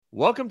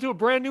Welcome to a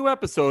brand new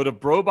episode of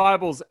Bro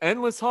Bible's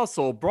Endless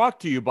Hustle, brought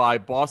to you by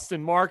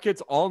Boston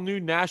Market's all-new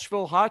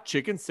Nashville Hot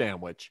Chicken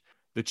Sandwich.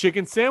 The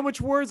chicken sandwich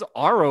wars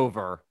are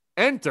over.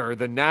 Enter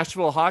the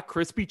Nashville Hot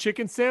Crispy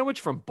Chicken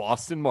Sandwich from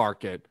Boston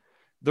Market.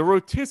 The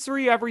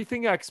rotisserie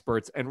everything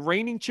experts and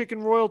reigning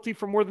chicken royalty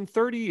for more than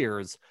 30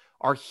 years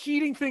are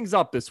heating things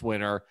up this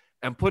winter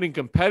and putting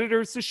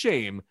competitors to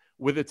shame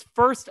with its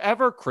first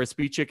ever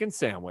crispy chicken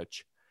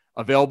sandwich.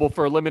 Available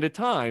for a limited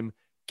time,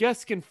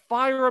 guests can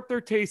fire up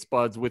their taste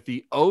buds with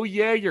the "Oh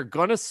yeah, you're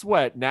gonna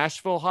sweat"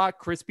 Nashville Hot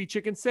Crispy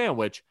Chicken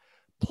Sandwich,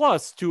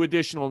 plus 2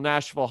 additional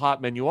Nashville Hot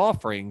menu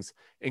offerings,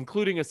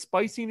 including a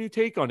spicy new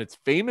take on its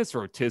famous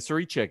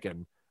rotisserie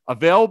chicken.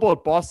 Available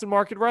at Boston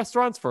Market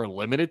restaurants for a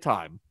limited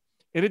time.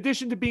 In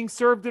addition to being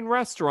served in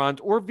restaurant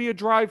or via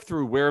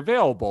drive-thru where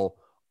available,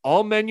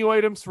 all menu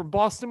items from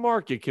Boston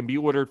Market can be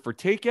ordered for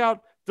takeout,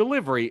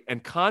 delivery,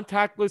 and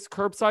contactless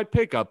curbside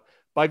pickup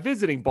by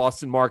visiting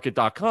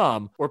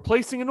bostonmarket.com or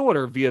placing an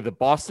order via the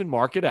Boston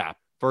Market app.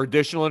 For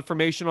additional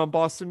information on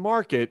Boston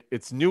Market,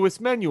 its newest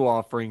menu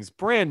offerings,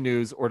 brand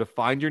news, or to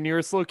find your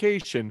nearest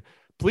location,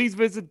 please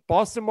visit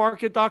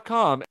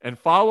bostonmarket.com and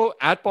follow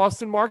at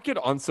Boston Market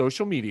on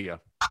social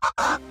media.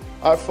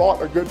 I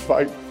fought a good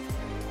fight.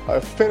 I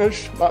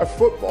finished my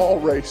football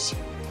race.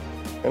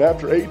 And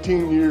after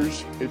 18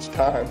 years, it's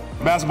time.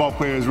 Basketball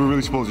players, we're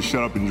really supposed to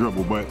shut up and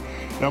dribble, but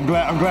I'm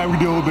glad we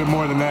do a little bit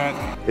more than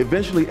that.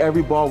 Eventually,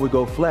 every ball will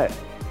go flat,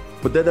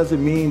 but that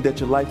doesn't mean that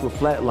your life will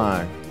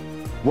flatline.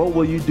 What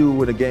will you do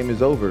when the game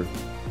is over?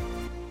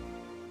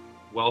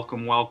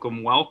 Welcome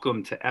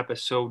to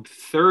episode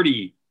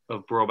 30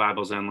 of Bro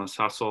Bible's Endless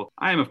Hustle.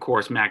 I am, of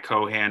course, Matt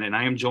Cohan, and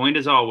I am joined,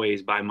 as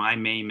always, by my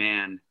main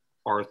man,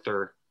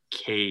 Arthur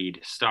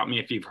Cade. Stop me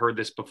if you've heard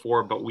this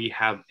before, but we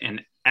have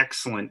an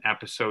excellent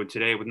episode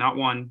today with not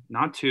one,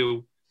 not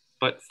two,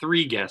 but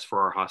 3 guests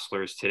for our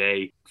hustlers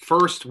today.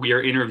 First, we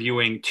are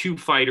interviewing 2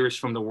 fighters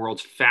from the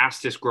world's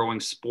fastest growing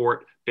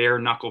sport, bare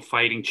knuckle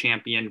fighting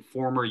champion,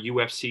 former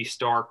UFC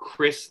star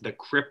Chris the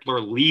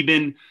Crippler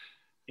Leben,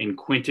 and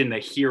Quentin the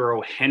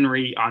Hero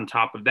Henry on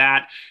top of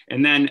that.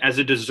 And then as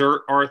a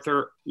dessert,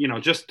 Arthur,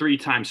 just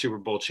 3-time Super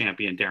Bowl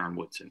champion Darren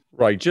Woodson.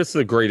 Right, just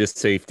the greatest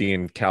safety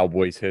in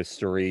Cowboys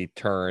history,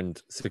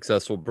 turned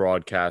successful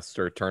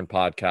broadcaster, turned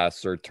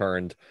podcaster,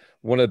 turned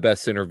one of the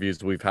best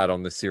interviews we've had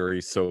on the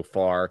series so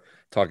far,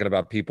 talking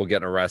about people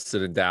getting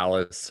arrested in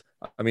Dallas.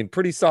 I mean,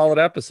 pretty solid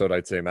episode,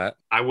 I'd say, Matt.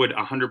 I would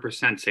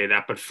 100% say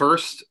that. But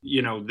first,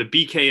 the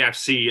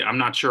BKFC, I'm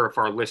not sure if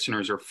our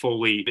listeners are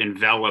fully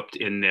enveloped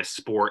in this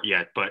sport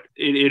yet, but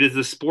it is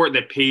the sport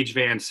that Paige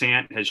Van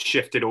Sant has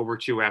shifted over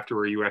to after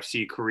her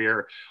UFC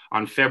career.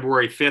 On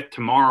February 5th,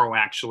 tomorrow,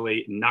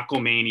 actually,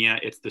 Knucklemania.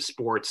 It's the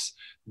sport's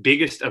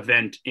biggest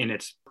event in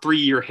its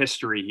 3-year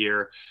history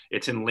here.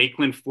 It's in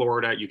Lakeland,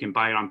 Florida. You can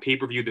buy it on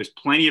pay-per-view. There's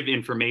plenty of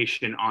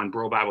information on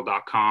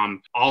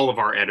brobible.com. All of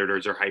our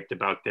editors are hyped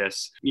about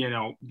this.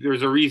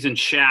 There's a reason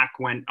Shaq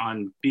went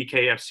on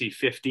BKFC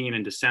 15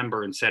 in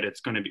December and said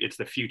it's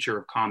the future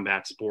of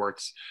combat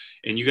sports.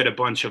 And you got a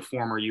bunch of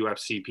former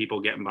UFC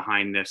people getting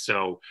behind this.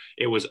 So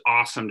it was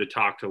awesome to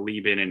talk to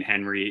Leben and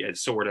Henry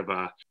as sort of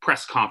a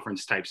press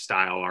conference type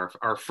style,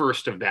 our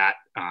first of that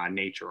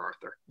nature,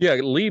 Arthur. Yeah,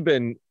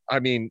 Leben, I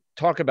mean,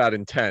 talk about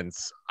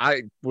intense.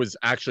 I was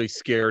actually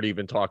scared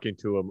even talking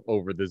to him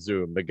over the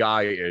Zoom. The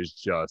guy is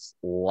just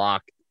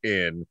locked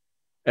in.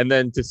 And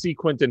then to see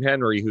Quentin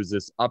Henry, who's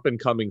this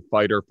up-and-coming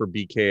fighter for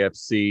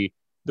BKFC,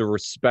 the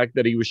respect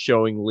that he was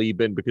showing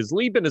Leben, because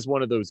Leben is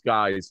one of those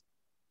guys.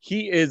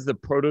 He is the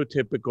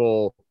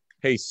prototypical,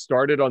 hey,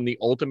 started on the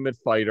Ultimate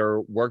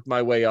Fighter, worked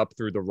my way up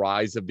through the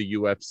rise of the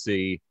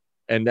UFC,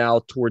 and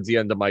now towards the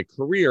end of my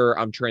career,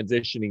 I'm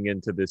transitioning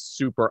into this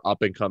super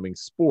up-and-coming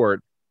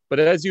sport. But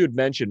as you had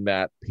mentioned,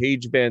 Matt,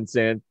 Paige Van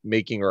Sant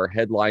making her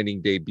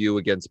headlining debut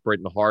against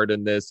Britain Hart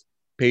in this.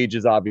 Paige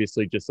is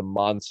obviously just a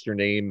monster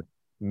name,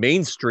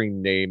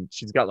 mainstream name.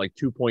 She's got like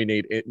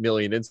 2.8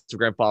 million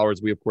Instagram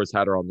followers. We, of course,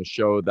 had her on the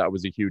show. That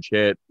was a huge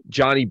hit.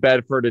 Johnny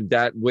Bedford and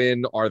Dat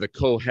Nguyen are the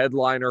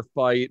co-headliner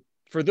fight.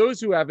 For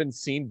those who haven't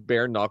seen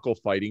Bare Knuckle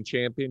Fighting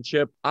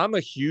Championship, I'm a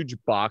huge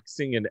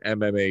boxing and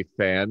MMA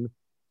fan.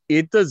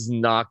 It does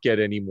not get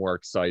any more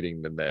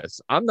exciting than this.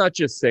 I'm not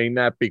just saying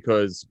that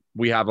because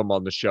we have them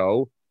on the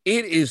show.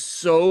 It is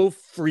so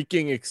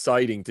freaking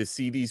exciting to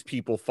see these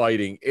people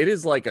fighting. It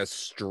is like a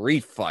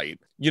street fight.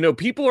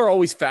 People are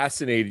always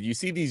fascinated. You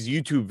see these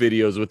YouTube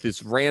videos with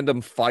this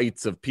random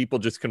fights of people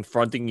just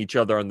confronting each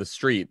other on the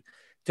street.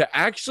 To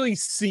actually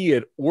see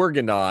it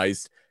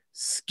organized,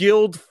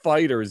 skilled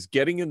fighters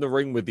getting in the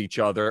ring with each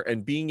other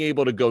and being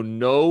able to go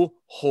no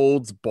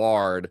holds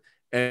barred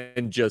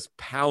and just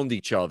pound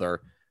each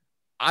other.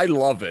 I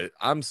love it.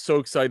 I'm so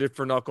excited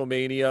for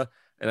Knucklemania,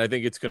 and I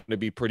think it's going to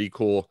be pretty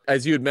cool.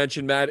 As you had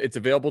mentioned, Matt, it's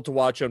available to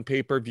watch on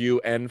pay-per-view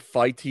and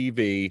Fight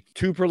TV.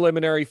 2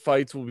 preliminary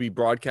fights will be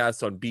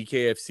broadcast on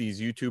BKFC's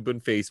YouTube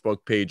and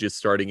Facebook pages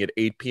starting at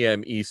 8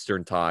 p.m.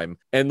 Eastern time.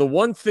 And the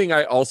one thing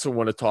I also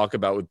want to talk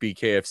about with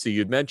BKFC,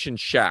 you'd mentioned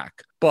Shaq,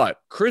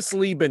 but Chris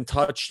Leben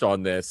touched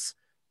on this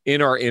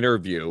in our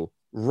interview.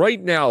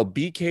 Right now,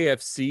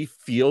 BKFC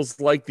feels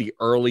like the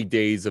early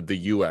days of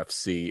the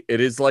UFC. It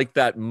is like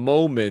that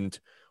moment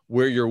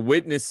where you're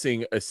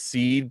witnessing a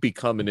seed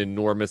become an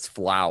enormous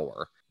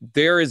flower.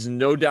 There is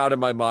no doubt in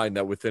my mind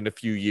that within a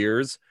few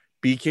years,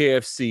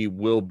 BKFC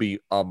will be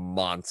a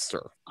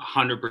monster.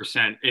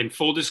 100%. In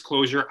full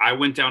disclosure, I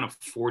went down a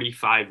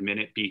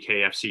 45-minute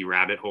BKFC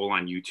rabbit hole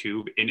on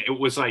YouTube, and it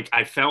was like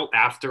I felt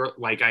after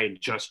like I had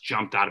just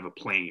jumped out of a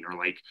plane, or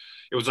like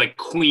it was like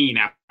Queen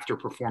after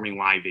performing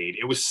Live Aid.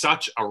 It was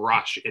such a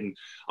rush, and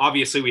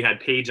obviously we had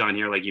Paige on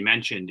here, like you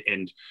mentioned,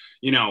 and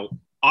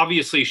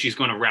obviously she's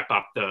going to rep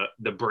up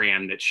the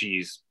brand that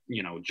she's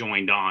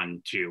joined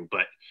on to,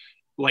 but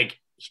like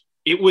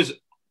it was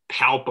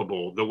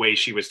palpable the way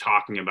she was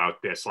talking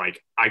about this.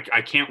 Like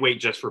I can't wait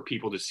just for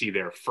people to see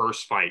their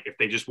first fight. If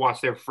they just watch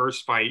their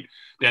first fight,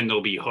 then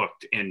they'll be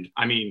hooked. And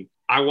I mean,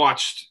 I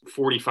watched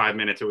 45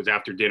 minutes. It was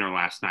after dinner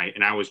last night,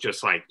 and I was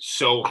just like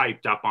so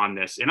hyped up on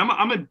this. And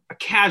I'm a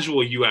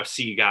casual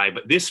UFC guy,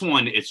 but this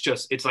one,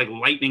 it's like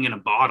lightning in a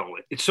bottle.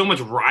 It's so much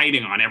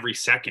riding on every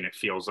second, it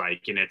feels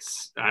like. And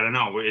I don't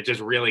know, it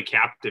just really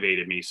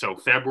captivated me. So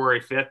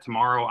February 5th,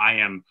 tomorrow, I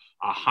am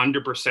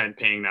 100%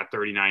 paying that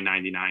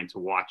 $39.99 to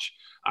watch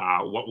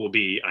what will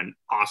be an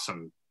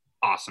awesome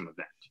event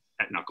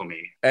at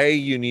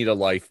Knucklemania. You need a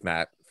life,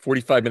 Matt.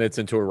 45 minutes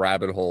into a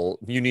rabbit hole.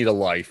 You need a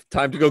life.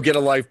 Time to go get a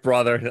life,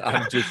 brother.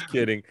 I'm just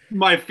kidding.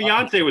 My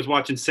fiance was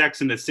watching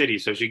Sex in the City,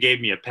 so she gave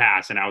me a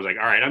pass, and I was like,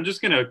 all right, I'm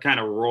just going to kind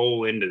of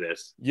roll into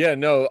this. Yeah,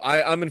 no,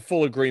 I'm in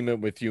full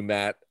agreement with you,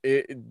 Matt.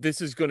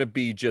 This is going to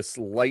be just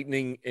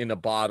lightning in a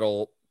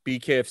bottle.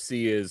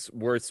 BKFC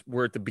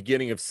we're at the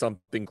beginning of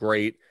something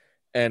great.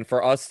 And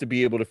for us to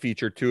be able to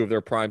feature two of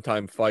their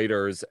primetime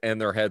fighters and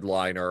their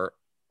headliner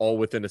all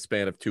within a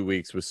span of 2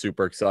 weeks was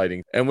super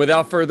exciting. And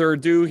without further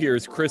ado,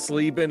 here's Chris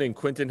Lieben and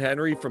Quentin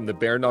Henry from the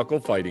Bare Knuckle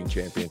Fighting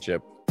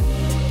Championship.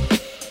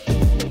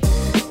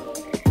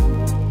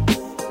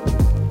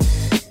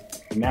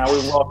 Now we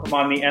welcome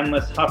on the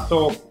Endless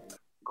Hustle,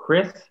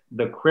 Chris,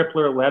 the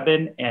Crippler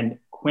Leben, and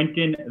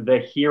Quentin, the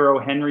Hero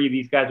Henry.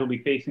 These guys will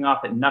be facing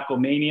off at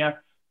Knucklemania,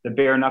 the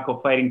Bare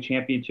Knuckle Fighting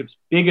Championship's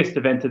biggest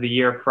event of the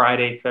year,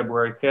 Friday,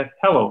 February 5th.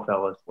 Hello,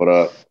 fellas. What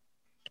up?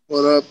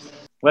 What up?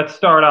 Let's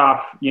start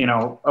off,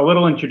 a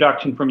little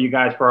introduction from you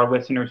guys for our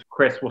listeners.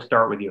 Chris, we'll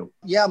start with you.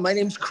 Yeah, my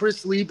name's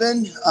Chris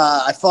Lieben.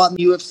 I fought in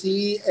the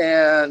UFC,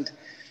 and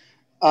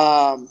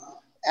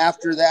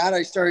after that,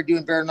 I started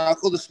doing bare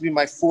knuckle. This will be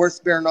my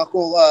fourth bare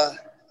knuckle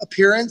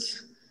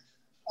appearance.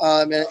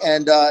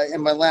 And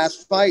my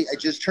last fight, I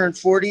just turned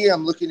 40.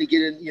 I'm looking to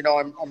get in,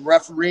 I'm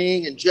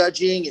refereeing and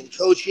judging and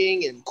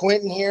coaching. And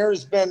Quentin here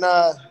has been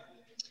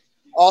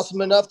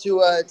awesome enough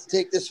to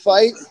take this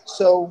fight.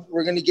 So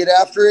we're going to get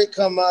after it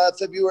come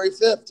February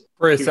 5th.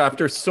 Chris,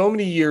 after so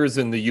many years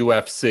in the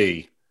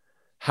UFC,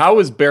 how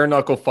has Bare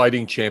Knuckle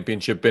Fighting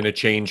Championship been a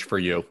change for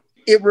you?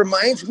 It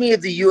reminds me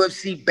of the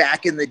UFC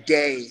back in the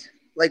day.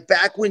 Like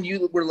back when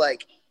you were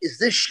like, is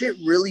this shit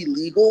really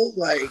legal?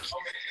 Like,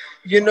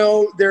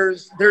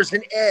 there's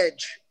an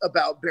edge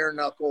about bare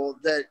knuckle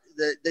that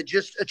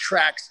just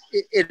attracts,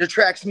 it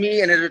attracts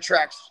me, and it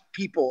attracts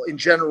people in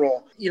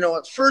general.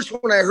 At first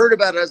when I heard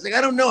about it, I was like,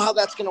 I don't know how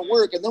that's going to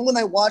work. And then when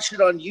I watched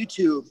it on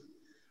YouTube,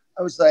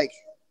 I was like,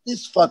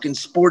 this fucking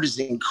sport is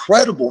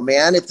incredible,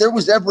 man. If there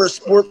was ever a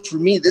sport for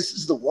me, this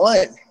is the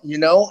one,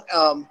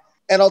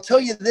 and I'll tell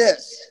you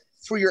this,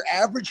 for your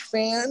average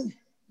fan,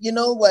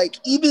 like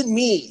even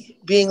me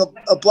being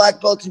a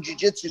black belt in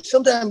jiu-jitsu,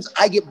 sometimes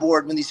I get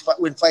bored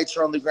when fights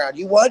are on the ground.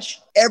 You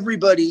watch,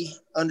 everybody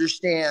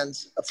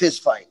understands a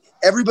fist fight.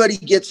 Everybody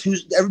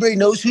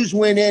knows who's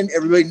winning.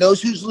 Everybody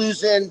knows who's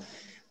losing.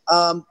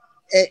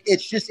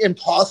 It's just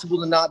impossible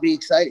to not be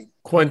exciting.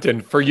 Quentin,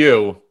 for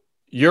you,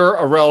 you're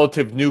a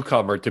relative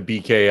newcomer to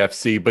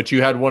BKFC, but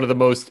you had one of the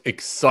most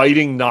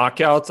exciting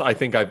knockouts I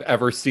think I've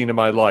ever seen in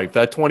my life.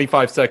 That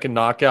 25-second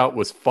knockout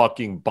was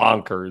fucking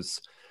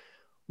bonkers.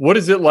 What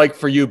is it like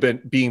for you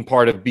being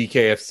part of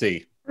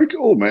BKFC? Pretty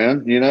cool,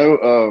 man.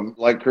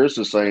 Like Chris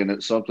is saying,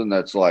 it's something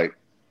that's like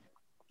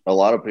a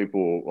lot of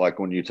people, like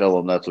when you tell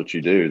them that's what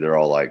you do, they're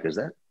all like,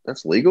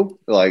 that's legal?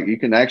 Like you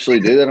can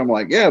actually do that? I'm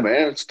like, yeah,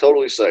 man, it's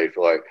totally safe.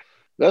 Like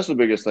that's the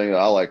biggest thing that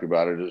I like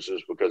about it is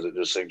just because it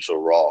just seems so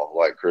raw.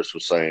 Like Chris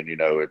was saying,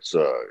 it's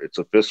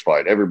a fist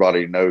fight.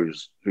 Everybody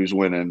knows who's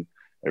winning.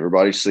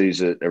 Everybody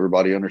sees it.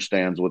 Everybody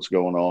understands what's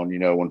going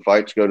on. When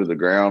fights go to the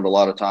ground, a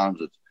lot of times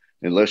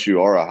unless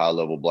you are a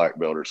high-level black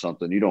belt or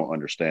something, you don't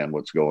understand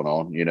what's going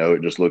on.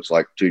 It just looks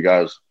like two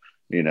guys,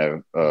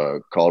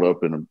 caught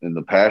up in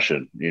the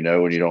passion,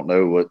 and you don't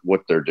know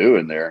what they're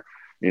doing there,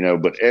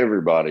 but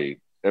everybody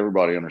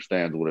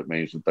understands what it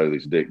means to throw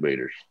these dick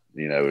beaters.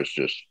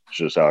 It's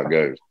just how it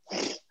goes.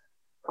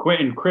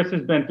 Quentin, Chris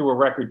has been through a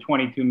record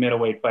 22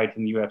 middleweight fights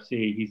in the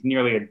UFC. He's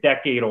nearly a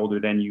decade older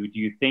than you. Do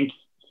you think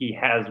he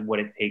has what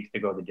it takes to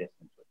go the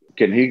distance?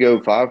 Can he go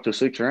 5 to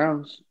 6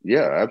 rounds?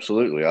 Yeah,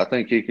 absolutely. I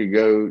think he could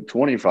go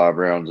 25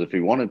 rounds if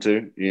he wanted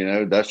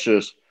to. That's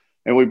just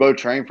 – and we both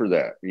train for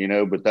that,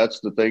 But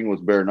that's the thing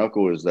with bare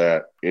knuckle is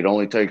that it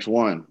only takes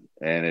one,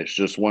 and it's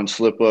just one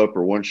slip up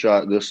or one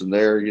shot this and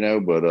there,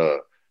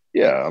 But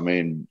Yeah, I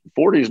mean,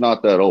 40 is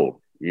not that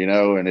old, you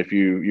know, and if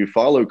you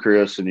follow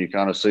Chris and you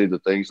kind of see the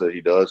things that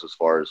he does as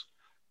far as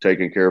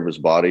taking care of his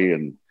body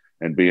and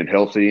being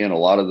healthy and a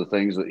lot of the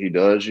things that he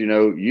does, you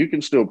know, you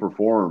can still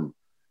perform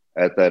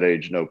at that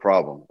age, no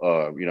problem.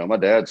 You know, my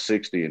dad's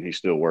 60 and he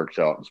still works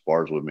out and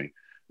spars with me,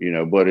 you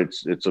know, but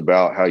it's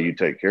about how you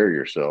take care of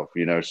yourself,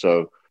 you know.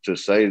 So to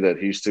say that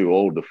he's too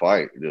old to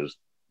fight is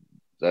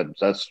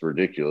that's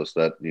ridiculous.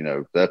 That, you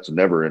know, that's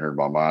never entered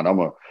my mind.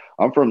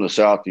 I'm from the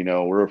South, you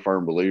know, we're a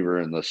firm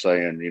believer in the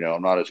saying, you know,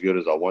 I'm not as good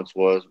as I once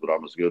was, but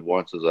I'm as good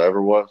once as I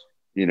ever was.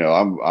 You know,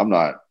 I'm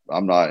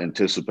not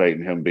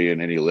anticipating him being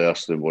any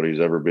less than what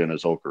he's ever been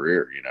his whole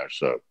career, you know.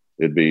 So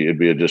it'd be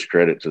a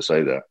discredit to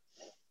say that.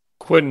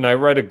 Quinton, I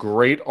read a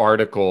great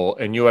article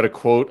and you had a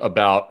quote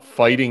about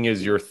fighting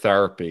is your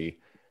therapy.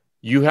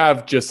 You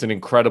have just an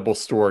incredible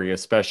story,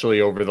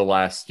 especially over the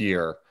last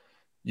year.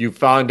 You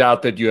found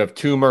out that you have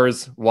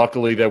tumors.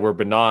 Luckily, they were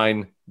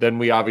benign. Then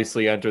we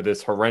obviously enter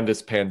this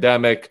horrendous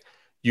pandemic.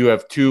 You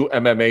have 2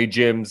 MMA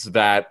gyms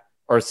that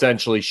are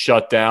essentially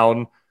shut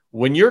down.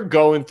 When you're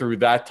going through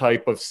that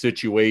type of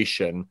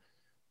situation,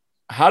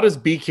 how does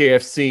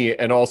BKFC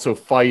and also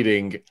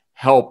fighting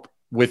help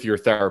with your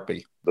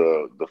therapy?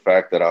 The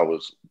fact that I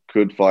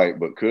could fight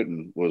but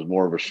couldn't was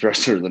more of a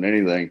stressor than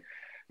anything,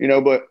 you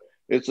know, but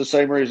it's the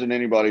same reason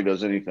anybody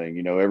does anything.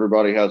 You know,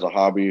 everybody has a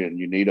hobby and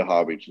you need a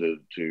hobby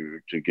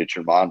to get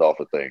your mind off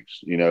of things,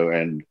 you know,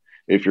 and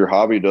if your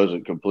hobby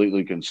doesn't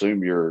completely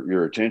consume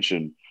your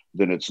attention,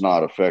 then it's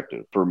not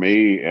effective. For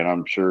me, and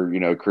I'm sure, you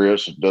know,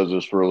 Chris does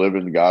this for a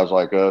living, guys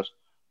like us,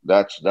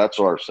 that's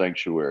our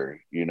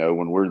sanctuary. You know,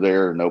 when we're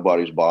there,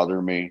 nobody's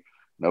bothering me.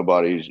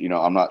 Nobody's, you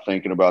know, I'm not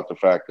thinking about the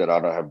fact that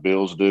I don't have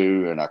bills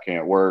due and I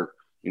can't work.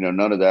 You know,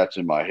 none of that's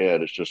in my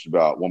head. It's just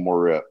about one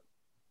more rep,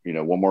 you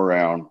know, one more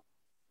round,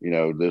 you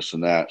know, this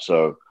and that.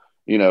 So,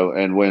 you know,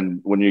 and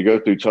when you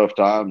go through tough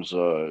times,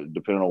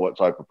 depending on what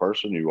type of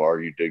person you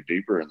are, you dig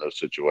deeper in those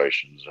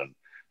situations. And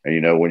you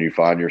know, when you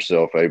find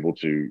yourself able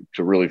to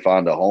really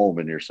find a home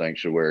in your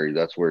sanctuary,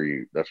 that's where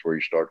you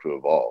start to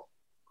evolve.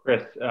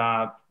 Chris,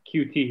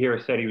 QT here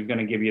said he was going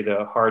to give you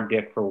the hard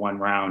dick for 1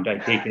 round. I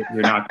take it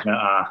you're not going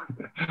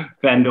to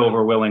bend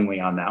over willingly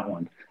on that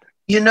one.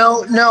 You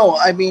know, no.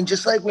 I mean,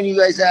 just like when you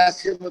guys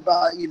asked him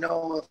about, you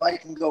know, if I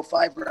can go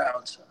 5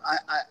 rounds,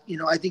 you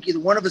know, I think either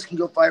one of us can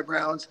go 5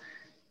 rounds.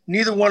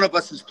 Neither one of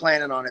us is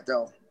planning on it,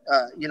 though.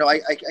 You know, I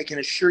can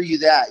assure you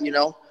that. You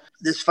know,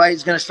 this fight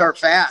is going to start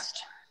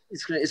fast.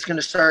 It's going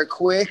to start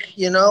quick.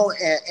 You know,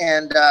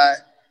 and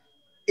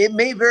it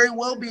may very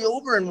well be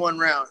over in 1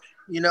 round.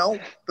 You know,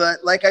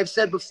 but like I've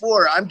said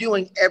before, I'm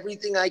doing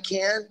everything I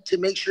can to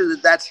make sure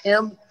that that's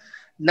him,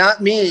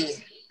 not me,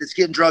 that's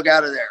getting drug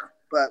out of there.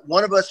 But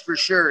one of us for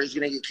sure is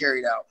going to get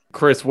carried out.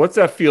 Chris, what's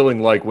that feeling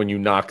like when you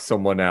knock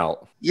someone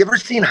out? You ever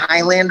seen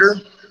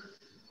Highlander?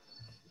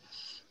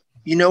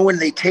 You know, when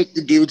they take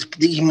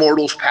the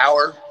immortal's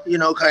power, you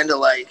know, kind of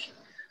like,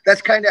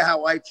 that's kind of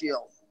how I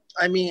feel.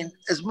 I mean,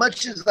 as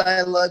much as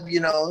I love, you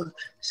know,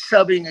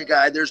 subbing a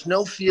guy, there's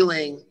no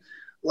feeling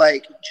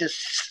like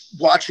just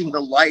watching the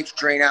life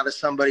drain out of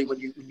somebody when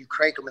you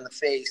crank them in the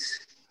face,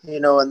 you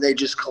know, and they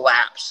just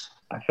collapse.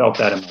 I felt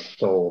that in my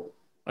soul.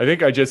 I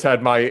think I just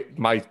had my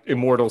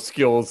immortal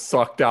skills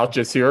sucked out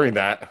just hearing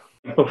that.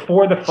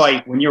 Before the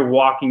fight, when you're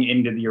walking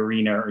into the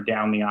arena or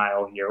down the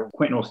aisle here,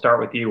 Quinton, we'll start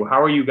with you. How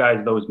are you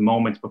guys those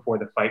moments before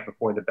the fight,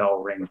 before the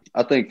bell rings?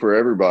 I think for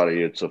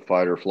everybody, it's a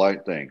fight or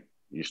flight thing.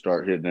 You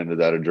start hitting into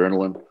that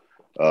adrenaline.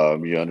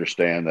 You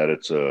understand that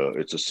it's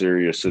a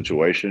serious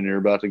situation you're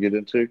about to get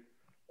into.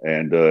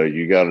 And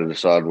you got to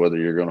decide whether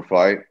you're going to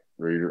fight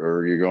or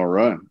you're going to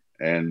run.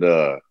 And,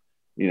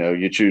 you know,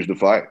 you choose to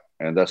fight.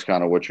 And that's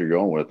kind of what you're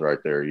going with right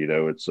there. You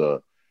know, it's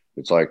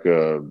like,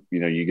 you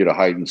know, you get a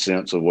heightened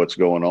sense of what's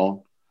going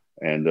on.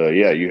 And,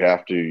 yeah, you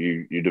have to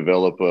you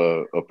develop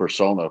a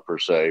persona per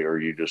se, or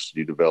you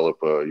develop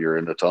you're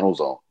in the tunnel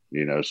zone,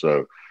 you know.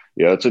 So,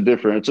 yeah, it's a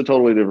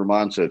totally different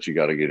mindset you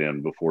got to get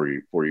in before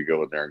you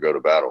go in there and go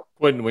to battle.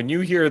 When you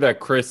hear that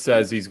Chris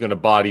says he's going to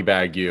body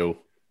bag you,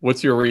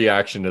 what's your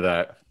reaction to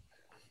that?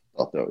 I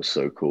thought that was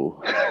so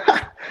cool.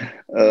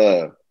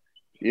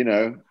 You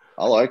know,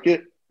 I like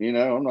it. You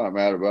know, I'm not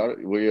mad about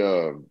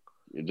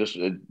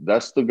it.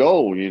 That's the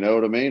goal. You know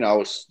what I mean? I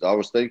was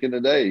thinking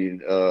today,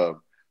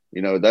 you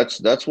know,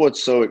 that's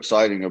what's so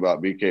exciting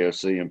about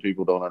BKFC and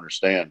people don't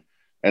understand.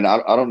 And I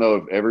don't know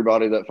if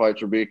everybody that fights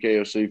for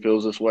BKFC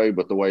feels this way,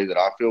 but the way that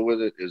I feel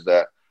with it is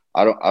that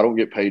I don't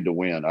get paid to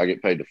win. I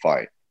get paid to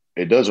fight.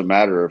 It doesn't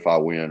matter if I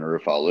win or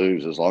if I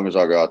lose, as long as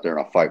I go out there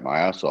and I fight my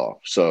ass off.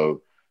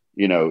 So,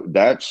 you know,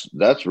 that's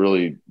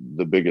really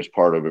the biggest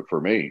part of it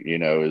for me, you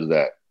know, is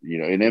that, you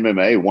know, in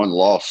MMA, 1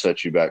 loss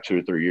sets you back 2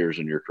 or 3 years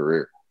in your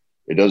career.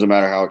 It doesn't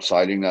matter how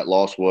exciting that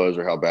loss was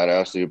or how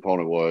badass the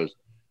opponent was,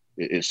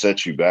 it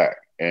sets you back.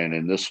 And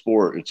in this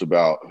sport, it's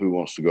about who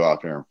wants to go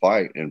out there and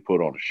fight and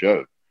put on a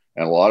show.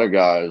 And a lot of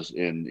guys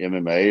in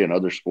MMA and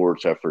other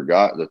sports have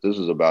forgot that this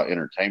is about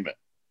entertainment.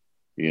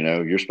 You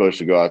know, you're supposed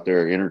to go out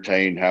there,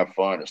 entertain, have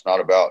fun. It's not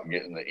about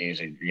getting the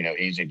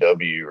easy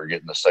W or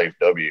getting the safe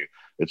W.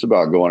 It's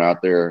about going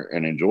out there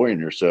and enjoying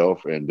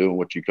yourself and doing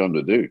what you come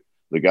to do.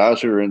 The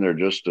guys who are in there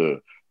just to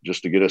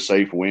get a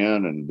safe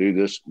win and do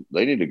this,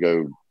 they need to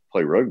go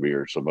play rugby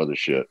or some other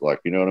shit.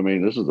 Like, you know what I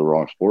mean? This is the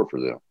wrong sport for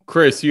them.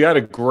 Chris, you had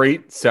a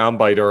great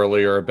soundbite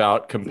earlier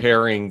about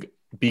comparing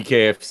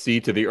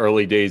BKFC to the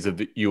early days of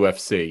the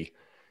UFC.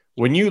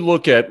 When you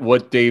look at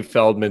what Dave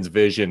Feldman's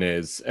vision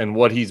is and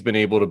what he's been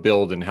able to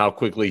build and how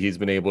quickly he's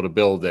been able to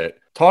build it,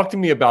 talk to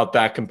me about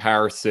that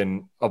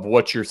comparison of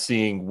what you're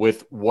seeing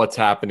with what's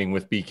happening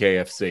with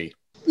BKFC.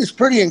 It's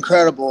pretty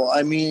incredible.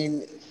 I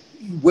mean,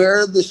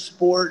 where the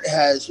sport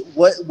has,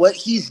 what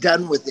he's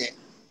done with it,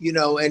 you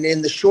know, and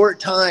in the short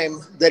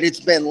time that it's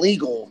been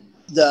legal,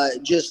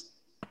 the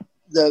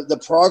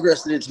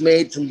progress that it's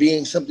made from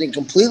being something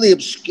completely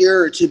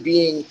obscure to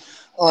being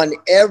on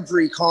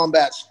every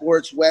combat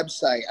sports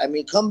website. I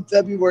mean, come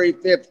February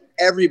 5th,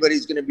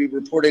 everybody's going to be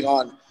reporting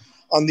on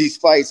these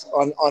fights,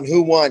 on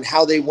who won,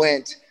 how they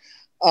went.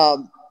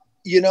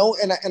 You know,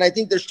 and I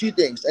think there's two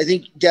things. I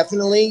think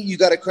definitely you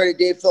got to credit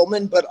Dave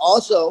Feldman, but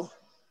also,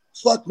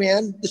 fuck,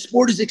 man, the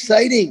sport is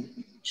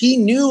exciting. He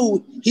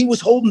knew he was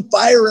holding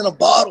fire in a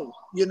bottle,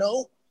 you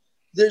know?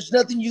 There's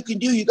nothing you can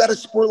do. You got a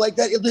sport like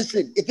that.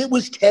 Listen, if it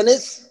was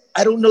tennis,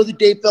 I don't know that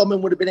Dave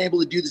Feldman would have been able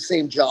to do the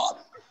same job.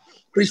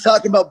 But he's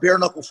talking about bare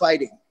knuckle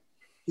fighting.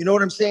 You know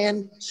what I'm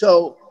saying?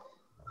 So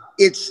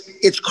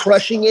it's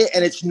crushing it,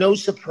 and it's no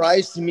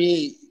surprise to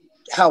me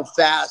how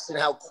fast and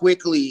how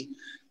quickly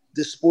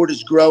the sport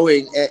is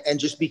growing and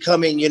just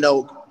becoming, you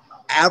know,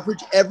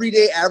 average,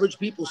 everyday average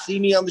people see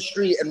me on the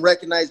street and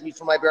recognize me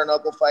for my bare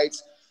knuckle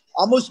fights,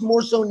 almost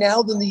more so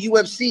now than the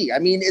UFC. I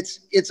mean,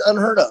 it's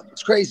unheard of.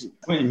 It's crazy.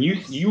 When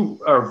you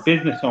are a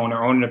business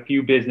owner, owning a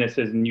few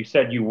businesses, and you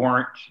said you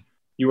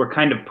were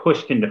kind of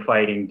pushed into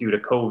fighting due to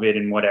COVID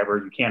and whatever.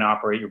 You can't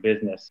operate your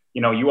business.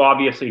 You know, you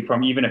obviously,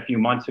 from even a few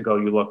months ago,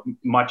 you look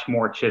much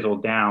more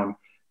chiseled down.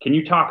 Can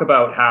you talk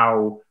about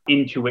how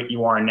into it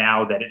you are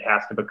now that it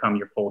has to become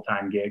your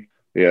full-time gig?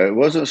 Yeah, it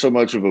wasn't so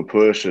much of a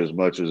push as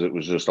much as it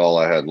was just all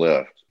I had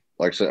left.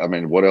 Like I said, I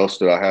mean, what else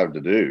did I have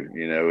to do?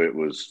 You know,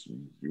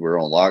 we're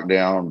on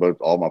lockdown, but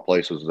all my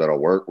places that I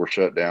work were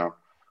shut down.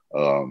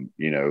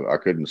 You know, I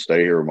couldn't stay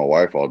here with my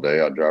wife all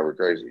day. I'd drive her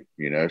crazy,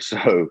 you know?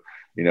 So,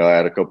 you know, I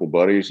had a couple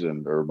buddies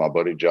or my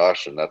buddy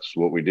Josh, and that's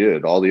what we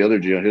did. All the other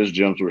his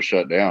gyms were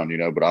shut down, you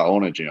know, but I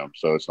own a gym.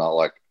 So it's not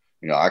like,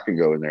 you know, I can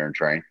go in there and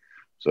train.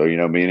 So, you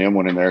know, me and him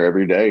went in there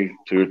every day,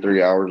 2 or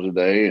 3 hours a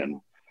day.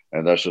 And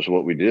that's just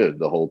what we did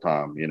the whole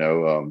time, you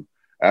know.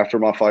 After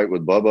my fight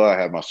with Bubba, I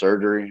had my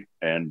surgery,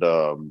 and,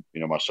 you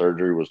know, my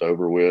surgery was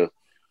over with.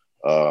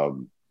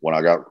 When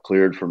I got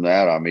cleared from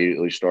that, I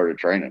immediately started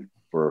training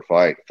for a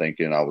fight,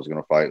 thinking I was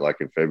going to fight like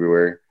in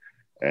February.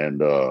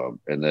 And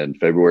then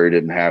February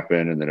didn't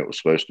happen. And then it was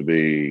supposed to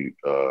be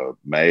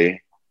May,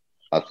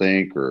 I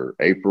think, or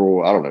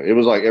April. I don't know. It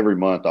was like every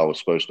month I was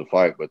supposed to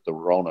fight, but the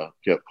Rona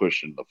kept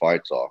pushing the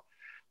fights off.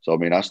 So, I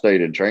mean, I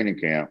stayed in training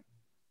camp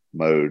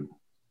mode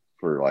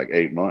for like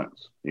 8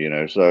 months, you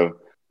know, so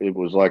it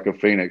was like a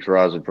phoenix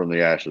rising from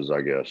the ashes, I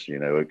guess. You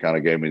know, it kind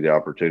of gave me the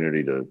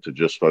opportunity to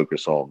just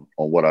focus on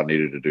what I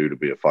needed to do to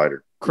be a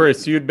fighter.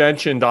 Chris, you'd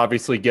mentioned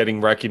obviously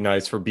getting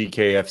recognized for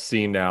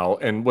BKFC now.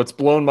 And what's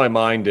blown my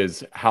mind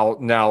is how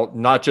now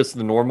not just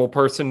the normal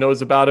person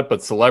knows about it,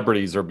 but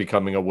celebrities are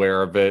becoming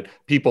aware of it.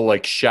 People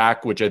like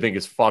Shaq, which I think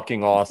is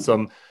fucking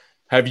awesome.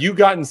 Have you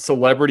gotten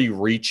celebrity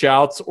reach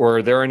outs, or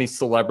are there any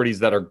celebrities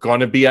that are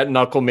going to be at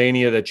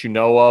Knucklemania that you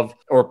know of,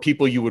 or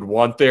people you would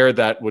want there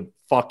that would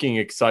fucking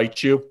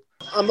excite you?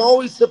 I'm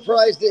always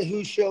surprised at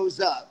who shows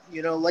up.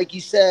 You know, like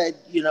you said,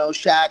 you know,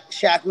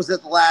 Shaq was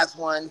at the last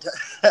one.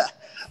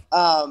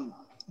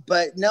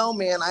 But no,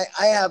 man,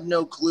 I have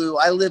no clue.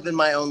 I live in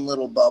my own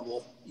little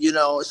bubble, you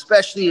know,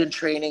 especially in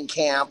training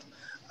camp.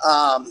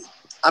 I'm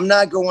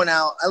not going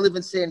out. I live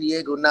in San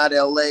Diego, not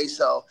LA,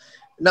 so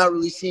not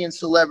really seeing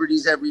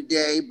celebrities every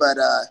day, but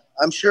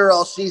I'm sure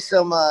I'll see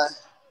some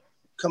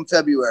come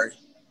February.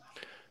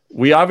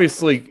 We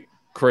obviously,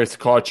 Chris,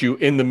 caught you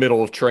in the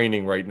middle of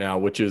training right now,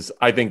 which is,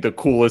 I think, the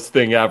coolest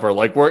thing ever.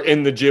 Like, we're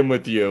in the gym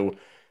with you.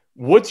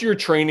 What's your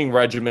training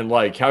regimen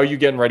like? How are you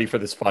getting ready for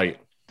this fight?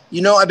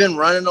 You know, I've been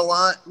running a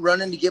lot,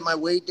 running to get my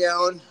weight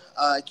down,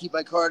 keep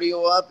my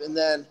cardio up, and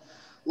then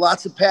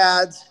lots of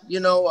pads,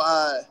 you know,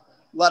 a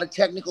lot of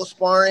technical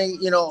sparring,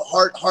 you know,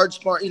 hard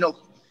sparring, you know,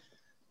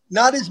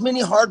 not as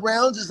many hard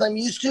rounds as I'm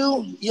used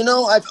to. You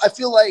know, I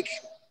feel like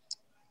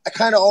I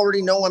kind of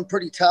already know I'm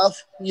pretty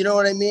tough. You know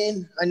what I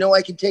mean? I know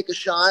I can take a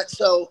shot.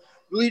 So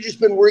really just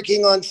been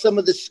working on some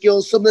of the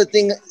skills, some of the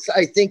things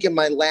I think in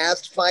my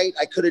last fight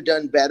I could have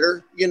done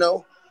better, you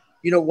know,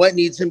 what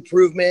needs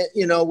improvement,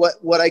 you know,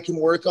 what I can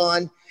work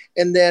on.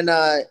 And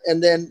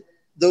then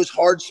those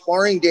hard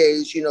sparring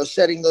days, you know,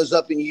 setting those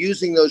up and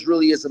using those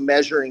really as a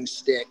measuring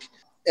stick.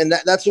 And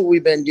that's what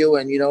we've been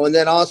doing, you know. And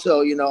then also,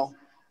 you know,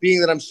 being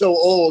that I'm so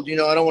old, you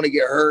know, I don't want to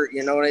get hurt,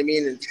 you know what I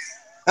mean?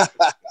 And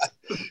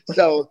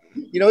so,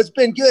 you know, it's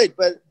been good,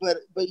 but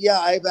yeah,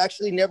 I've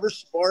actually never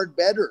sparred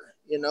better,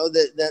 you know,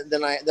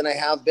 than I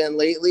have been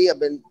lately. I've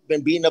been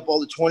beating up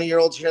all the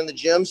 20-year-olds here in the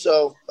gym.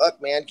 So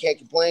fuck, man, can't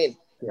complain.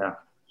 Yeah.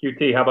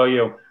 QT, how about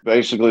you?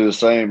 Basically the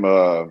same.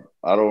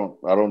 I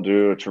don't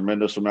do a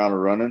tremendous amount of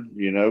running,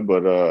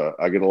 but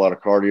I get a lot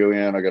of cardio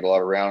in. I get a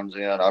lot of rounds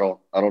in. I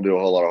don't do a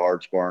whole lot of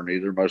hard sparring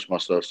either. Most of my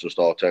stuff's just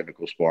all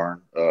technical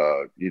sparring. But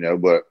I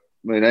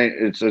mean,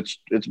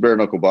 it's bare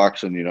knuckle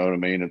boxing. You know what I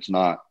mean? It's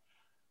not,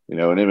 in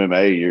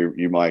MMA,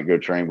 you might go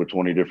train with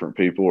 20 different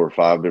people or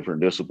 5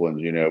 different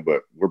disciplines,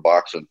 but we're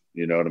boxing.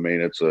 You know what I mean?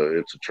 It's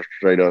a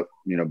straight up,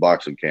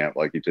 boxing camp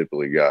like you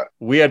typically got.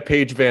 We had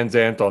Paige Van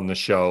Zandt on the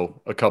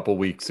show a couple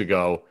weeks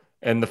ago,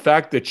 and the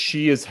fact that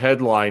she is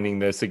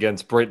headlining this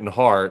against Britain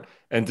Hart,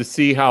 and to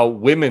see how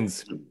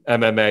women's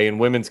MMA and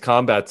women's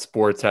combat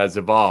sports has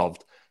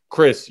evolved.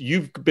 Chris,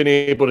 you've been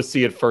able to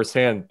see it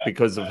firsthand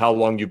because of how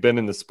long you've been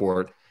in the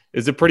sport.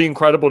 Is it pretty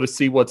incredible to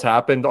see what's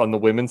happened on the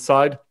women's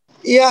side?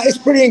 Yeah, it's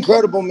pretty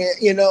incredible, man.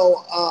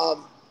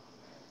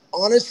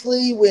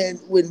 Honestly, when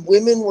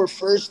women were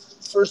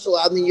first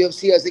allowed in the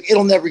UFC, I was like,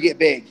 it'll never get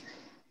big.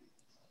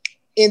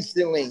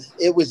 Instantly,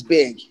 it was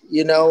big,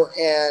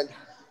 and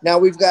now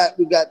we've got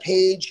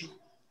Paige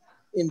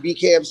in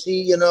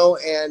BKFC,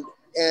 and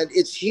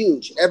it's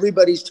huge.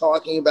 Everybody's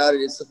talking about it.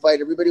 It's the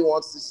fight everybody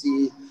wants to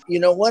see. You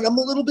know what? I'm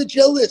a little bit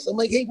jealous. I'm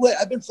like, hey, what?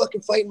 I've been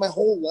fucking fighting my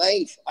whole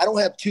life. I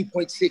don't have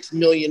 2.6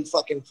 million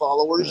fucking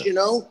followers,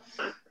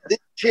 This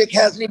chick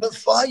hasn't even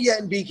fought yet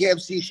in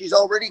BKFC. She's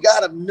already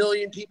got 1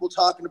 million people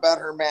talking about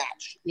her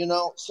match,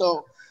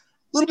 So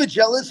a little bit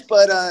jealous,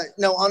 but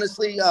no,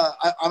 honestly,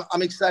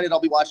 I'm excited. I'll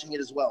be watching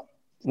it as well.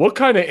 What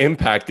kind of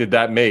impact did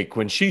that make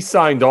when she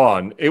signed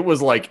on? It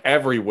was like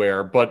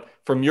everywhere, but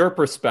from your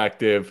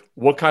perspective,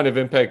 what kind of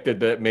impact did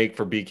that make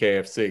for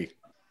BKFC?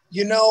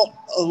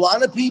 A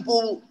lot of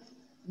people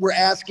were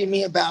asking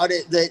me about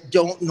it that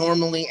don't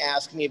normally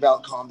ask me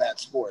about combat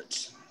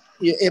sports.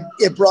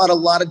 It brought a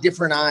lot of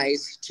different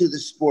eyes to the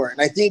sport.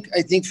 And I think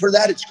for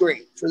that, it's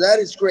great. For that,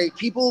 it's great.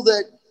 People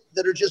that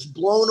are just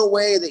blown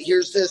away that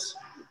here's this,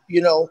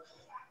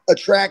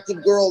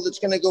 attractive girl that's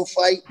going to go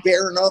fight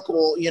bare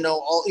knuckle,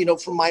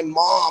 from my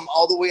mom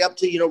all the way up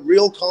to,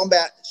 real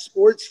combat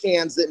sports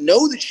fans that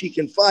know that she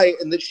can fight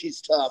and that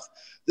she's tough,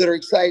 that are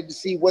excited to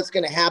see what's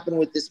going to happen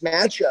with this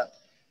matchup,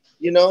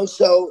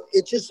 so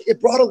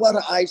it brought a lot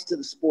of eyes to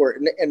the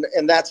sport,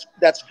 and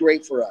that's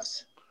great for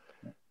us.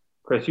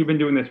 Chris, you've been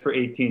doing this for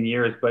 18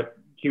 years, but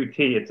QT,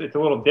 it's a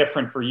little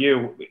different for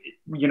you.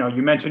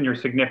 You mentioned your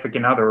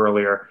significant other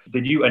earlier.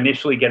 Did you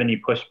initially get any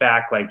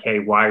pushback like, hey,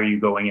 why are you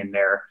going in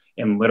there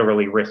and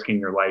literally risking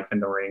your life in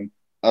the ring?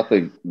 I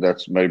think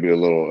that's maybe a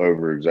little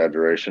over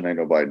exaggeration. Ain't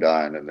nobody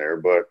dying in there.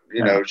 But,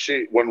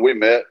 when we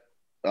met,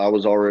 I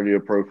was already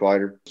a pro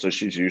fighter. So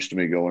she's used to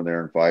me going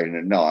there and fighting.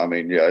 And no, I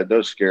mean, yeah, it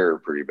does scare her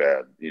pretty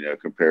bad,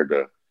 compared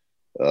to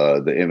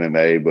the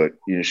MMA. But,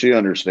 she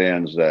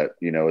understands that,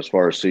 as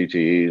far as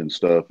CTE and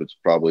stuff, it's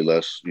probably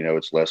less,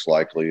 it's less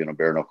likely in a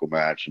bare knuckle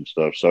match and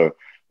stuff. So,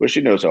 but she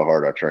knows how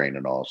hard I train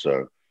and all.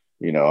 So,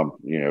 they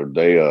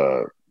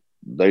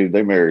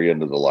marry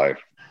into the life.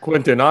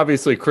 Quentin,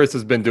 obviously Chris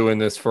has been doing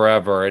this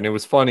forever, and it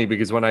was funny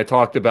because when I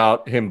talked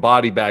about him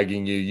body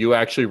bagging you, you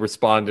actually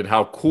responded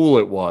how cool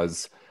it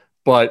was.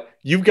 But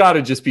you've got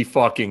to just be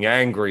fucking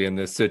angry in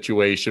this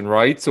situation,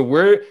 right? So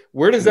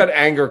where does that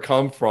anger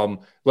come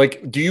from?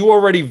 Like, do you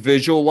already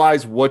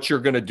visualize what you're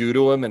going to do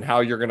to him and how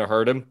you're going to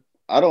hurt him?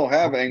 I don't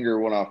have anger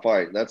when I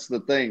fight. That's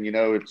the thing.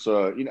 It's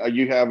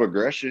you have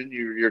aggression.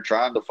 You're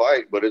trying to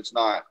fight, but it's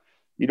not.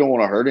 You don't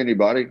want to hurt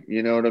anybody.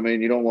 You know what I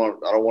mean? I don't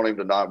want him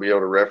to not be able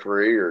to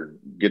referee or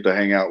get to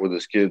hang out with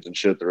his kids and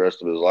shit the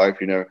rest of his life.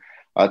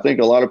 I think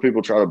a lot of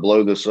people try to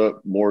blow this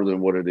up more than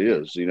what it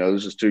is.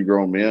 This is 2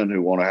 grown men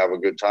who want to have a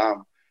good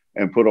time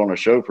and put on a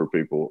show for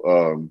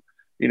people.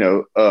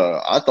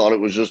 I thought it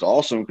was just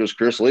awesome because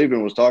Chris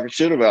Lieben was talking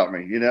shit about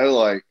me.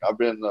 I've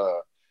been,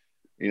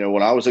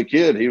 when I was a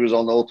kid, he was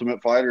on The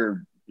Ultimate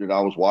Fighter and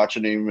I was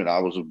watching him and I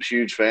was a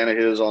huge fan of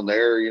his on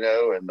there,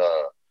 and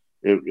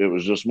it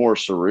was just more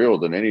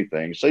surreal than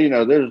anything. So,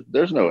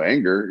 there's no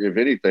anger. If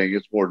anything,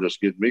 it's more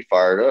just getting me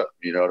fired up.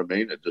 You know what I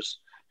mean?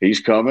 He's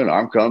coming,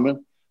 I'm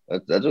coming.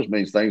 That just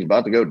means things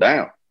about to go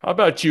down. How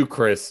about you,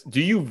 Chris?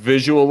 Do you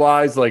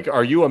visualize,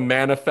 are you a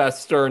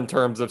manifester in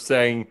terms of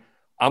saying,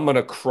 I'm going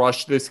to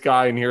crush this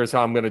guy and here's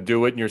how I'm going to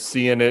do it, and you're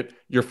seeing it,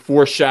 you're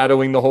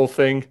foreshadowing the whole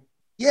thing?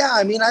 Yeah,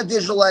 I mean, I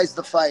visualize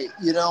the fight,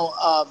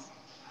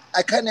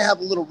 I kind of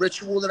have a little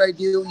ritual that I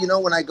do,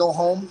 when I go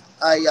home.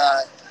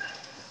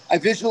 I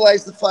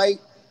visualize the fight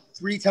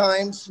 3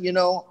 times,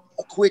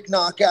 a quick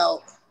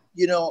knockout,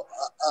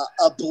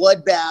 a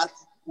bloodbath,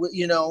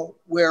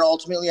 where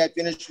ultimately I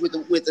finished with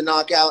the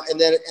knockout, and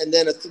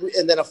then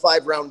a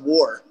 5-round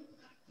war,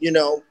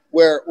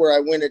 where I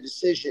win a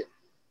decision.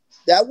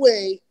 That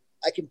way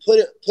I can put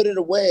it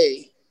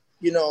away,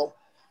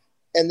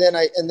 and then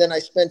I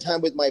spend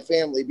time with my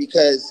family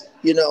because,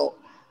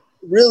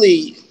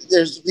 really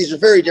these are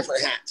very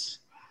different hats,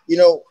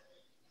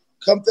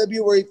 Come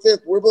February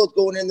 5th, we're both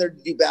going in there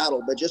to do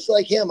battle. But just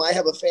like him, I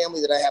have a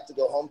family that I have to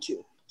go home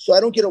to. So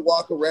I don't get to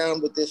walk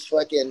around with this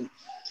fucking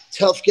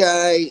tough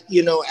guy,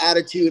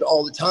 attitude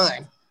all the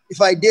time.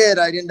 If I did,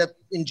 I'd end up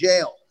in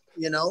jail,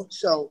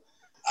 So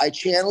I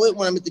channel it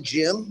when I'm at the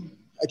gym.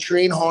 I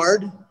train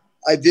hard,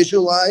 I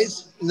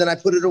visualize, and then I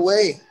put it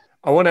away.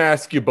 I want to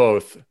ask you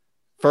both.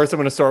 First, I'm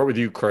going to start with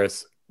you,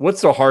 Chris.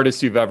 What's the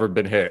hardest you've ever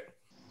been hit?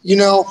 You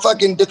know,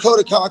 fucking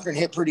Dakota Cochran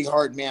hit pretty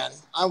hard, man.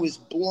 I was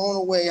blown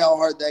away how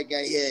hard that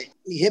guy hit.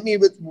 He hit me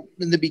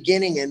in the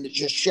beginning and it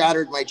just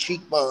shattered my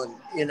cheekbone,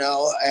 you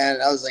know,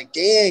 and I was like,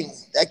 dang,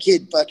 that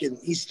kid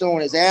he's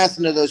throwing his ass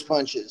into those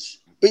punches.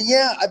 But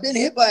yeah, I've been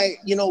hit by,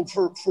 you know,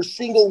 for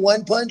single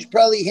one punch,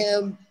 probably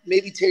him,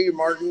 maybe Terry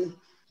Martin.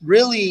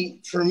 Really,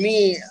 for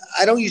me,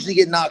 I don't usually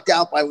get knocked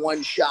out by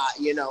one shot,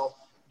 you know.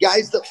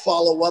 Guys that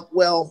follow up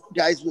well,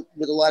 guys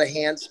with a lot of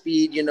hand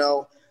speed, you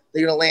know,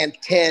 they're going to land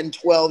 10,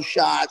 12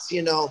 shots,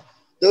 you know.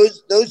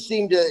 Those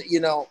seem to, you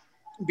know,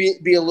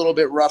 be a little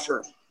bit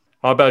rougher.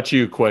 How about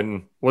you,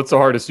 Quentin? What's the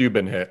hardest you've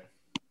been hit?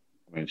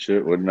 I mean,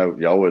 shit,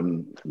 y'all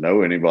wouldn't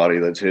know anybody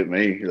that's hit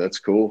me. That's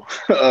cool.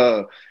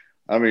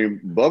 I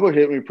mean, Bubba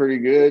hit me pretty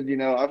good. You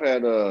know,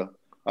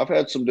 I've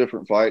had some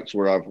different fights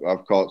where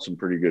I've caught some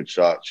pretty good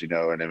shots, you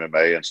know, in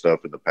MMA and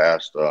stuff in the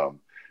past.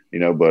 You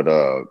know, but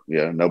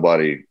yeah,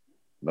 nobody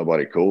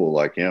cool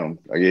like him.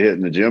 I get hit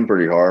in the gym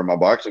pretty hard. My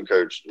boxing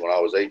coach, when I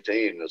was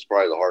 18, that's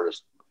probably the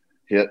hardest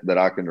hit that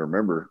I can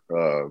remember,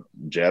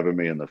 jabbing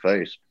me in the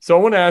face. So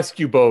I want to ask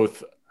you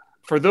both,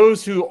 for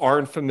those who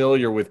aren't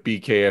familiar with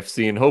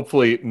BKFC, and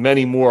hopefully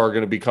many more are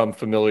going to become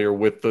familiar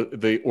with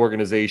the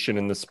organization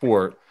and the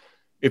sport,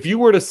 if you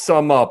were to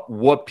sum up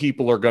what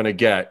people are going to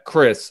get,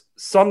 Chris,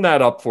 sum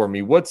that up for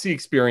me. What's the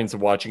experience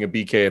of watching a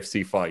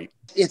BKFC fight?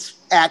 It's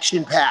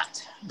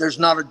action-packed. There's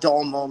not a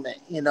dull moment,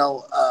 you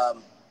know.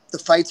 The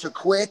fights are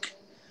quick,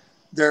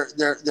 they're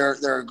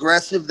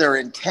aggressive, they're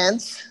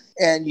intense,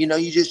 and you know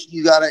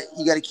you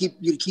gotta keep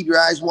your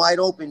eyes wide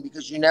open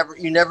because you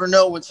never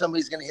know when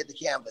somebody's gonna hit the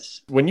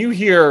canvas. When you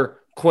hear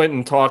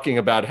Quentin talking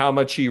about how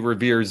much he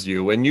reveres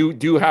you, and you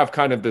do have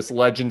kind of this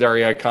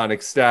legendary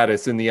iconic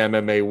status in the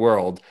MMA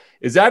world,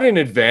 is that an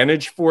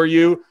advantage for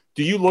you?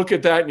 Do you look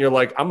at that and you're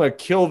like, I'm gonna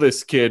kill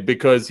this kid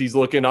because he's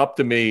looking up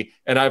to me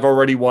and I've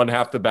already won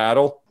half the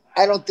battle?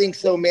 I don't think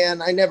so,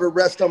 man. I never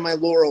rest on my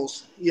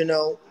laurels. You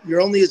know,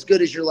 you're only as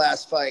good as your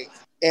last fight.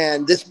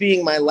 And this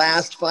being my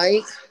last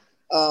fight,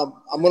 I'm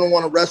going to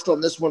want to rest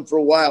on this one for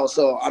a while.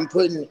 So I'm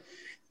putting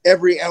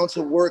every ounce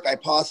of work I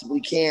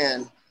possibly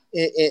can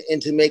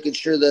into making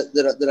sure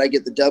that I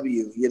get the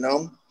W, you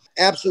know?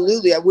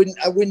 Absolutely. I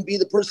wouldn't be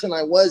the person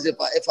I was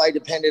if I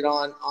depended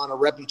on a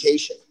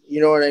reputation.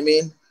 You know what I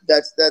mean?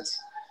 That's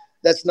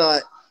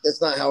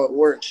not how it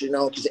works, you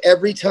know? Because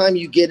every time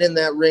you get in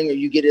that ring or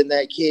you get in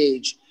that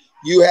cage,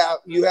 you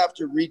have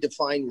to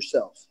redefine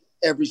yourself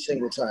every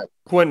single time.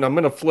 Quentin, I'm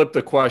going to flip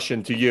the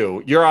question to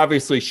you. You're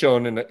obviously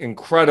shown an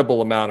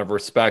incredible amount of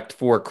respect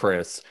for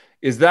Chris.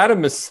 Is that a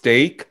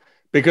mistake?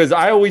 Because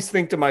I always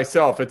think to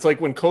myself, it's like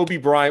when Kobe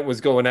Bryant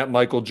was going at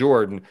Michael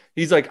Jordan.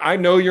 He's like, I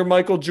know you're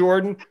Michael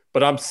Jordan,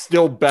 but I'm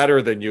still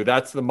better than you.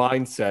 That's the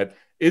mindset.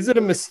 Is it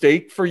a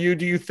mistake for you,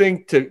 do you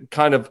think, to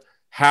kind of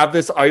have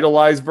this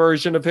idolized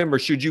version of him, or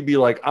should you be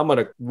like, I'm going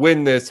to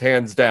win this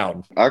hands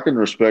down? I can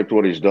respect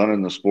what he's done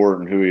in the sport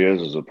and who he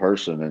is as a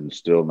person and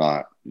still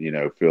not, you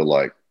know, feel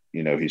like,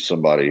 you know, he's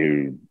somebody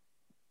who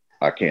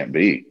I can't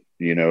beat.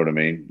 You know what I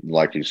mean?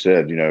 Like you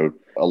said, you know,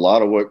 a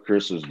lot of what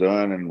Chris has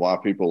done and why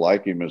people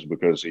like him is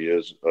because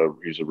he's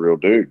a real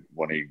dude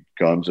when he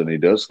comes and he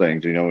does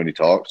things, you know, when he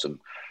talks, and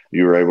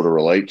you were able to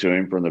relate to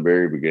him from the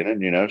very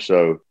beginning, you know.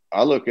 So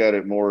I look at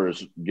it more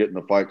as getting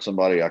to fight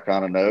somebody I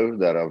kind of know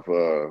that I've,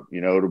 you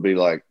know, it'll be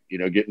like, you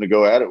know, getting to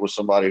go at it with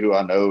somebody who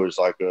I know is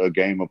like a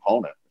game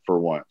opponent for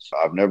once.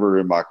 I've never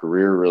in my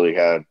career really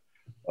had,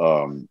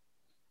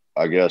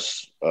 I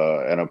guess,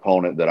 an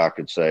opponent that I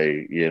could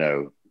say, you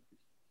know,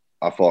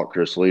 I fought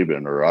Chris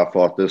Lieben or I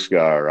fought this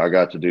guy or I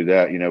got to do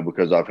that, you know,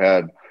 because I've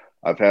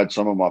had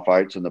some of my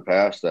fights in the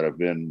past that have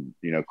been,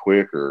 you know,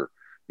 quick or,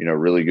 you know,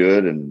 really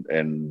good.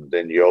 And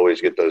then you always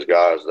get those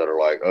guys that are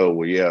like, oh,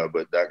 well, yeah,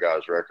 but that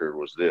guy's record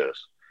was this,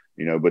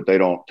 you know, but they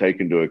don't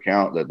take into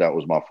account that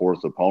was my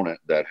fourth opponent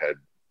that had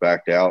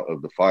backed out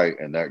of the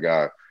fight. And that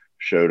guy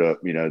showed up,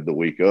 you know, the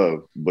week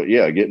of. But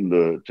yeah, getting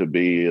to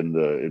be in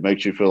it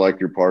makes you feel like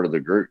you're part of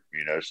the group,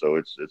 you know, so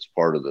it's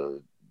part of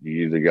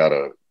you either got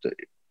to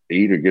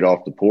eat or get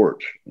off the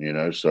porch, you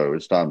know, so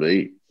it's time to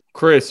eat.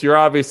 Chris, you're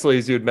obviously,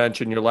 as you had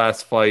mentioned, your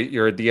last fight,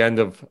 you're at the end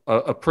of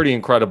a pretty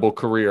incredible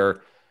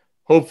career.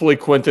 Hopefully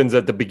Quentin's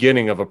at the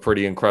beginning of a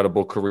pretty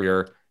incredible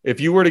career. If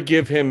you were to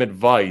give him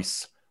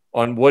advice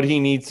on what he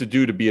needs to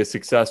do to be a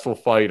successful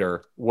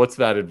fighter, what's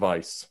that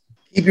advice?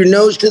 Keep your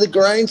nose to the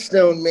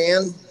grindstone,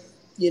 man.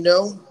 You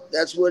know,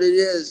 that's what it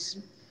is.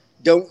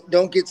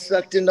 Don't get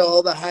sucked into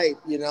all the hype.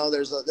 You know,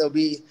 there'll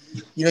be,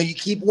 you know, you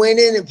keep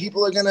winning and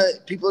people are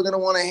gonna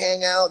want to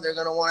hang out. They're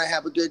gonna want to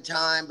have a good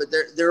time, but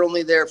they're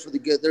only there for the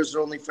good. There's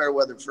only fair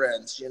weather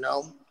friends. You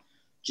know,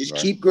 just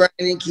right. Keep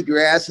grinding, keep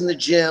your ass in the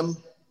gym,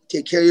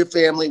 take care of your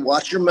family,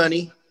 watch your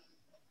money.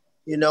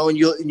 You know, and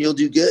you'll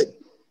do good.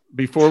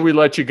 Before we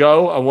let you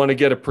go, I want to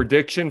get a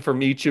prediction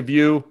from each of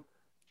you.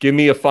 Give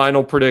me a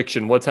final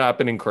prediction. What's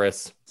happening,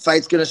 Chris?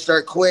 Fight's gonna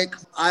start quick.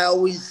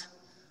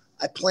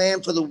 I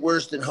plan for the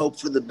worst and hope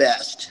for the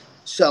best.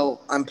 So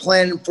I'm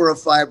planning for a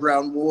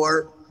 5-round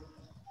war,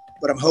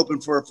 but I'm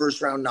hoping for a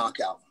first-round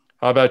knockout.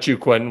 How about you,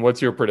 Quentin?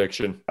 What's your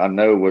prediction? I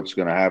know what's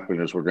going to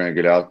happen is we're going to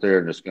get out there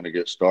and it's going to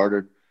get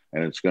started,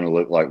 and it's going to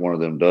look like one of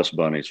them dust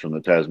bunnies from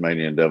the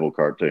Tasmanian Devil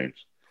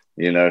cartoons.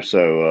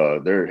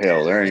 So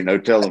there ain't no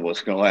telling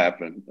what's going to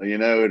happen.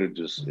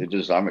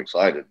 I'm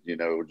excited.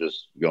 We're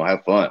just going to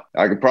have fun.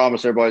 I can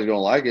promise everybody's going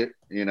to like it,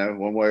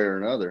 one way or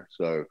another.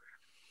 So,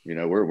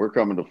 we're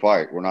coming to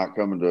fight. We're not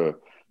coming to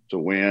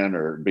win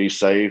or be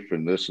safe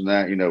and this and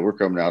that. We're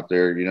coming out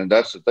there.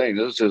 That's the thing.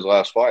 This is his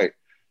last fight.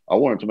 I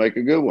wanted to make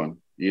a good one.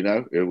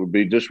 It would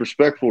be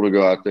disrespectful to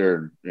go out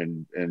there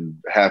and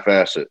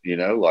half-ass it.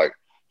 Like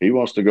he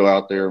wants to go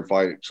out there and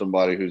fight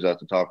somebody who's at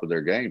the top of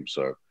their game.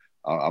 So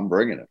I'm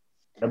bringing it.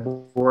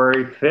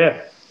 February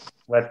 5th.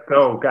 Let's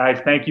go,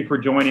 guys. Thank you for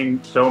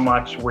joining so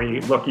much.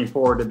 We're looking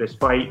forward to this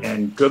fight,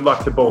 and good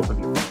luck to both of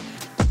you.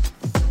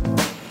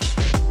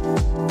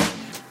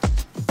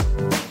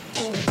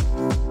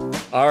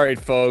 All right,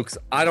 folks.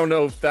 I don't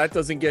know if that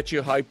doesn't get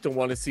you hyped to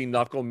want to see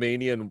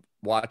Knucklemania and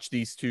watch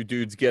these two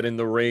dudes get in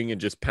the ring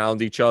and just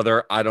pound each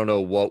other. I don't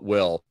know what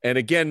will. And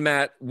again,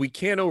 Matt, we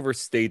can't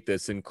overstate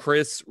this. And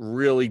Chris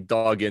really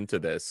dug into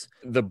this.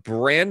 The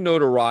brand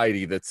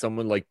notoriety that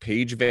someone like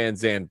Paige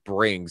VanZant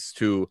brings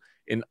to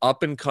an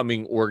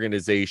up-and-coming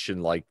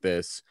organization like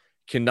this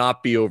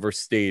cannot be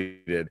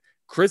overstated.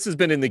 Chris has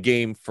been in the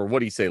game for, what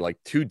do you say, like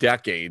 2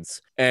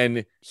 decades.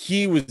 And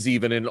he was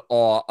even in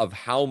awe of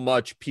how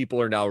much people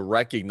are now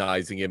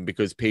recognizing him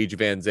because Paige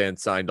VanZant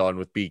signed on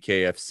with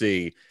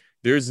BKFC.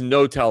 There's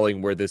no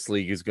telling where this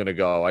league is going to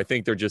go. I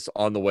think they're just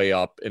on the way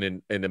up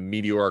in a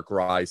meteoric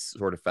rise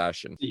sort of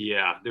fashion.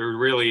 Yeah, there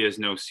really is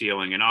no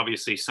ceiling. And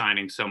obviously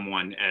signing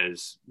someone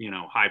as,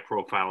 high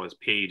profile as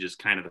Paige is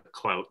kind of the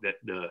clout that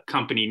the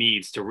company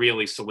needs to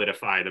really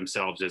solidify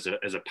themselves as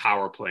a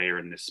power player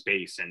in this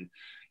space. And,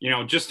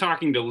 just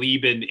talking to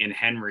Leben and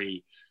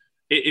Henry,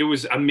 it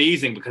was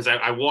amazing because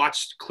I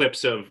watched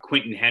clips of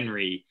Quentin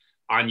Henry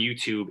on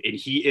YouTube, and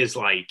he is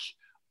like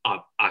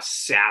a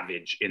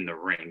savage in the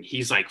ring.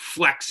 He's like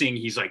flexing.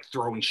 He's like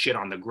throwing shit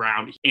on the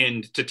ground.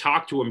 And to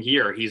talk to him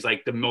here, he's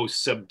like the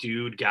most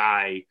subdued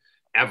guy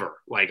ever.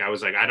 Like, I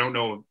was like, I don't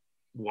know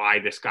why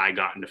this guy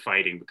got into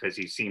fighting because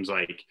he seems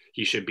like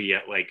he should be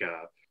at like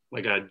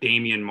a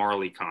Damian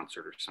Marley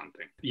concert or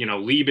something.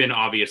 Leben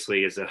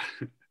obviously is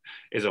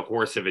a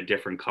horse of a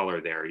different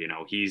color there.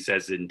 He's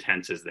as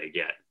intense as they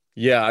get.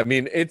 Yeah, I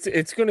mean,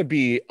 it's going to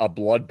be a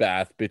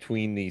bloodbath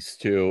between these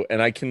two,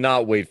 and I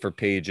cannot wait for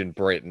Paige and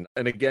Britain.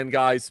 And again,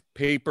 guys,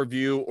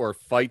 pay-per-view or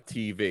Fight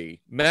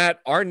TV. Matt,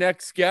 our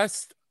next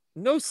guest,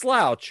 no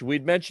slouch.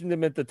 We'd mentioned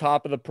him at the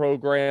top of the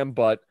program,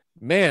 but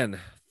man,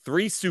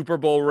 3 Super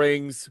Bowl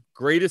rings,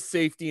 greatest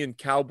safety in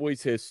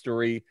Cowboys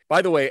history.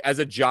 By the way, as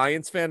a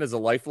Giants fan, as a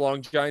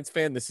lifelong Giants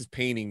fan, this is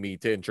paining me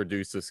to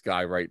introduce this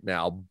guy right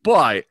now.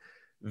 But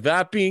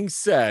that being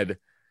said,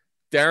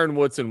 Darren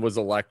Woodson was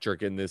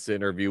electric in this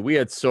interview. We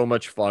had so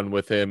much fun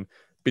with him.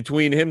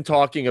 Between him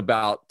talking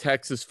about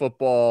Texas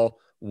football,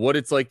 what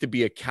it's like to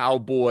be a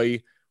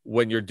Cowboy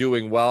when you're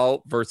doing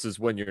well versus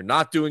when you're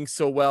not doing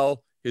so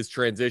well, his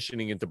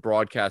transitioning into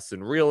broadcast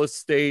and real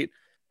estate,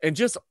 and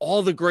just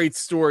all the great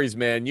stories,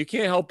 man. You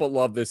can't help but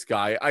love this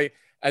guy.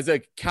 As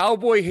a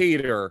Cowboy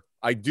hater,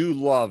 I do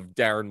love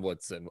Darren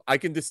Woodson. I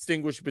can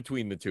distinguish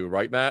between the two,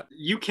 right, Matt?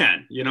 You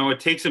can. It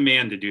takes a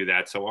man to do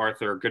that. So,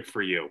 Arthur, good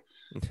for you.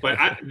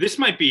 But this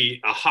might be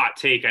a hot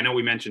take. I know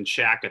we mentioned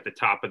Shaq at the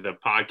top of the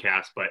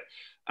podcast, but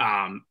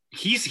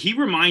he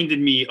reminded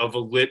me of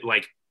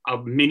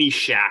a mini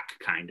Shaq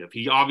kind of.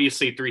 He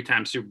obviously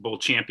 3-time Super Bowl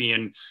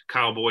champion,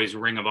 Cowboys,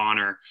 Ring of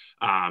Honor.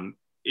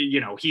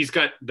 He's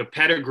got the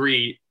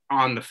pedigree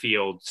on the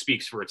field,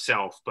 speaks for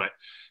itself. But,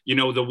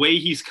 the way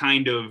he's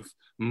kind of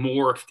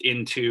morphed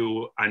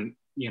into,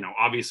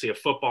 obviously a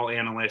football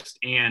analyst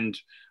and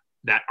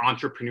that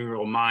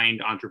entrepreneurial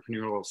mind,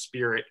 entrepreneurial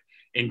spirit,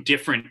 in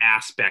different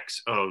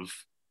aspects of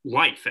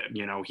life.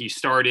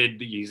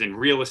 He's in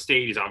real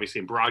estate. He's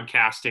obviously in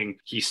broadcasting.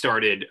 He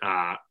started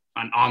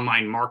an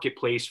online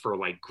marketplace for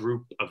like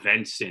group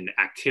events and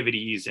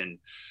activities. And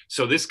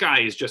so this guy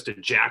is just a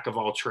jack of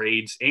all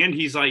trades. And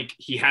he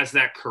has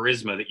that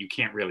charisma that you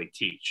can't really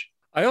teach.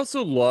 I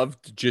also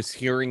loved just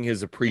hearing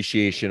his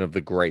appreciation of the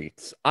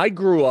greats. I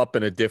grew up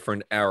in a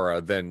different era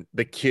than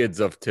the kids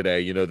of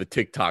today, the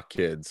TikTok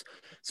kids.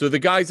 So the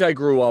guys I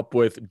grew up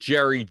with,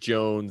 Jerry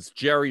Jones,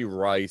 Jerry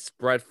Rice,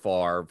 Brett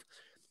Favre,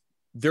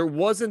 there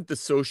wasn't the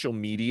social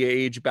media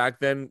age back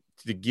then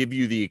to give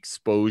you the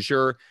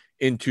exposure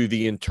into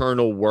the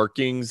internal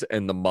workings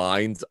and the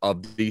minds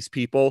of these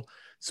people.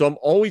 So I'm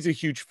always a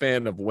huge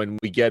fan of when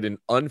we get an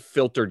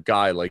unfiltered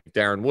guy like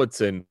Darren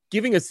Woodson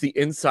giving us the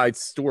inside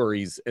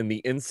stories and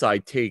the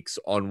inside takes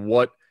on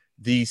what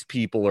these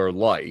people are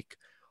like.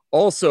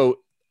 Also,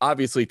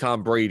 obviously,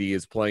 Tom Brady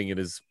is playing in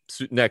his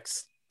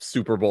next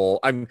Super Bowl.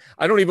 I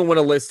don't even want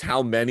to list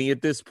how many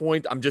at this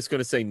point. I'm just going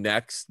to say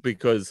next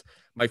because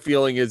my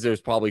feeling is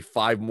there's probably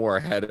 5 more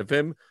ahead of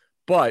him.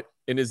 But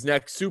in his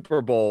next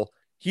Super Bowl,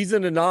 he's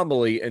an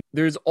anomaly. And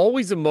there's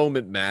always a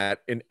moment, Matt,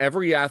 in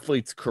every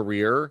athlete's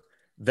career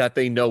that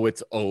they know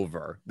it's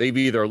over. They've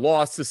either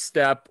lost a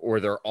step, or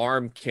their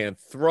arm can't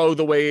throw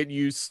the way it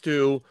used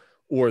to,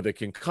 or the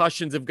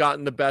concussions have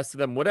gotten the best of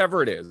them,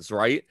 whatever it is,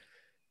 right?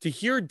 To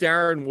hear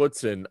Darren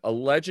Woodson, a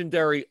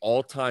legendary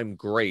all-time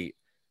great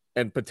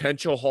and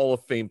potential Hall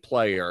of Fame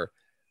player,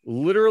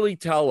 literally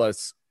tell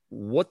us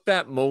what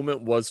that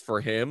moment was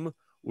for him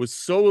was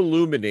so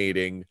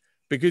illuminating,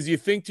 because you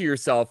think to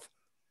yourself,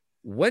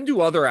 when do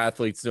other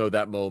athletes know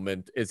that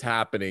moment is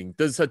happening?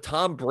 Does a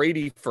Tom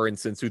Brady, for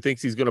instance, who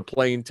thinks he's going to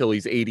play until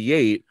he's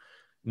 88,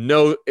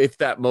 know if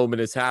that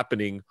moment is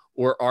happening,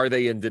 or are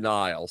they in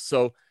denial?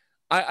 So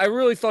I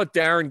really thought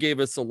Darren gave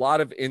us a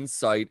lot of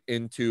insight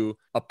into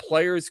a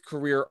player's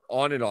career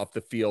on and off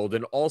the field,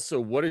 and also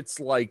what it's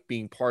like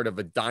being part of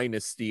a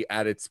dynasty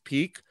at its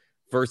peak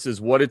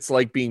versus what it's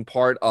like being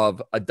part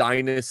of a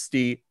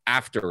dynasty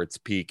after its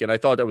peak. And I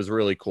thought that was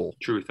really cool.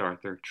 Truth,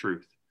 Arthur,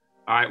 truth.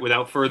 All right,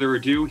 without further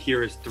ado,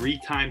 here is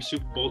 3-time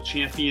Super Bowl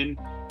champion,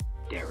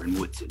 Darren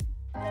Woodson.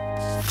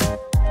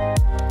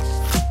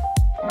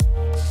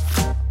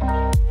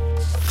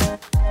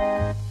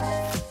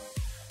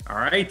 All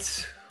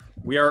right.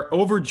 We are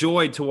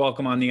overjoyed to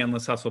welcome on the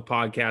Endless Hustle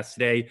podcast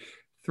today,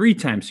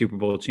 3-time Super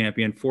Bowl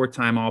champion,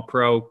 4-time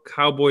All-Pro,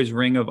 Cowboys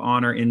Ring of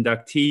Honor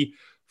inductee,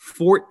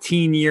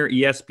 14-year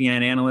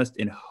ESPN analyst,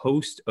 and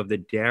host of the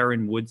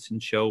Darren Woodson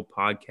Show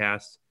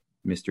podcast,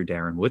 Mr.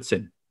 Darren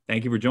Woodson.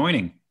 Thank you for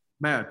joining.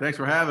 Man, thanks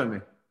for having me.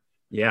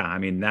 Yeah, I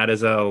mean, that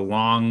is a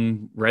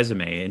long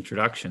resume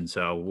introduction,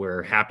 so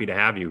we're happy to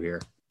have you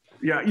here.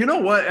 Yeah, you know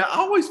what? I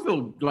always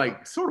feel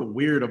like sort of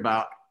weird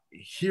about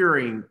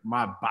hearing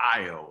my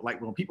bio. Like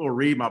when people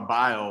read my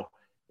bio,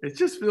 it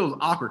just feels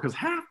awkward because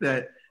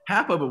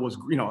half of it was,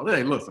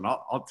 hey, listen,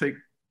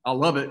 I'll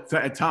love it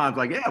at times.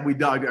 Like, yeah, we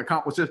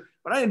accomplished this,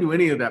 but I didn't do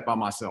any of that by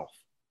myself.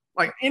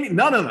 Like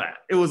none of that.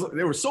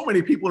 There were so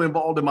many people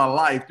involved in my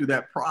life through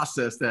that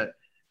process that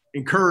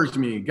encouraged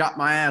me, got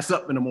my ass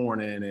up in the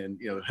morning, and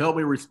held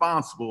me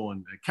responsible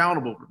and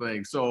accountable for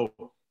things. So,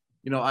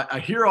 I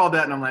hear all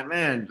that and I'm like,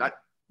 man,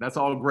 that's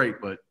all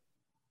great, but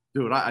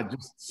dude, I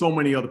just so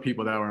many other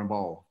people that were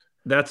involved.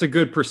 That's a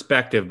good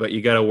perspective, but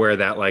you got to wear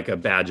that like a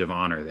badge of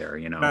honor there,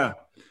 Yeah.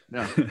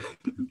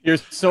 You're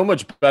so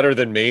much better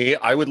than me.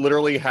 I would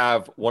literally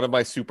have one of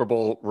my Super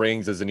Bowl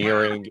rings as an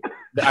earring.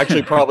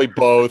 Actually, probably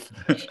both.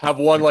 Have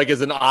one like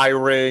as an eye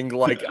ring.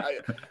 Like,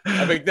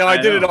 I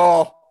did it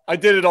all. I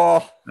did it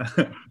all.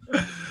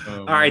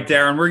 All right,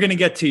 Darren, we're going to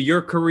get to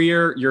your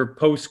career, your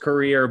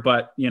post-career,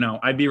 but,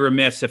 I'd be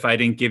remiss if I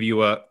didn't give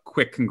you a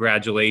quick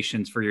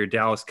congratulations for your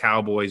Dallas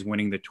Cowboys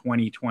winning the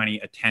 2020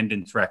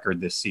 attendance record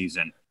this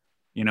season.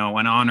 An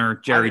honor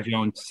Jerry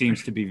Jones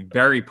seems to be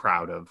very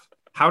proud of.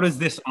 How does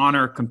this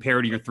honor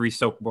compare to your 3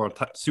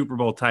 Super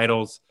Bowl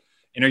titles?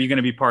 And are you going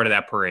to be part of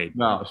that parade?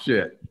 No,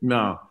 shit.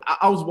 No.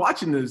 I was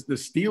watching the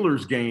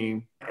Steelers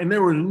game, and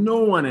there was no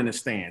one in the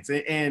stands.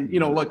 And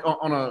like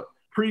on a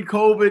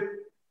pre-COVID,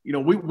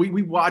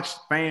 we watched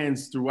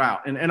fans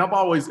throughout. And I've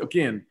always,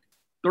 again,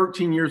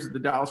 13 years with the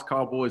Dallas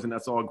Cowboys, and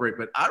that's all great.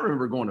 But I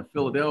remember going to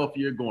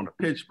Philadelphia, going to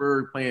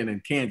Pittsburgh, playing in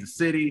Kansas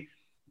City,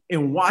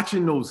 and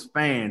watching those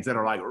fans that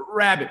are like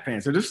rabid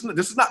fans. So this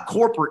is not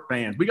corporate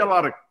fans.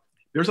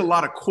 There's a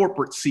lot of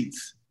corporate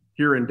seats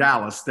here in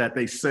Dallas that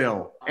they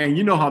sell. And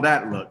you know how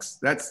that looks.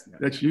 That's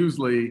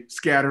usually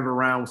scattered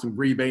around with some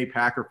Green Bay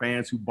Packer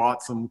fans who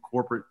bought some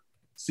corporate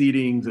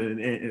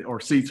seatings or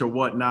seats or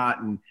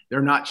whatnot, and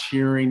they're not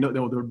cheering.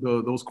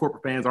 Those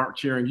corporate fans aren't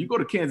cheering. You go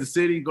to Kansas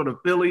City, you go to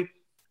Philly,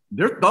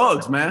 they're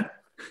thugs, man.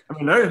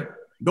 I mean,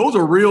 those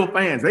are real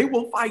fans. They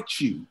will fight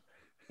you.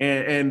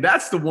 And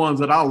that's the ones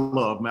that I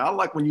love, man. I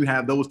like when you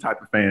have those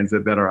type of fans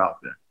that are out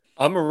there.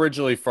 I'm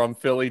originally from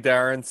Philly,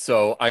 Darren,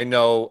 so I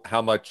know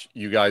how much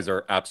you guys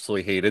are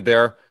absolutely hated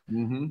there.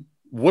 Mm-hmm.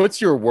 What's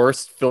your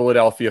worst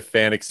Philadelphia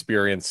fan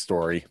experience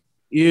story?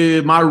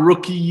 In my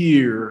rookie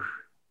year,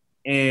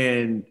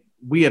 and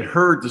we had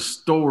heard the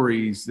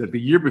stories that the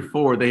year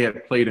before they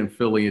had played in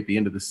Philly at the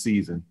end of the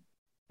season.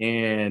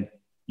 And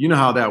you know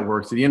how that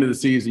works. At the end of the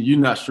season, you're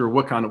not sure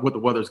what the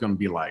weather's going to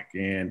be like.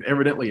 And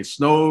evidently it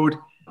snowed.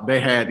 They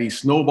had these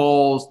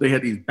snowballs. They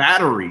had these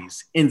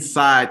batteries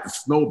inside the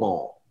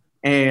snowball.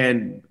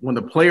 And when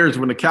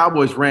the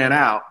Cowboys ran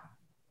out,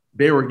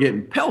 they were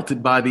getting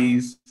pelted by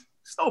these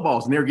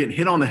snowballs, and they were getting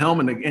hit on the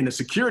helmet. And the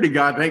security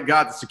guy, thank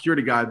God the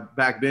security guy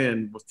back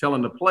then was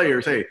telling the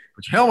players, hey,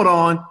 put your helmet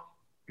on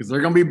because they're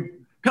going to be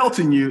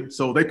pelting you.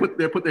 So they put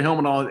their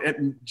helmet on,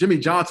 and Jimmy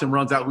Johnson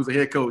runs out, who's the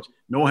head coach.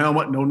 No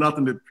helmet, no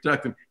nothing to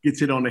protect him. Gets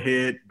hit on the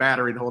head,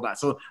 battery, the whole night.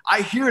 So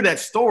I hear that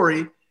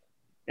story,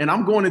 and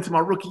I'm going into my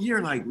rookie year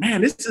like,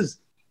 man, that's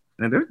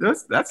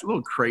a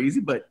little crazy,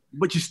 but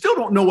you still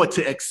don't know what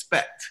to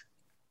expect.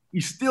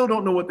 You still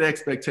don't know what the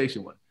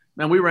expectation was.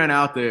 Now, we ran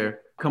out there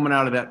coming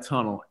out of that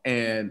tunnel,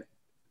 and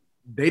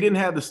they didn't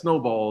have the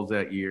snowballs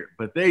that year,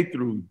 but they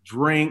threw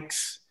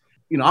drinks.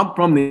 I'm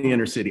from the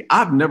inner city.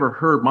 I've never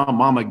heard my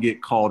mama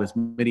get called as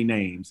many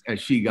names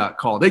as she got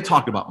called. They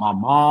talked about my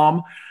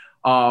mom,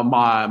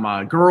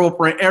 my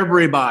girlfriend,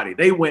 everybody.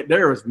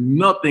 There was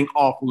nothing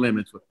off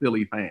limits with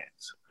Philly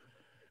fans.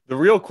 The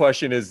real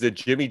question is, did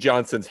Jimmy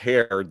Johnson's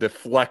hair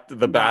deflect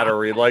the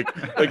battery? Like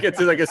it's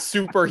like a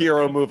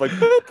superhero move, like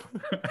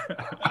boop.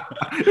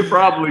 It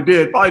probably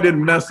did. Probably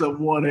didn't mess up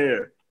one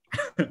hair.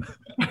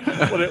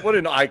 What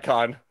an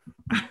icon.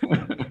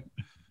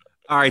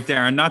 All right,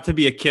 Darren, not to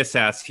be a kiss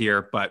ass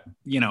here, but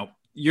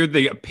you're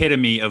the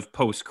epitome of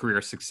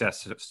post-career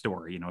success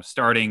story,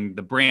 starting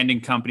the branding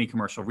company,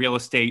 Commercial Real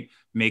Estate,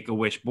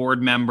 Make-A-Wish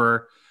board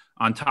member,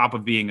 on top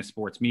of being a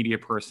sports media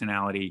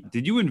personality.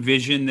 Did you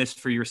envision this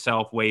for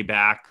yourself way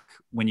back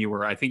when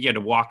I think you had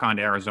to walk on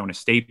to Arizona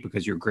State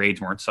because your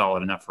grades weren't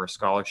solid enough for a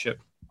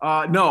scholarship?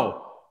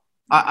 No,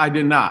 I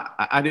did not.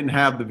 I didn't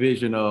have the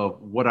vision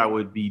of what I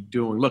would be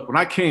doing. Look, when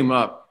I came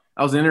up,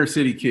 I was an inner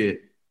city kid,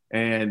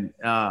 and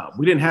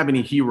we didn't have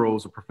any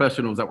heroes or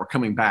professionals that were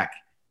coming back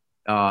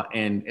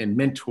and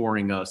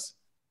mentoring us.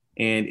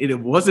 And it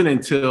wasn't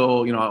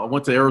until, I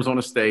went to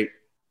Arizona State,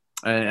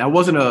 and I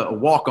wasn't a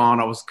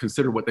walk-on. I was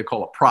considered what they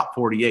call a Prop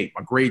 48.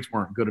 My grades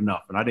weren't good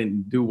enough, and I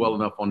didn't do well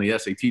enough on the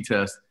SAT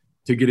test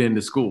to get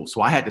into school.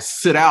 So I had to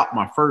sit out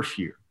my first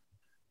year.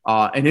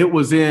 And it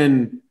was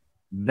in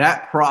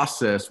that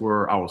process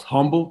where I was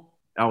humbled.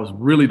 I was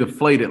really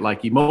deflated,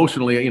 like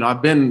emotionally.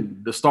 I've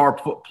been the star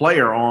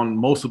player on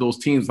most of those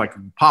teams, like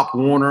Pop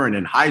Warner, and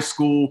in high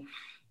school,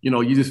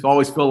 you just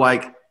always feel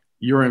like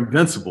you're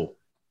invincible.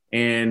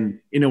 And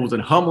it was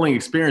a humbling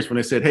experience when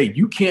they said, hey,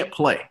 you can't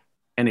play.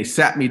 And they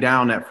sat me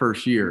down that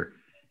first year.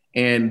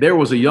 And there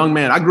was a young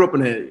man. I grew up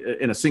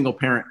in a single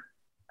parent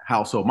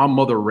household. My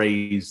mother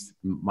raised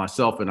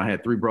myself, and I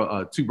had two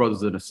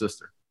brothers and a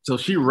sister. So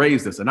she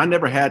raised us. And I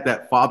never had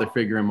that father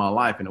figure in my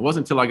life. And it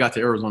wasn't until I got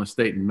to Arizona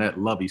State and met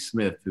Lovie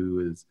Smith,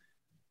 who is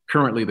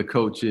currently the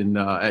coach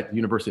at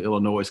University of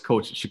Illinois,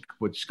 coach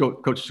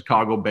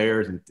Chicago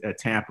Bears and at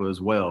Tampa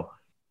as well.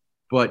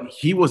 But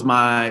he was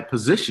my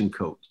position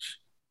coach.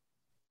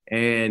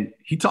 And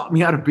he taught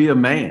me how to be a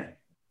man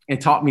and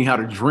taught me how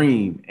to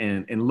dream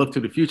and look to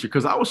the future.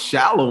 Because I was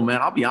shallow,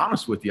 man. I'll be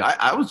honest with you.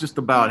 I was just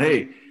about,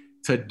 hey,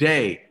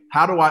 today,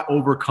 how do I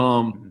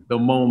overcome the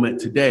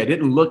moment today? I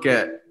didn't look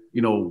at,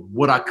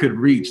 what I could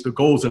reach, the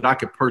goals that I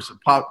could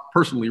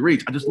personally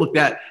reach. I just looked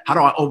at how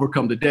do I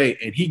overcome today?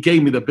 And he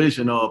gave me the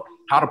vision of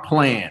how to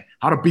plan,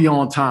 how to be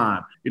on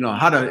time,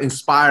 how to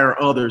inspire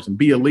others and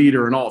be a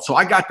leader and all. So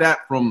I got that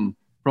from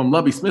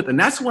Lovie Smith. And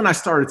that's when I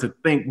started to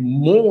think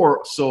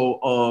more so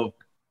of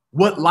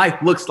what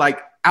life looks like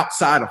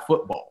outside of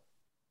football.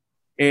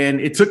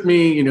 And it took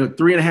me,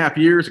 3.5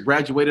 years,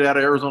 graduated out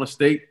of Arizona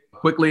State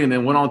quickly, and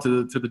then went on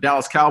to the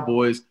Dallas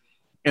Cowboys.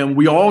 And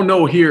we all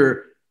know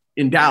here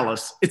in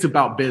Dallas, it's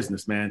about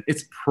business, man.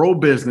 It's pro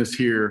business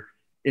here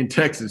in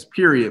Texas,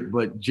 period.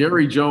 But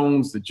Jerry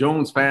Jones, the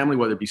Jones family,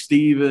 whether it be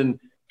Steven,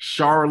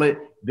 Charlotte,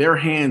 their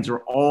hands are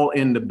all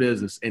in the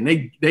business. And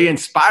they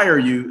inspire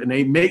you, and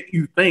they make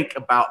you think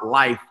about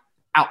life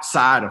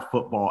outside of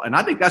football. And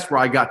I think that's where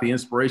I got the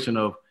inspiration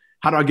of,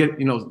 how do I get,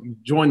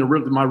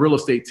 join my real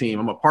estate team?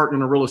 I'm a partner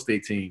in a real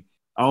estate team.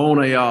 I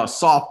own a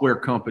software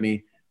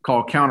company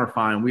called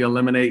Counterfine. We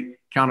eliminate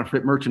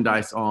counterfeit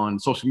merchandise on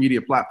social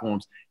media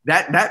platforms.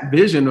 That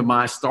vision of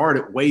mine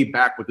started way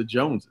back with the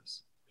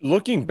Joneses.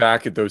 Looking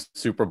back at those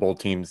Super Bowl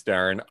teams,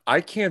 Darren,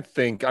 I can't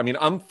think. I mean,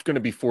 I'm going to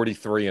be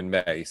 43 in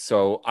May,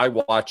 so I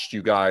watched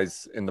you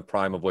guys in the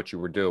prime of what you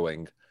were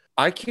doing.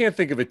 I can't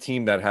think of a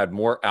team that had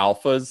more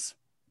alphas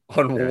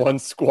on one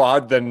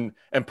squad and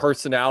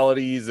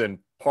personalities and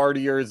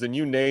partiers and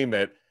you name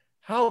it.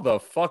 How the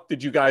fuck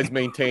did you guys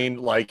maintain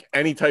like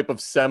any type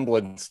of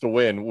semblance to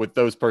win with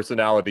those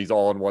personalities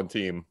all on one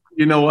team?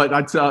 You know what?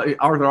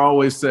 Arthur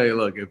always say,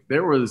 look, if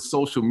there was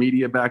social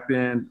media back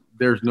then,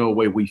 there's no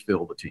way we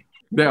filled the team.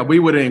 Yeah, we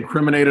would have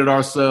incriminated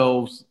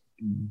ourselves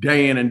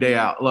day in and day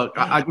out. Look,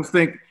 I just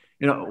think,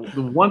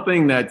 the one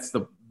thing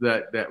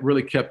that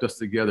really kept us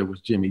together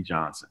was Jimmy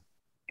Johnson.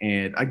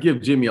 And I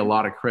give Jimmy a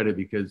lot of credit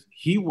because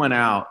he went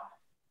out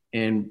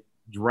and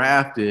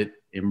drafted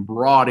and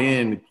brought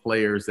in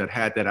players that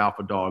had that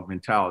alpha dog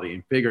mentality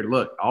and figured,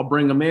 look, I'll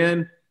bring them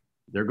in.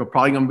 They're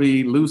probably going to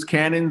be loose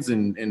cannons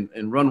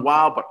and run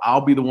wild, but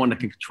I'll be the one that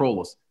can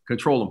control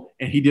them.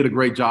 And he did a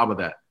great job of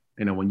that.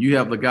 When you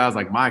have the guys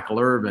like Michael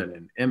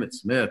Irvin and Emmitt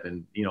Smith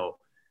and,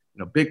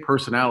 big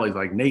personalities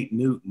like Nate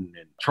Newton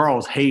and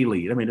Charles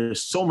Haley. I mean,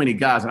 there's so many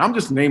guys, and I'm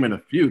just naming a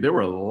few. There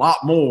were a lot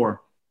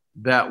more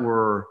that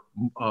were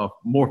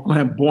more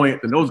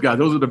flamboyant than those guys.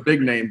 Those are the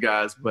big name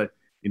guys. But,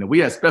 we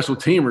had special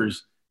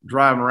teamers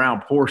driving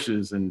around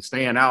Porsches and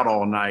staying out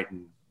all night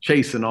and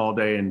chasing all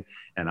day. And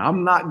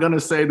I'm not going to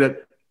say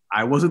that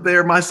I wasn't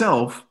there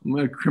myself. I'm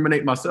going to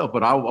incriminate myself,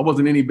 but I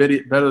wasn't any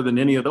better than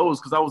any of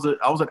those because I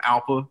was an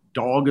alpha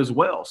dog as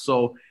well.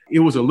 So it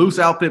was a loose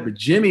outfit, but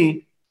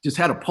Jimmy just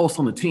had a pulse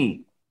on the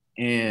team.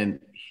 And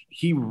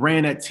he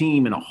ran that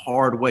team in a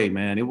hard way,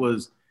 man. It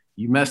was,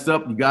 you messed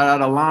up, you got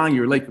out of line,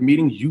 you were late for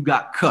meetings, you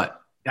got cut.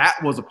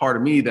 That was a part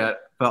of me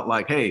that felt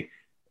like, hey,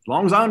 as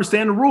long as I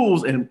understand the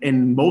rules,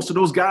 and most of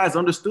those guys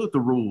understood the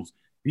rules.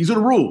 These are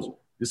the rules.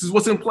 This is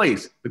what's in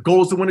place. The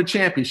goal is to win a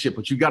championship,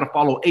 but you got to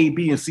follow A,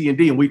 B, and C, and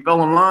D. And we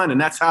fell in line, and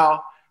that's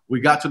how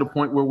we got to the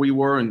point where we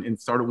were and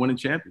started winning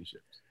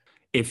championships.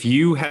 If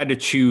you had to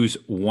choose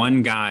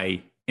one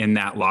guy in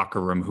that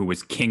locker room who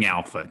was King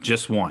Alpha,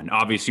 just one.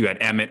 Obviously, you had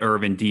Emmett,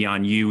 Irvin,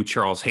 Dion, you,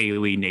 Charles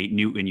Haley, Nate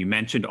Newton. You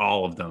mentioned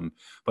all of them.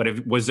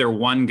 But was there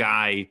one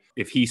guy,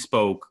 if he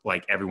spoke,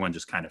 like everyone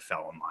just kind of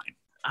fell in line?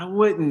 I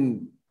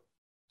wouldn't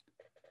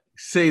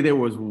say there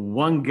was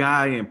one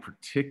guy in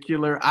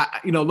particular.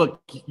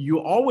 Look, you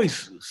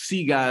always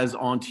see guys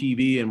on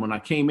TV. And when I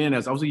came in,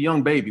 as I was a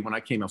young baby,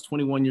 I was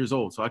 21 years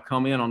old. So I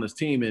come in on this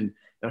team and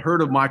I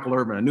heard of Michael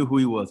Irvin. I knew who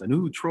he was. I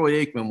knew who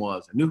Troy Aikman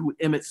was. I knew who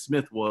Emmitt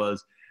Smith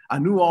was. I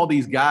knew all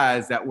these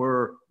guys that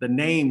were the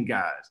name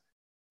guys.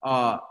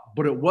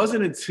 But it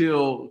wasn't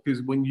until,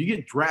 because when you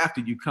get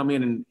drafted, you come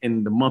in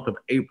the month of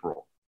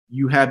April.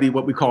 You have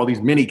what we call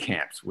these mini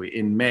camps.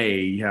 In May,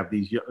 you have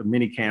these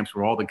mini camps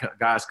where all the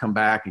guys come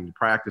back and you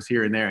practice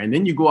here and there. And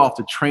then you go off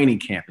to training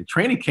camp. And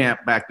training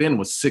camp back then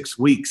was 6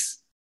 weeks,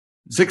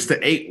 6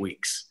 to 8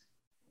 weeks.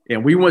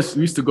 And we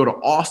used to go to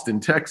Austin,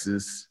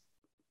 Texas,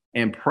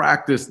 and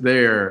practice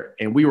there.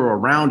 And we were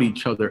around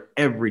each other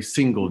every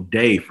single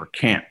day for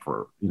camp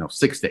for,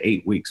 6 to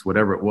 8 weeks,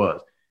 whatever it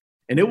was.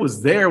 And it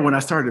was there when I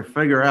started to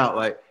figure out,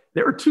 like,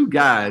 there were two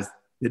guys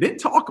that didn't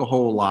talk a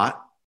whole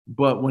lot,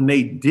 but when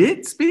they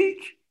did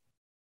speak,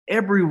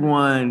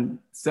 everyone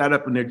sat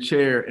up in their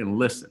chair and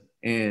listened.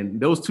 And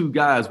those two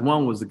guys,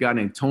 one was a guy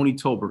named Tony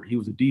Tolbert. He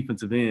was a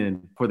defensive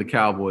end for the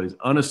Cowboys.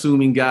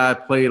 Unassuming guy,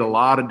 played a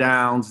lot of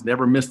downs,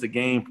 never missed a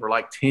game for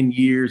like 10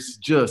 years,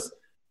 just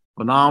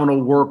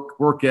phenomenal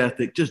work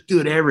ethic, just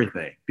did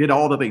everything, did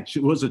all the things.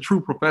 Was a true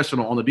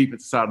professional on the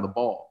defensive side of the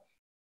ball.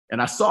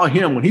 And I saw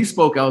him when he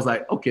spoke. I was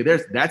like, okay,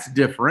 that's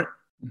different.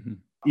 Mm-hmm.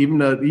 Even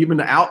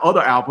the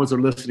other alphas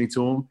are listening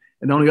to him.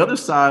 And on the other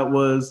side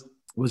was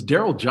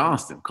Daryl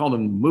Johnston, called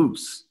him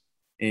Moose,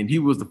 and he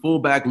was the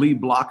fullback lead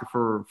blocker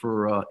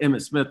for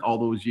Emmitt Smith all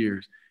those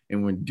years.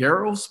 And when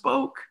Daryl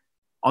spoke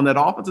on that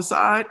offensive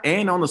side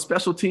and on the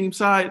special team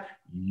side,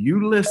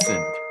 you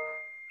listened.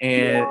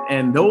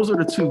 And those are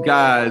the two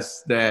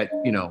guys that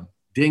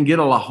didn't get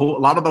a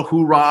lot of the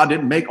hoorah,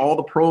 didn't make all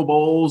the Pro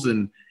Bowls,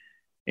 and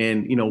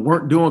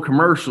weren't doing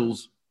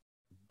commercials,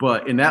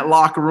 but in that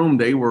locker room,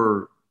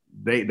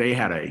 they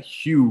had a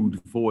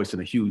huge voice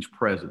and a huge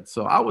presence.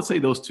 So I would say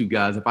those two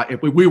guys,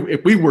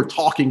 if we were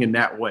talking in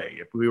that way,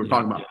 if we were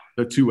talking about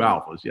the two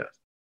alphas, yes.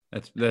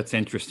 That's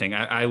interesting.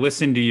 I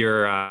listened to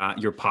your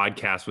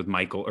podcast with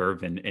Michael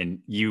Irvin, and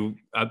you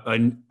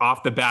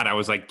off the bat, I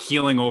was like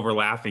keeling over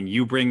laughing.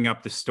 You bringing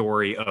up the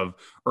story of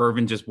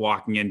Irvin just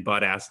walking in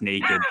butt ass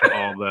naked to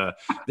all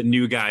the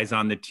new guys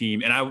on the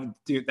team, and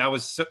that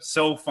was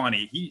so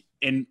funny.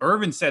 And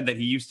Irvin said that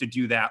he used to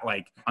do that,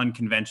 like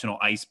unconventional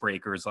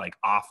icebreakers, like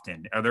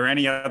often. Are there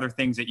any other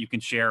things that you can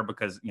share?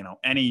 Because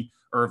any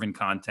Irvin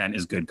content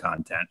is good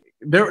content.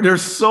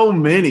 There's so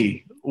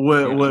many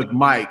with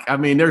Mike. I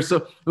mean,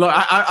 look,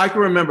 I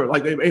can remember,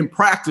 like, in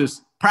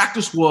practice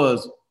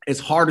was as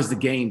hard as the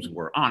games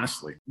were,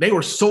 honestly. They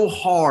were so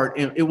hard,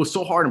 and it was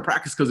so hard in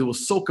practice because it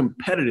was so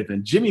competitive,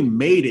 and Jimmy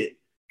made it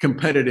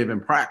competitive in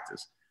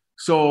practice.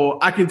 So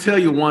I can tell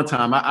you one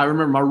time, I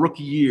remember my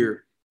rookie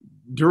year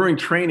during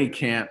training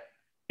camp,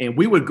 and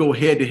we would go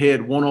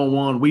head-to-head,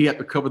 one-on-one. We had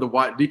to cover the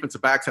wide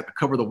defensive backs, had to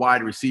cover the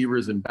wide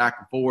receivers and back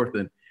and forth.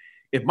 And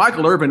if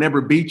Michael Irvin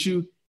ever beat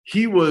you,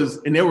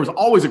 and there was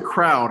always a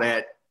crowd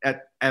at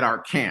our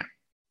camp.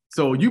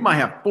 So you might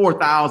have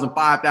 4,000,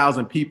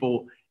 5,000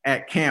 people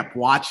at camp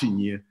watching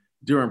you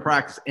during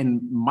practice.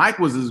 And Mike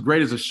was as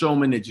great as a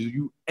showman that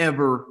you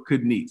ever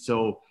could meet.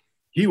 So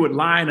he would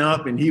line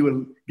up and he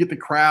would get the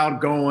crowd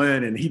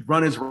going, and he'd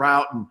run his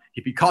route. And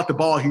if he caught the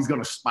ball, he's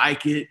going to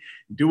spike it,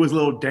 do his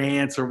little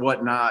dance or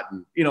whatnot.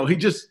 And,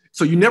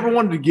 so you never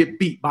wanted to get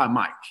beat by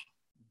Mike,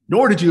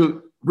 nor did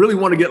you really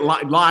want to get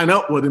line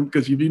up with him,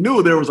 because if you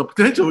knew there was a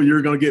potential you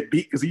were going to get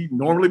beat, because he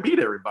normally beat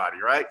everybody,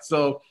 right?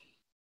 So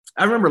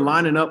I remember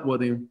lining up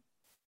with him,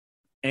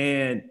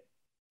 and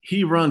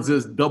he runs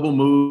this double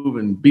move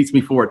and beats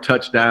me for a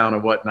touchdown or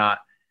whatnot.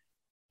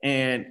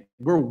 And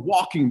we're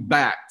walking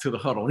back to the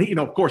huddle. And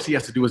of course, he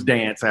has to do his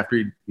dance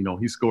after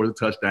he scores a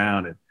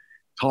touchdown and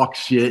talk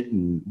shit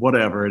and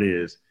whatever it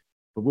is.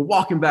 But we're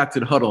walking back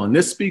to the huddle, and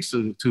this speaks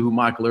to who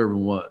Michael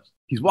Irvin was.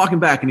 He's walking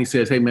back and he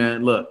says, "Hey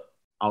man, look,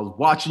 I was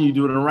watching you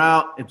doing a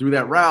route, and through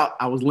that route,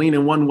 I was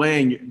leaning one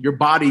way and your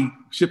body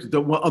shifted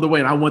the other way,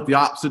 and I went the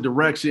opposite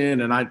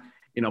direction. And I,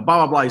 blah,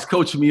 blah, blah." He's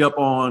coaching me up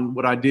on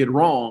what I did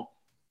wrong.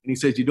 And he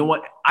says, "You know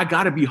what? I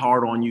got to be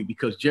hard on you,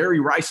 because Jerry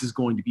Rice is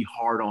going to be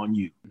hard on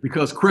you,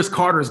 because Chris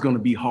Carter is going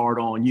to be hard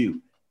on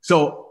you."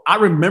 So I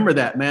remember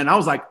that, man. I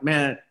was like,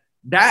 man,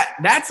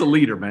 that's a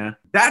leader, man.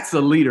 That's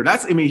a leader.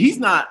 He's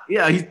not,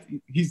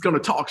 he's going to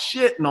talk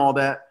shit and all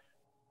that,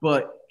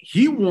 but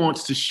he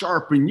wants to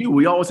sharpen you.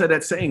 We always had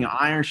that saying,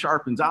 iron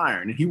sharpens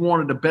iron. And he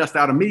wanted the best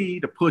out of me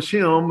to push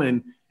him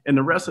and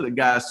the rest of the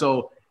guys.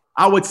 So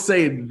I would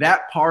say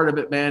that part of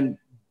it, man,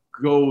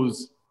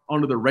 goes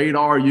under the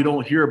radar. You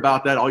don't hear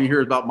about that. All you hear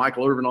is about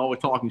Michael Irvin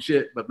always talking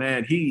shit. But,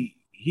 man, he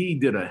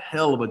did a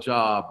hell of a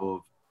job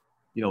of,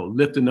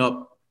 lifting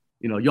up,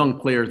 young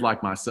players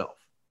like myself.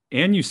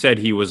 And you said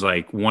he was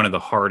like one of the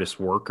hardest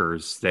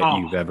workers that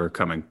you've ever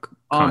come in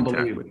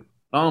contact with.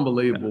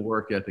 Unbelievable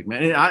work ethic,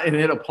 man. And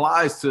it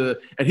applies to,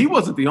 and he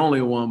wasn't the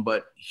only one,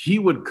 but he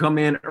would come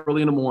in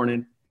early in the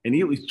morning, and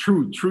he was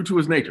true to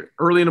his nature.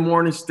 Early in the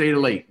morning, stay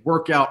late,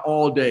 work out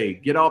all day,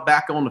 get out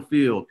back on the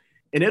field.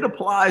 And it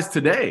applies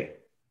today.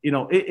 You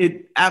know,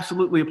 it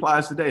absolutely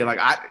applies today. Like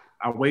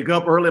I wake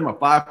up early, I'm a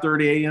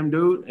 5:30 a.m.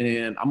 dude,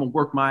 and I'm going to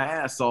work my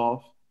ass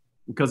off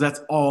because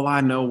that's all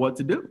I know what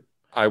to do.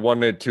 I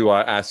wanted to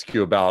ask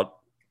you about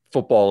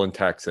football in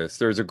Texas.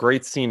 There's a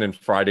great scene in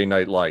Friday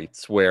Night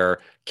Lights where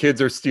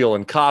kids are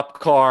stealing cop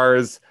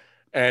cars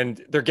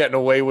and they're getting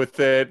away with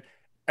it.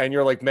 And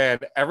you're like, man,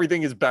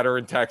 everything is better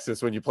in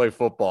Texas when you play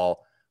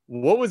football.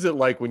 What was it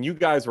like when you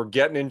guys were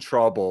getting in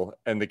trouble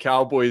and the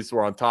Cowboys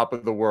were on top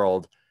of the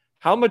world?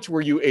 How much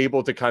were you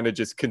able to kind of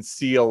just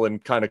conceal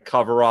and kind of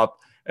cover up?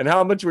 And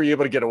how much were you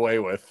able to get away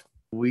with?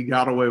 We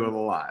got away with a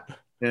lot.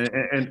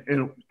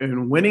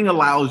 And winning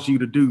allows you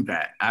to do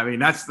that. I mean,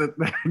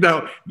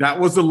 that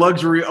was the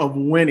luxury of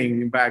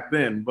winning back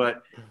then.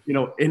 But, you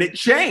know, and it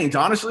changed,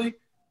 honestly.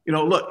 You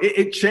know, look,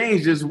 it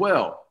changed as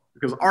well.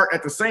 Because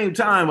at the same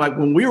time, like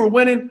when we were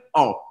winning,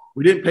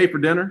 we didn't pay for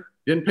dinner,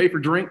 didn't pay for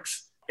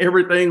drinks.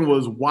 Everything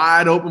was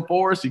wide open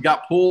for us. You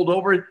got pulled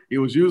over. It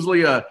was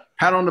usually a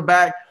pat on the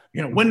back.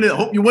 You know,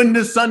 hope you win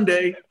this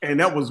Sunday.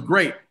 And that was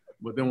great.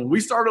 But then when we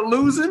started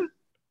losing,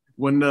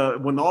 when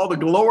all the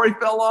glory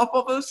fell off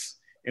of us,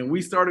 and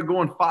we started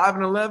going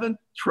 5-11,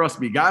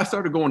 trust me, guys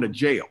started going to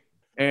jail.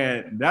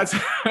 And that's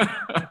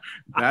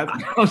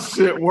how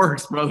shit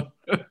works, brother.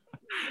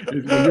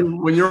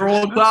 When you're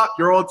on top,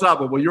 you're on top.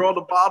 But when you're on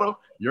the bottom,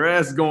 your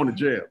ass is going to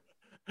jail.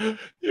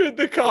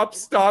 The cop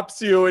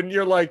stops you and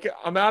you're like,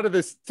 I'm out of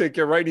this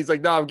ticket, right? He's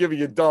like, no, I'm giving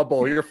you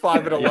double. You're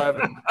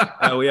 5-11.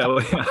 Oh,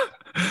 yeah.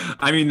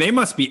 I mean, they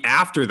must be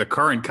after the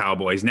current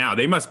Cowboys now.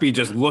 They must be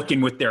just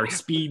looking with their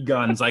speed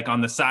guns, like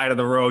on the side of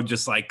the road,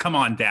 just like, come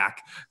on,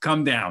 Dak,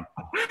 come down.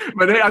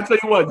 But hey, I tell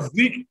you what,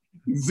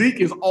 Zeke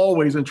is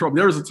always in trouble.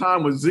 There was a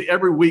time when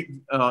every week,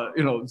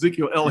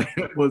 Ezekiel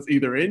Elliott was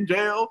either in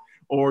jail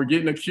or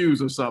getting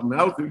accused of something.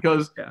 That was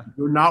because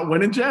you're not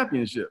winning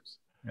championships.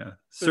 Yeah,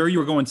 sir, you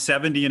were going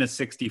 70 and a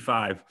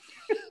 65.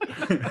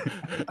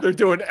 They're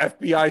doing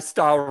FBI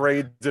style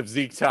raids of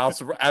Zeke's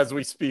house as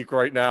we speak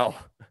right now.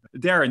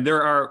 Darren,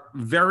 there are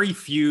very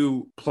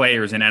few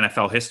players in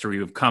NFL history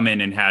who've come in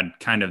and had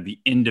kind of the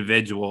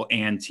individual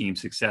and team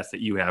success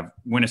that you have.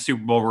 Win a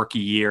Super Bowl rookie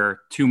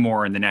year, 2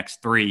 more in the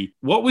next 3.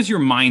 What was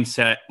your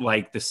mindset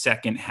like the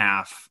second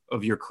half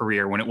of your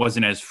career when it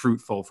wasn't as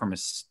fruitful from a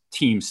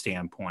team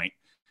standpoint?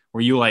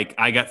 Were you like,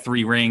 I got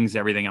 3 rings,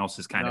 everything else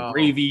is kind of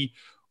gravy?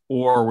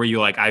 Or were you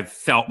like, I've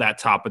felt that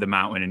top of the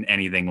mountain and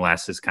anything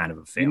less is kind of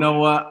a failure? You know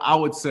what? I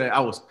would say I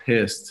was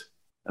pissed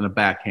in the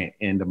back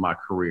end of my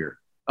career.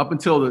 Up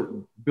until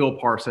the Bill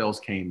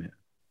Parcells came in,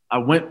 I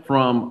went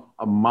from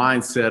a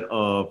mindset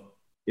of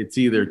it's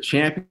either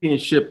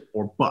championship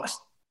or bust.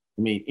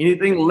 I mean,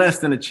 anything less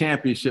than a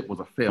championship was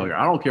a failure.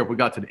 I don't care if we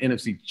got to the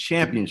NFC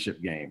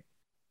championship game.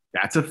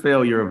 That's a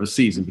failure of a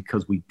season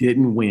because we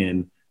didn't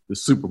win the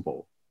Super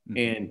Bowl. Mm-hmm.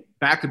 And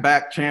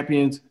back-to-back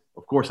champions,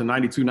 of course, in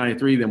 92,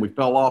 93, then we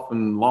fell off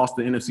and lost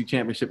the NFC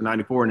championship in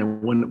 94 and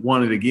then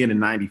won it again in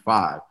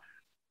 95.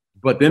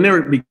 But then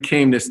there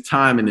became this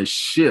time and this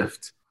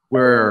shift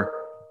where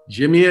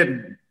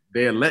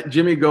they had let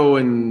Jimmy go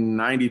in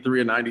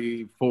 93 and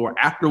 94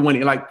 after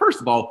winning. Like,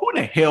 first of all, who in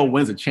the hell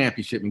wins a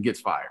championship and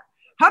gets fired?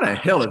 How the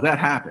hell does that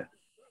happen?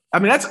 I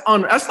mean,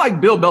 that's like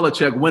Bill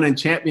Belichick winning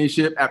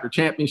championship after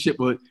championship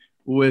with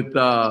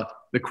the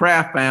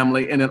Kraft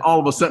family. And then all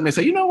of a sudden they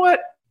say, you know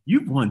what?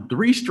 You've won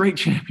 3 straight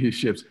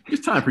championships.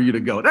 It's time for you to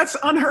go. That's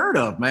unheard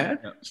of, man.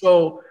 Yeah.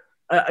 So,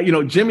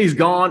 Jimmy's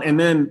gone and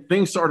then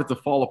things started to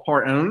fall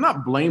apart. And I'm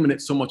not blaming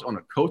it so much on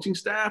the coaching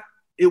staff.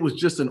 It was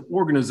just an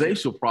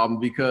organizational problem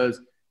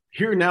because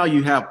here now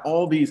you have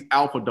all these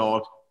alpha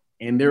dogs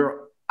and they're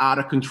out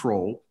of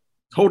control,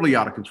 totally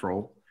out of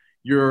control.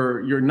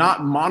 You're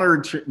not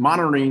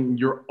monitoring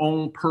your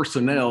own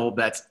personnel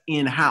that's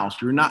in-house.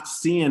 You're not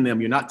seeing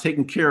them. You're not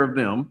taking care of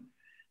them.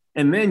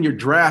 And then the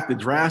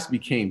drafts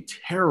became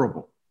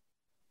terrible.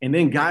 And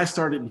then guys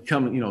started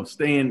becoming,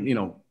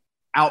 staying,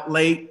 out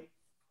late,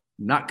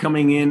 not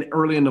coming in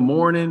early in the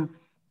morning.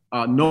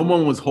 No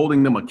one was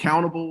holding them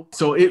accountable.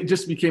 So it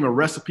just became a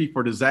recipe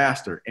for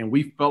disaster. And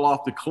we fell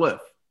off the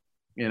cliff.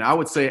 And I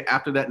would say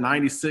after that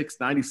 96,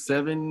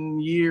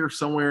 97 year,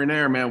 somewhere in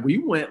there, man, we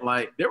went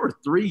there were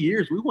 3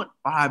 years, we went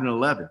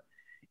 5-11.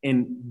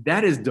 And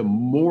that is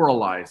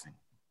demoralizing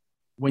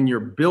when you're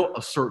built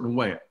a certain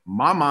way.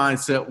 My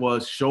mindset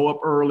was show up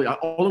early. The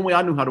only way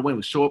I knew how to win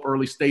was show up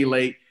early, stay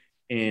late,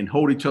 and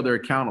hold each other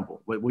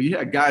accountable. But you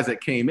had guys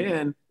that came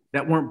in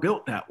that weren't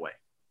built that way.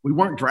 We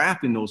weren't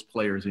drafting those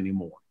players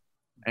anymore.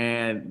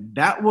 And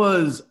that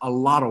was a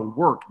lot of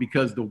work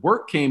because the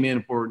work came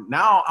in for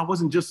now. I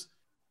wasn't just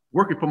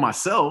working for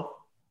myself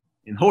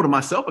and holding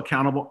myself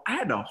accountable. I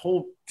had to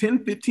hold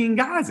 10, 15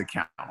 guys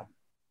accountable.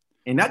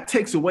 And that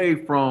takes away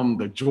from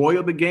the joy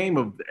of the game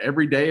of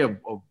every day of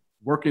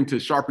working to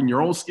sharpen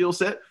your own skill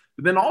set.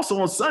 But then also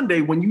on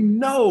Sunday, when you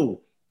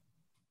know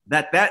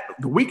that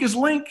the weakest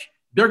link,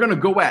 they're going to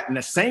go at, and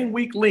the same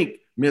weak link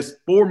missed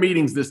 4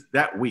 meetings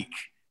that week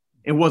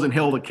and wasn't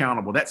held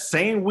accountable. That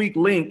same week,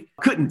 Link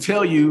couldn't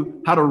tell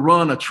you how to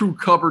run a true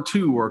cover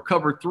 2 or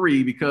cover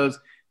 3 because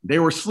they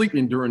were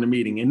sleeping during the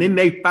meeting. And then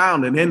they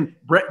found, and then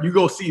you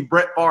go see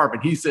Brett Favre,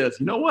 and he says,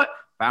 you know what?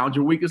 Found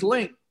your weakest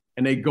link.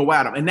 And they go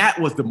at him. And that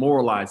was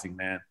demoralizing,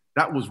 man.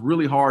 That was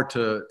really hard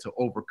to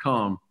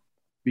overcome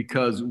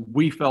because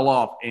we fell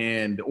off,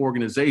 and the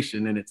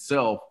organization in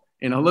itself,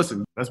 and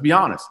listen, let's be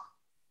honest.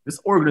 This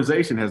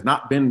organization has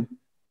not been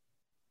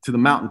to the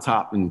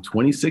mountaintop in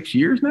 26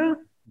 years now,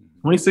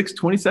 26,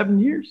 27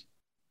 years.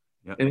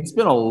 Yep. And it's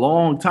been a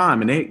long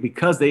time, and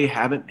because they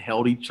haven't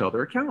held each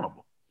other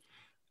accountable.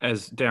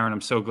 As Darren,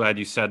 I'm so glad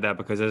you said that,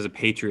 because as a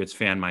Patriots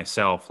fan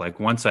myself, like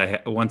once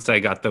I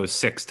got those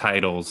 6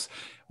 titles,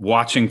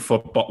 watching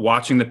football,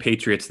 watching the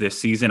Patriots this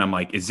season, I'm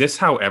like, is this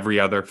how every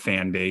other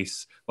fan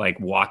base like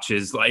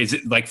watches? Like, is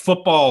it like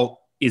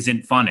football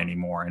isn't fun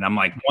anymore? And I'm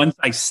like, once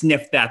I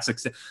sniffed that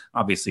success,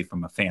 obviously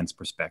from a fan's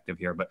perspective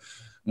here, but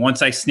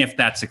once I sniffed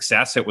that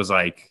success, it was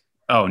like,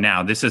 oh,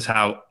 now this is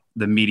how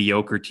the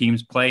mediocre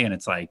teams play. And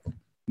it's like,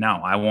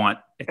 no, I want.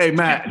 Hey,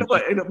 Matt,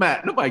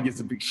 nobody gives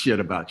a big shit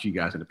about you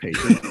guys in the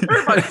Patriots.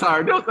 Everybody's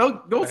tired. Don't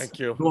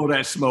blow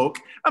that smoke.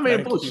 I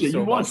mean, bullshit.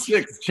 You won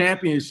 6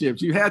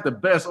 championships. You had the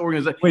best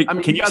organization. Wait, I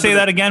mean, can you say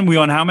that again? We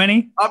won how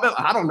many?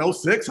 I don't know,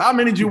 6. How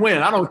many did you win?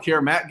 I don't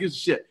care, Matt. Gives a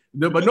shit.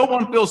 But no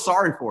one feels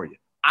sorry for you.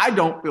 I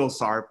don't feel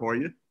sorry for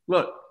you.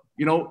 Look,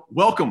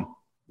 welcome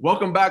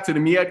back to the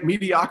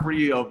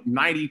mediocrity of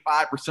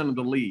 95% of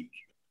the league.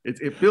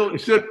 It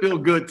should feel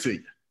good to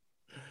you.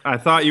 I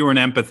thought you were an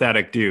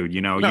empathetic dude.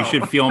 No. You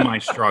should feel my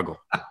struggle.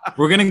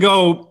 We're going to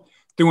go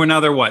through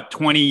another,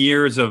 20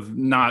 years of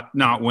not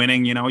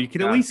winning. You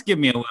could at least give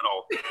me a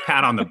little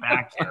pat on the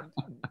back here.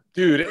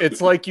 Dude, it's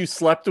like you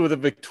slept with a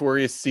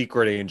Victoria's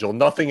Secret angel.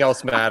 Nothing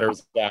else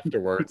matters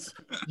afterwards.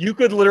 You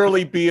could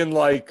literally be in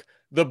like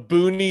the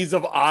boonies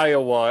of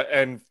Iowa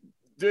and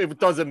it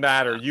doesn't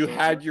matter. You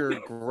had your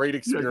great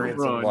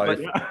experience in life.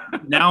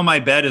 Now my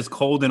bed is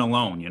cold and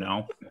alone,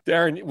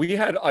 Darren, we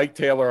had Ike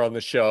Taylor on the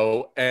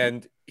show,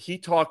 and he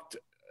talked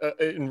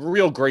in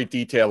real great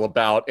detail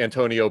about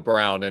Antonio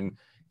Brown, and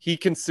he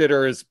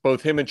considers,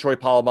 both him and Troy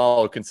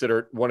Polamalu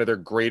consider one of their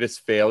greatest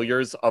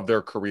failures of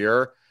their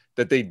career,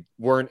 that they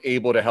weren't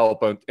able to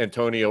help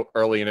Antonio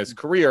early in his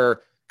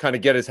career kind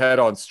of get his head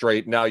on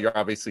straight. Now you're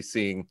obviously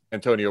seeing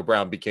Antonio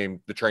Brown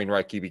became the train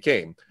wreck he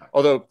became.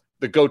 Although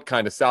the GOAT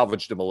kind of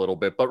salvaged him a little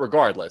bit, but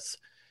regardless,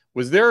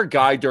 was there a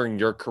guy during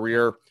your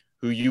career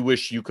who you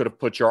wish you could have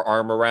put your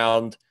arm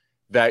around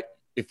that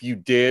if you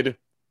did,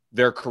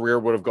 their career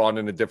would have gone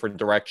in a different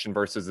direction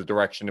versus the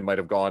direction it might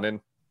have gone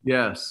in?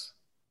 Yes.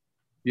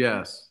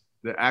 There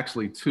are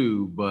actually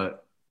 2,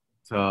 but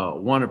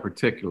one in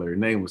particular, his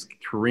name was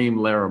Kareem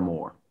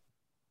Larimore.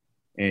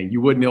 And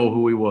you wouldn't know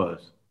who he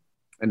was.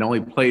 And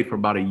only played for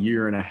about a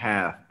year and a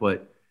half,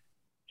 but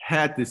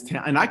had this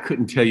talent. And I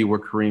couldn't tell you where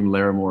Kareem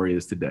Larimore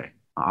is today.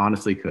 I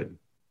honestly couldn't.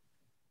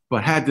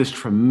 But had this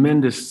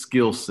tremendous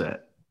skill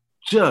set.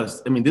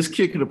 This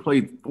kid could have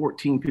played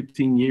 14,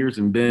 15 years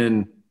and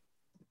been,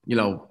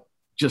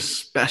 just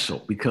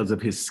special because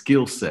of his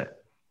skill set.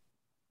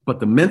 But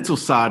the mental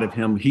side of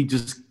him, he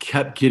just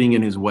kept getting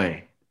in his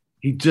way.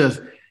 He just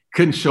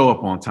couldn't show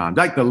up on time.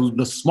 Like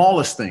the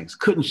smallest things,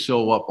 couldn't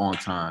show up on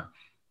time.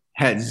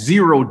 Had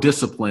zero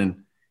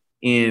discipline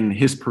in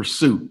his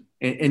pursuit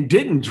and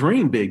didn't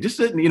dream big. Just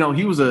didn't,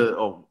 he was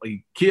a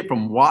kid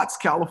from Watts,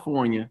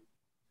 California.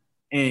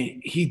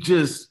 And he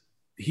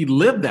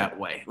lived that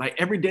way. Like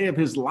every day of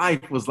his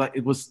life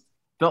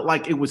felt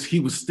like he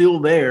was still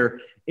there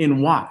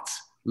in Watts,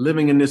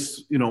 living in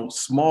this,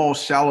 small,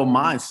 shallow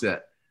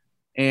mindset.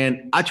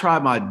 And I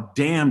tried my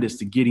damnedest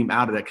to get him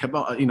out of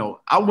that.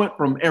 I went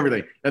from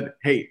everything.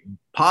 Hey,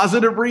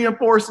 positive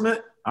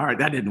reinforcement. All right,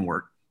 that didn't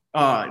work.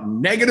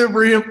 Negative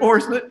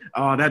reinforcement.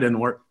 Oh, that didn't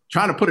work.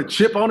 Trying to put a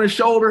chip on his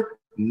shoulder.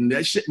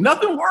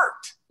 Nothing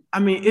worked. I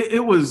mean,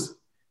 it was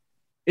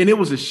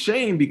a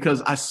shame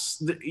because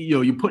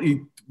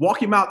you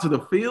walk him out to the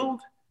field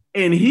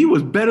and he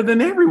was better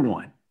than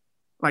everyone.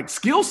 Like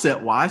skill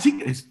set wise,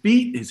 his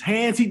feet, his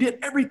hands, he did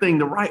everything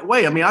the right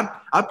way. I mean,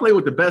 I played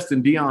with the best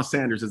in Deion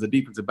Sanders as a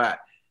defensive back.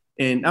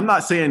 And I'm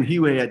not saying he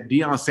had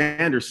Deion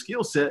Sanders'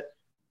 skill set,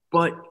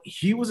 but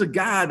he was a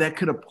guy that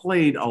could have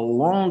played a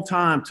long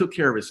time, took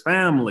care of his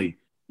family,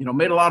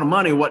 made a lot of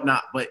money and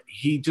whatnot. But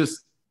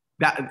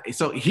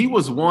so he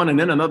was one. And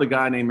then another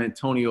guy named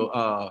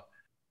Antonio,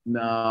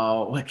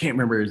 no, I can't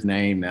remember his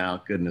name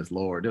now. Goodness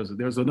Lord.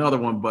 There's another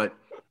one, but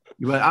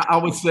I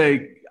would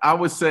say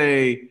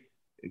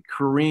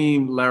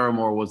Kareem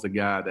Larimore was the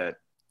guy that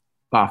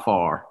by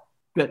far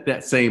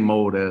that same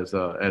mold as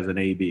an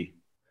AB.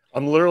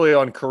 I'm literally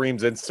on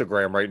Kareem's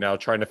Instagram right now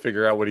trying to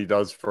figure out what he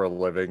does for a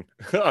living.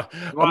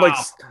 Wow.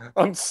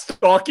 I'm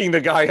stalking the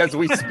guy as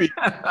we speak.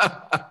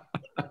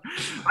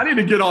 I need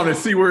to get on and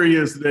see where he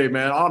is today,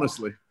 man,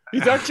 honestly.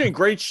 He's actually in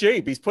great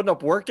shape. He's putting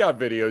up workout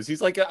videos. He's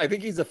like, I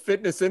think he's a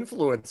fitness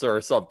influencer or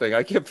something.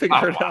 I can't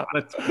figure it out.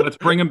 Let's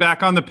bring him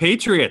back on the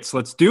Patriots.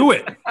 Let's do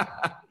it.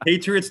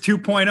 Patriots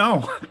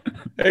 2.0.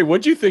 Hey,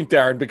 what'd you think,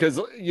 Darren? Because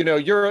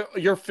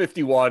you're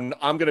 51.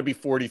 I'm gonna be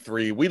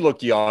 43. We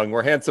look young.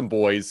 We're handsome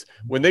boys.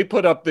 When they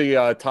put up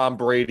the Tom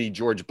Brady,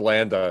 George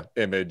Blanda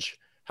image,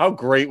 how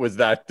great was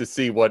that to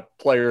see what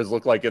players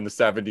look like in the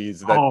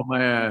 70s? Oh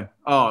man,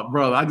 oh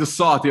brother, I just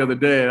saw it the other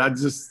day.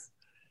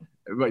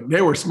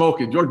 They were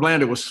smoking. George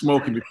Blanda was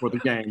smoking before the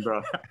game,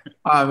 bro.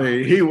 I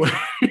mean, he was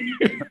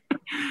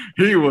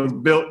he was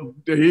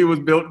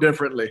built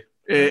differently.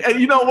 And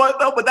you know what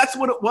though? But that's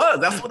what it was.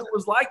 That's what it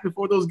was like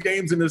before those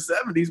games in the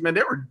 70s, man.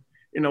 They were,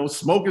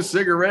 smoking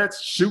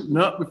cigarettes, shooting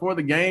up before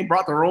the game,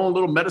 brought their own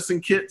little medicine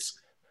kits.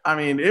 I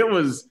mean,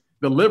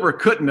 the liver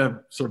couldn't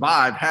have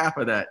survived half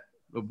of that,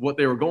 of what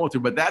they were going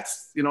through. But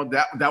that's,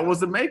 that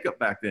was the makeup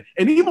back then.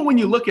 And even when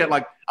you look at,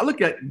 I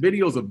look at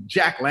videos of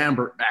Jack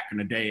Lambert back in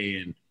the day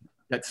and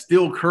that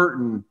Steel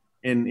Curtain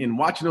and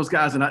watching those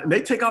guys and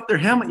they take off their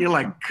helmet and you're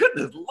like,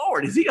 goodness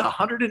Lord, is he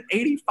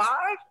 185?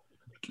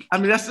 I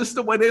mean, that's just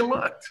the way they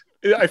looked.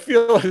 I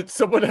feel like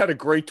someone had a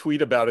great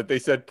tweet about it. They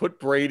said, put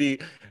Brady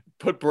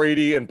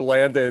and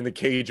Blanda in the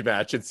cage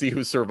match and see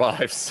who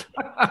survives.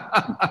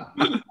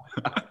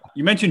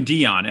 You mentioned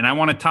Deion, and I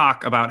want to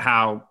talk about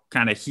how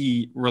kind of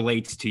he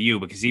relates to you,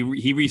 because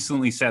he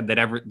recently said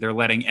that they're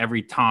letting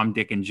every Tom,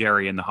 Dick, and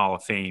Jerry in the Hall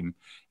of Fame,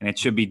 and it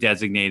should be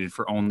designated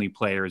for only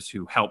players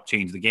who helped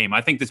change the game. I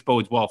think this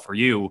bodes well for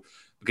you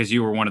because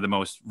you were one of the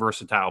most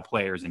versatile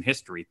players in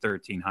history,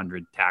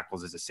 1,300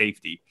 tackles as a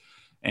safety.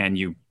 And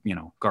you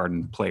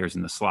guarding players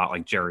in the slot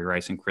like Jerry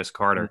Rice and Chris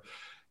Carter.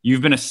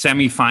 You've been a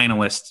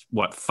semifinalist,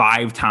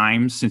 5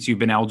 times since you've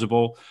been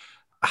eligible.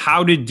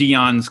 How did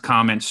Deion's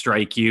comment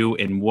strike you,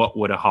 and what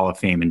would a Hall of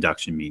Fame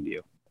induction mean to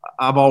you?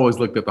 I've always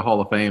looked at the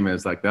Hall of Fame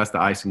as that's the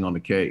icing on the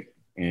cake.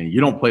 And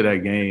you don't play that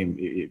game.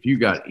 If you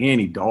got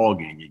any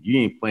dog in you,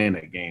 you ain't playing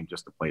that game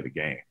just to play the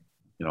game.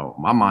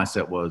 My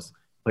mindset was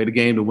play the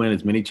game to win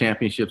as many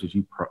championships as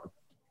you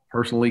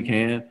personally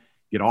can.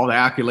 Get all the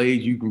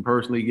accolades you can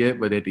personally get,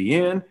 but at the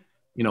end,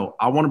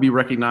 I want to be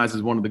recognized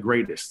as one of the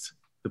greatest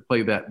to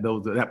play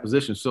that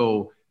position.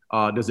 So,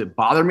 does it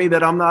bother me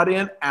that I'm not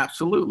in?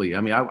 Absolutely.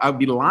 I mean, I'd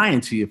be lying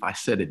to you if I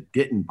said it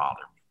didn't bother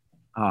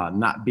me,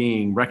 not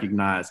being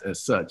recognized as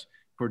such.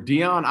 For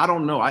Deion, I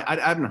don't know. I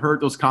haven't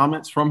heard those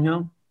comments from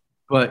him,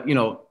 but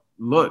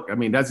look, I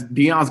mean,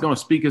 Deion's going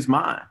to speak his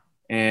mind,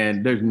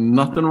 and there's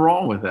nothing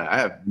wrong with that. I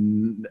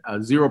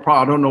have zero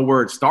problem. I don't know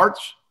where it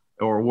starts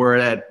or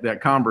where that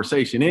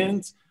conversation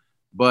ends.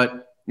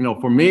 But,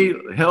 for me,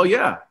 hell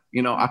yeah.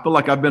 I feel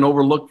like I've been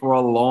overlooked for a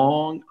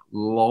long,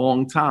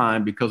 long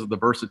time because of the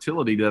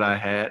versatility that I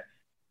had,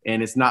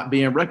 and it's not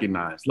being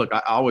recognized. Look,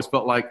 I always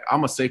felt like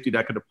I'm a safety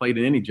that could have played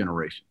in any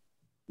generation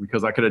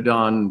because I could have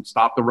done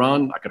stop the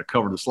run. I could have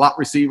covered the slot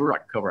receiver. I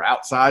could cover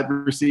outside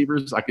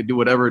receivers. I could do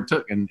whatever it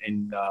took. And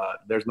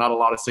there's not a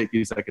lot of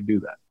safeties that could do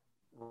that.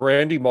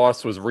 Randy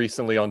Moss was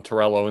recently on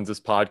Terrell Owens'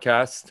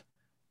 podcast,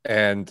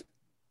 and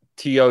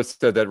T.O.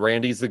 said that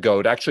Randy's the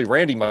GOAT. Actually,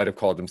 Randy might have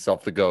called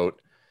himself the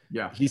GOAT.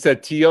 Yeah. He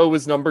said T.O.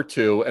 was number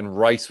 2 and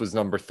Rice was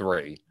number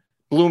 3.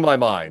 Blew my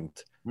mind.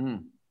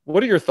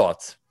 What are your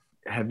thoughts?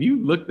 Have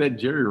you looked at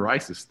Jerry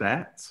Rice's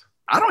stats?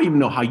 I don't even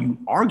know how you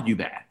argue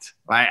that.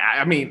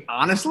 I mean,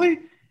 honestly,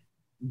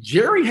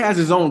 Jerry has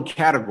his own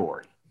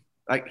category.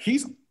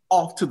 He's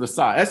off to the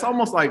side. It's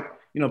almost like,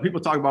 people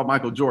talk about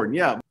Michael Jordan.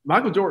 Yeah,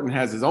 Michael Jordan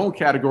has his own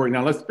category.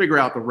 Now let's figure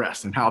out the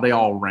rest and how they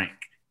all rank.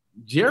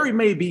 Jerry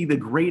may be the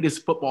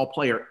greatest football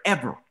player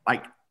ever,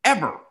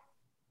 ever,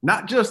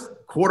 not just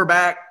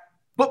quarterback,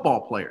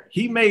 football player.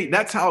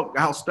 That's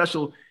how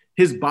special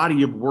his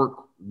body of work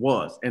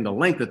was and the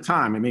length of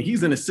time. I mean,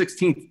 he's in his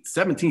 16th,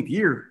 17th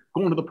year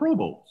going to the Pro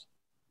Bowls.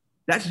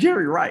 That's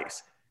Jerry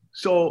Rice.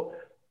 So,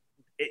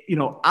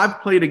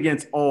 I've played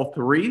against all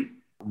 3.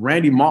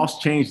 Randy Moss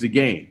changed the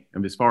game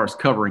as far as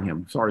covering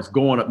him, as far as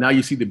going up. Now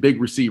you see the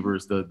big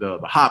receivers, the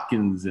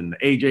Hopkins and the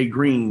A.J.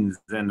 Greens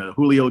and the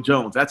Julio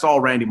Jones. That's all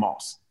Randy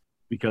Moss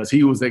because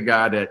he was that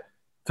guy that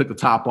took the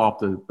top off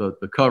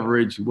the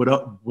coverage, went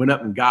up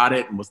and got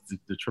it and was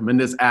the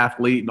tremendous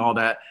athlete and all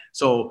that.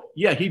 So,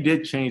 yeah, he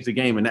did change the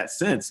game in that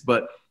sense.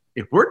 But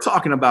if we're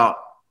talking about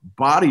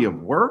body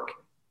of work,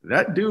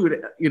 that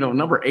dude,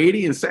 number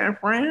 80 in San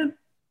Fran,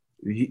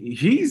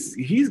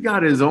 he's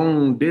got his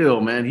own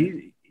deal, man.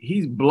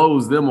 He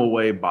blows them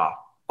away by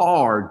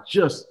far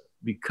just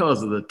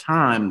because of the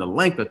time, the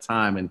length of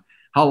time, and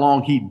how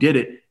long he did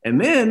it.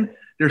 And then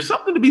there's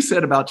something to be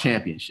said about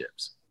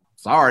championships.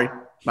 Sorry.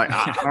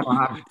 I don't know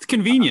how, it's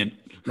convenient.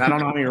 I don't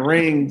know how many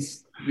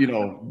rings,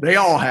 they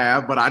all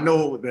have, but I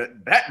know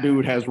that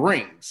dude has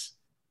rings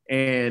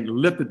and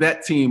lifted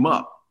that team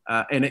up.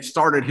 And it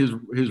started his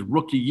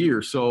rookie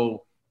year.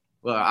 So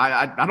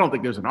I don't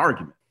think there's an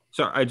argument.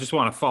 So I just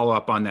want to follow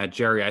up on that,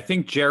 Jerry. I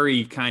think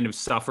Jerry kind of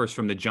suffers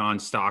from the John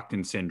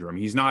Stockton syndrome.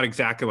 He's not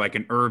exactly like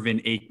an Irvin,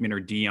 Aikman,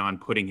 or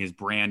Deion putting his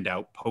brand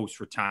out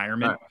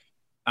post-retirement.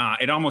 Right.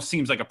 It almost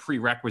seems like a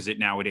prerequisite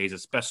nowadays,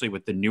 especially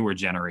with the newer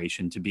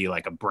generation, to be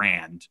like a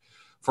brand.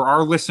 For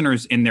our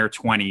listeners in their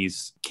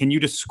 20s, can you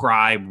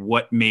describe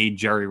what made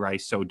Jerry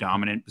Rice so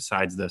dominant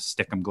besides the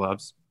stick 'em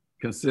gloves?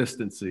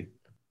 Consistency.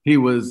 He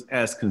was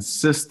as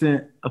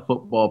consistent a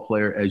football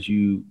player as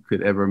you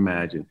could ever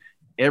imagine.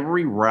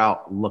 Every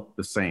route looked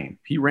the same.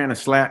 If he ran a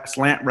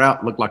slant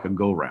route, looked like a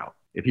go route.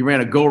 If he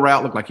ran a go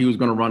route, looked like he was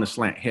going to run a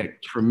slant. He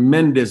had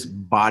tremendous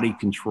body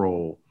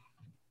control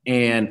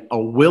and a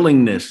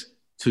willingness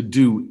to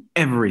do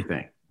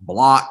everything.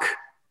 Block,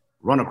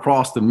 run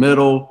across the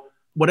middle,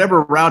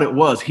 whatever route it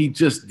was, he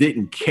just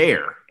didn't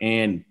care.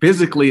 And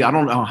physically, I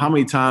don't know how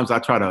many times I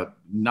try to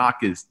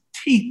knock his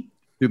teeth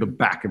through the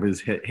back of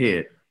his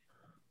head.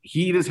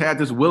 He just had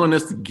this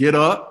willingness to get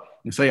up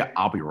and say,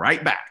 I'll be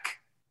right back.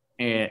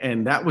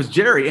 And that was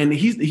Jerry. And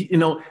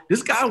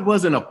this guy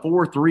wasn't a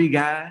 4-3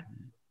 guy.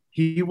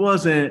 He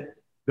wasn't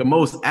the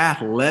most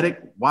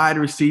athletic wide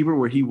receiver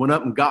where he went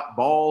up and got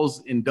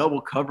balls in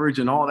double coverage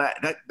and all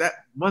that. That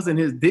wasn't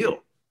his deal.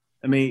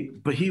 I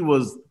mean, but he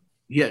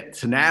had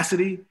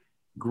tenacity,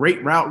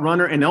 great route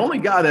runner. And the only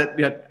guy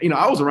that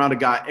I was around a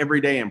guy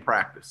every day in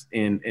practice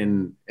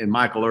in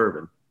Michael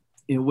Irvin,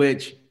 in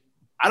which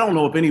I don't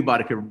know if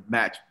anybody could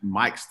match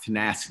Mike's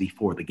tenacity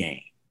for the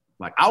game.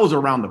 Like, I was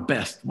around the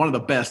best, one of the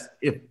best,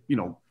 in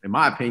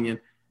my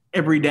opinion,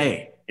 every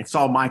day, and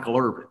saw Michael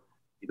Irvin.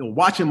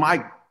 Watching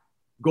Mike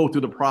go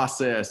through the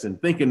process and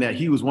thinking that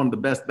he was one of the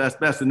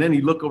best. And then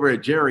you look over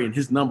at Jerry and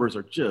his numbers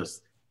are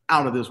just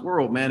out of this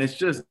world, man.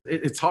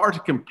 It's hard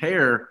to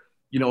compare,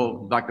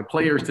 like the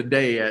players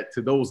today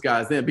to those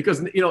guys then, because,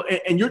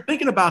 and you're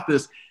thinking about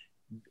this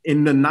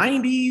in the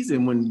 90s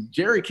and when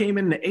Jerry came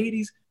in the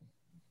 80s,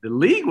 the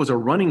league was a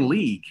running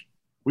league.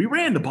 We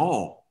ran the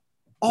ball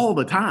all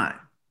the time.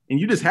 And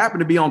you just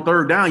happened to be on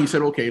third down. You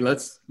said, okay,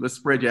 let's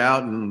spread you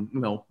out and,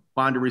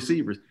 find the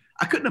receivers.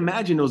 I couldn't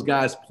imagine those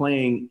guys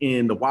playing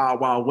in the wild,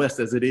 wild west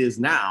as it is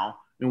now,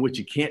 in which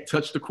you can't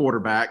touch the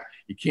quarterback.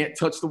 You can't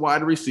touch the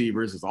wide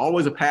receivers. There's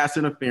always a pass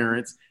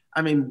interference.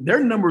 I mean,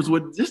 their numbers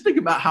just think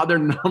about how their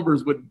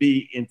numbers would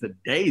be in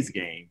today's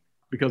game.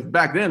 Because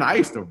back then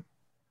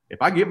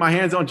if I get my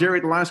hands on Jerry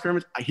at the line of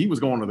scrimmage, he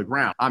was going to the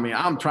ground. I mean,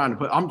 I'm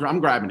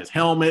grabbing his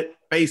helmet,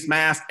 face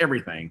mask,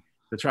 everything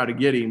to try to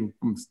get him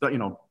from,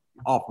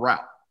 off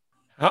route.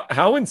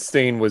 How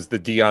insane was the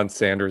Deion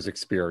Sanders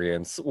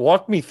experience?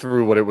 Walk me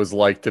through what it was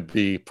like to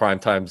be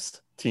Primetime's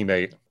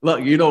teammate.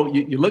 Look,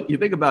 you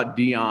think about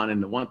Deion,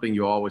 and the one thing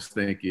you always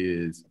think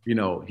is,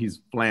 he's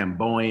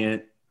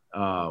flamboyant,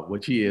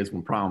 which he is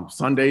when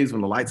Sundays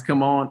when the lights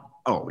come on.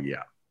 Oh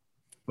yeah,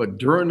 but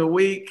during the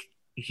week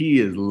he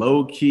is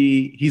low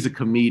key. He's a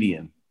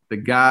comedian. The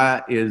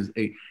guy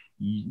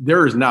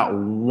there is not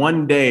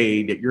one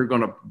day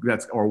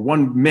that or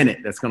 1 minute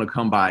that's gonna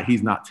come by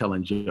he's not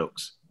telling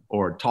jokes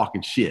or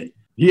talking shit.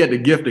 He had the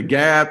gift of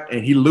gab,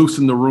 and he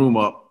loosened the room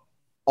up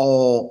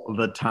all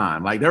the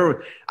time. Like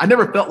I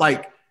never felt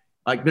like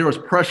there was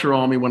pressure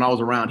on me when I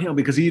was around him,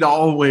 because he'd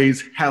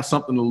always have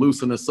something to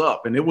loosen us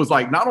up. And it was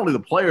like not only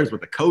the players,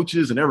 but the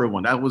coaches and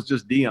everyone. That was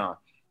just Deion.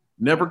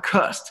 Never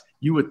cussed.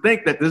 You would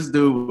think that this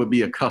dude would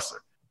be a cusser.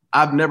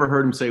 I've never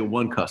heard him say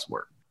one cuss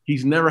word.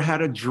 He's never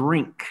had a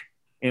drink.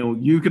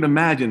 And you can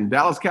imagine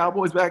Dallas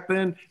Cowboys back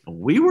then,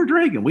 we were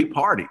drinking, we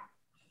partied.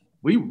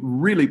 We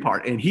really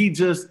partied. And he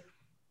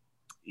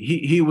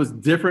was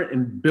different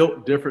and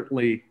built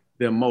differently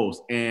than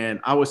most. And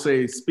I would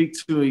say,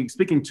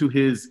 speaking to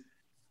his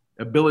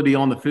ability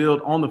on the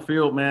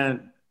field,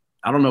 man,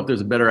 I don't know if there's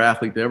a better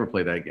athlete to ever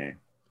play that game.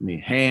 I mean,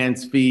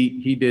 hands,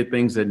 feet, he did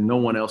things that no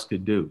one else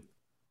could do.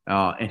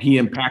 And he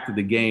impacted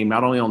the game,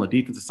 not only on the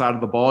defensive side of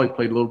the ball, he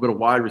played a little bit of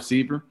wide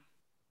receiver.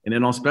 And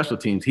then on special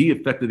teams, he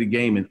affected the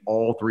game in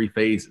all three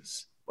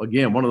phases.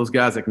 Again, one of those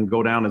guys that can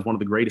go down as one of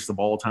the greatest of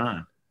all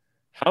time.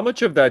 How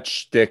much of that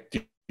shtick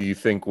do you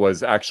think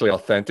was actually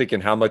authentic,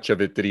 and how much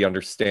of it did he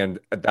understand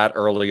that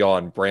early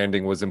on?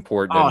 Branding was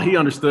important. Oh, he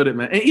understood it,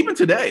 man. And even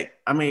today,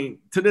 I mean,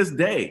 to this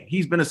day,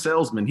 he's been a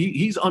salesman.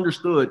 He's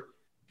understood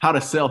how to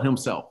sell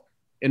himself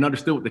and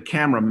understood what the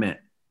camera meant.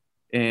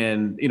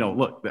 And,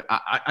 look,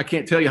 I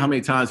can't tell you how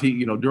many times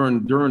he,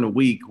 during the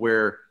week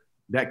where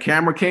that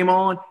camera came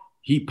on,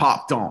 he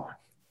popped on.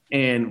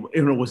 And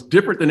it was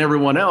different than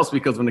everyone else,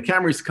 because when the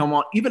cameras come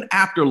on, even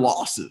after a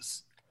loss,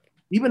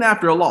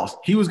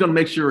 he was going to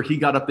make sure he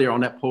got up there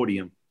on that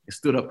podium and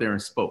stood up there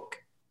and spoke.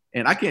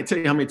 And I can't tell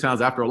you how many times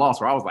after a loss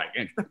where I was like,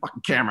 get the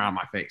fucking camera out of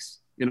my face,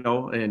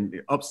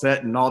 and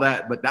upset and all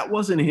that. But that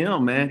wasn't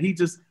him, man. He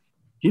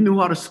knew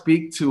how to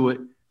speak to it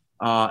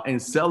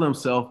and sell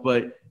himself.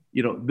 But,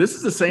 this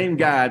is the same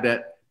guy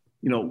that,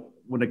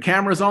 when the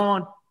camera's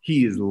on,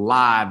 he is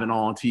live and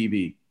on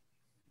TV.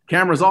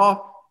 Camera's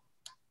off,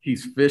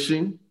 he's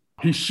fishing.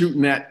 He's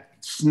shooting at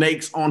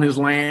snakes on his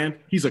land.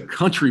 He's a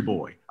country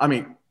boy. I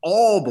mean,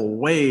 all the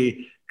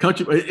way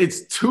country.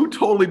 It's two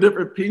totally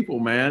different people,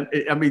 man.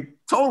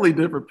 Totally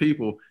different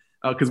people.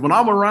 Because when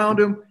I'm around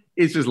him,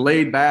 it's just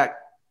laid back.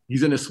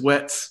 He's in his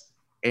sweats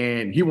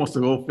and he wants to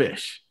go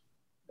fish.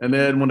 And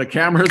then when the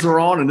cameras are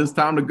on and it's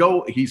time to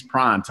go, he's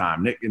prime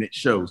time, and it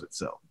shows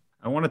itself.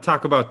 I want to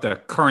talk about the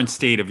current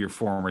state of your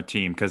former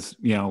team, because,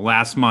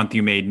 last month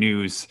you made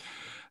news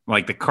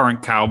like the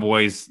current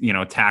Cowboys,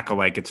 tackle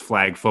like it's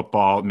flag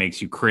football. It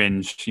makes you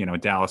cringe.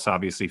 Dallas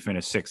obviously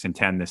finished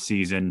 6-10 this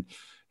season.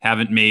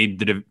 haven't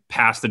made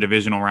past the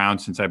divisional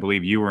round since I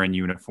believe you were in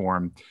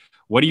uniform.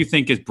 What do you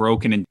think is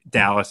broken in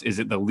Dallas? Is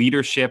it the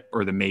leadership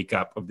or the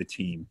makeup of the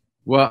team?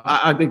 Well,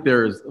 I think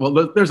there's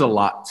a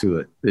lot to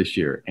it this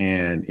year.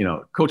 And,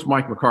 Coach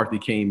Mike McCarthy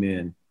came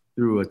in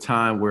through a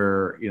time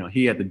where,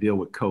 he had to deal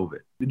with COVID.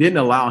 It didn't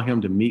allow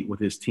him to meet with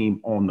his team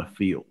on the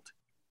field.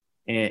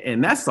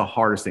 And that's the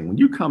hardest thing. When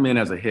you come in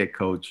as a head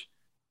coach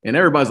and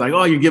everybody's like,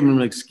 oh, you're giving them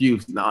an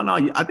excuse. No,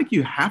 I think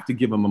you have to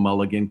give them a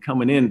mulligan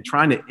coming in,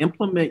 trying to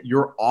implement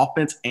your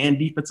offense and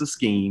defensive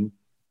scheme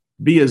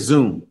via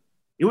Zoom.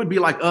 It would be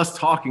like us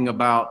talking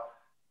about,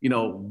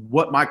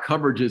 what my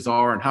coverages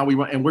are and how we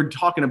run. And we're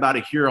talking about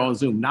it here on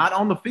Zoom, not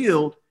on the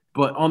field,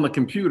 but on the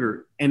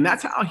computer. And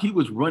that's how he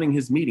was running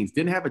his meetings.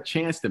 Didn't have a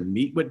chance to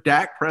meet with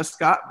Dak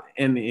Prescott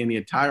and the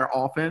entire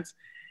offense.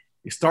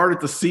 He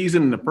started the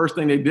season, and the first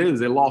thing they did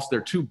is they lost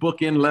their two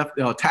bookend left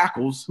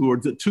tackles, who are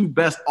the two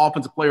best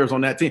offensive players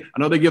on that team. I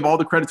know they give all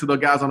the credit to the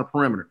guys on the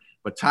perimeter,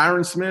 but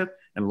Tyron Smith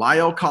and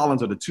La'el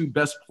Collins are the two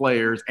best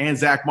players, and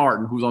Zach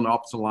Martin, who's on the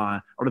opposite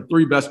line, are the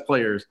three best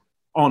players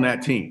on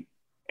that team.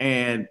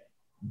 And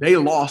they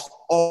lost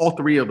all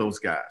three of those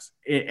guys,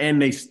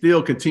 and they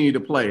still continue to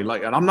play.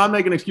 And I'm not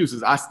making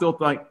excuses. I still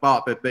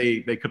thought that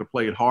they could have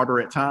played harder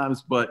at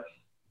times, but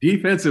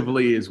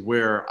defensively is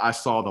where I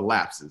saw the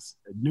lapses.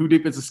 A new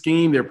defensive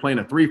scheme, they're playing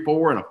a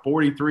 3-4 and a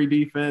 43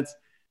 defense.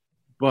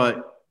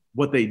 But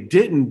what they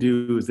didn't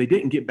do is they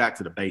didn't get back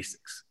to the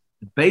basics.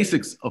 The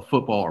basics of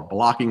football are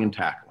blocking and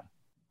tackling.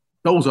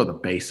 Those are the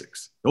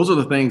basics. Those are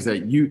the things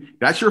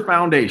that's your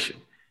foundation.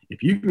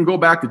 If you can go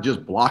back to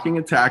just blocking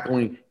and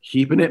tackling,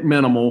 keeping it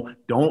minimal,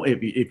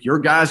 if your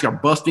guys are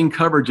busting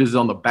coverages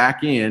on the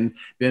back end,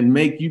 then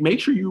make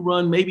sure you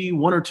run maybe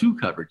one or two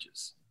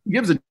coverages. Who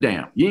gives a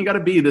damn? You ain't got to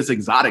be this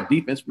exotic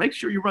defense. Make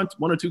sure you run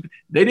one or two.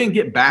 They didn't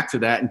get back to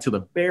that until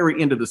the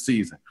very end of the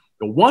season.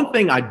 The one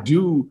thing I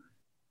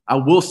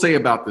will say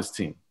about this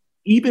team,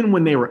 even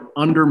when they were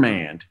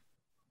undermanned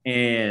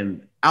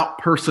and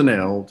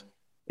out-personneled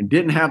and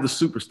didn't have the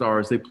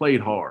superstars, they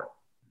played hard.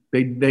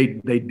 They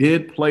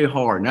did play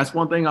hard. And that's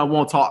one thing I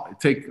won't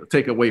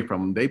take away from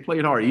them. They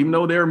played hard. Even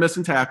though they were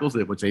missing tackles,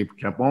 which they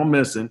kept on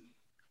missing,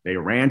 they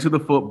ran to the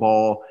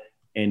football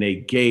and they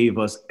gave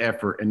us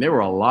effort. And there were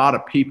a lot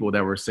of people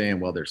that were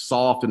saying, well, they're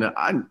soft. And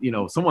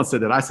someone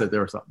said that I said they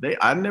were soft.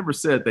 I never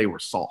said they were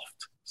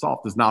soft.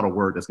 Soft is not a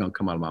word that's going to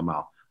come out of my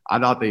mouth. I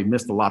thought they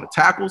missed a lot of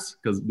tackles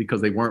because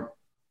they weren't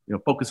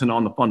focusing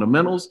on the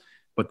fundamentals,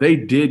 but they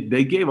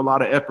gave a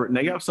lot of effort and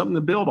they got something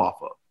to build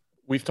off of.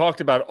 We've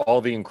talked about all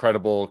the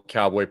incredible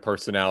Cowboy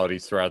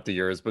personalities throughout the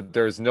years, but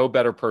there's no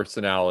better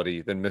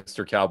personality than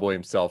Mr. Cowboy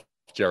himself,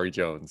 Jerry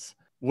Jones.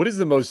 What is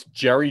the most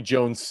Jerry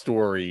Jones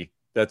story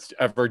that's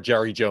ever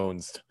Jerry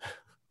Jonesed?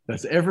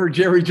 That's ever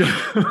Jerry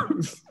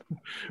Jones?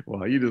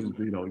 Well, you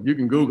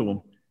can Google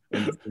them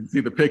and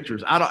see the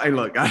pictures.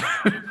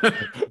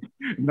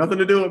 Nothing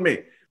to do with me.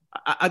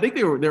 I think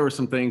there were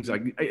some things,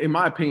 like, in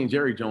my opinion,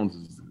 Jerry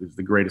Jones is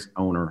the greatest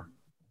owner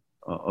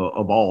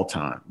of all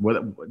time,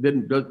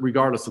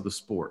 regardless of the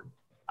sport.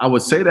 I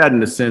would say that in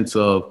the sense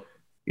of,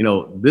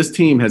 this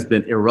team has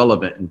been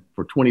irrelevant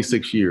for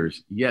 26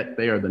 years, yet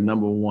they are the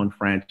number one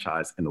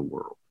franchise in the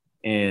world.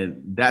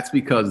 And that's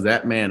because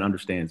that man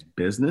understands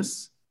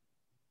business.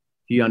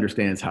 He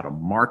understands how to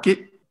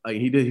market.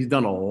 He's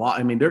done a lot.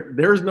 I mean, the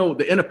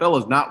NFL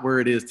is not where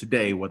it is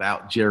today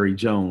without Jerry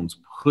Jones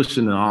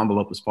pushing the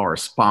envelope as far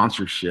as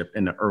sponsorship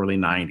in the early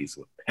 90s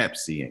with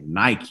Pepsi and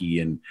Nike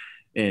and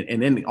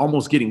then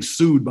almost getting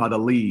sued by the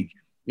league.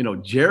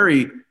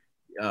 Jerry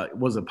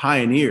was a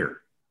pioneer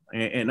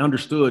and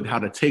understood how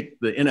to take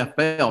the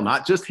NFL,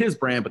 not just his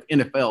brand, but the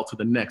NFL to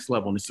the next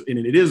level. And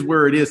it is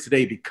where it is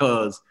today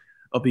because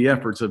of the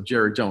efforts of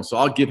Jerry Jones. So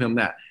I'll give him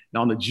that.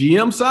 Now on the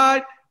GM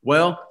side,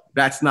 well,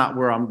 that's not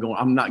where I'm going.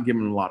 I'm not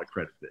giving him a lot of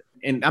credit for it.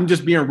 And I'm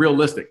just being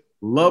realistic.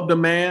 Love the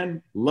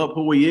man, love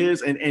who he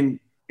is. And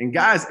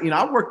guys,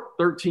 I worked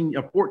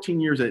 14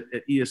 years at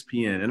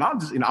ESPN,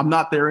 and I'm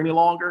not there any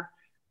longer.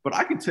 But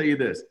I can tell you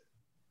this,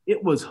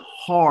 it was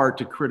hard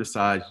to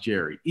criticize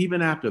Jerry,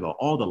 even after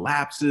all the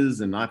lapses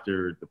and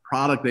after the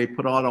product they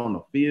put out on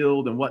the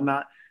field and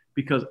whatnot,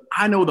 because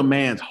I know the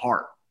man's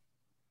heart.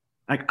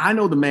 Like, I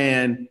know the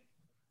man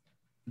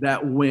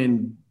that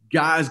when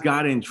guys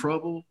got in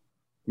trouble,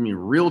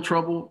 real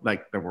trouble,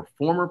 like there were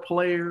former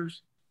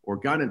players or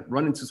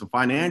run into some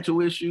financial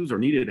issues or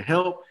needed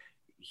help,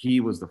 he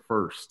was the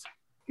first.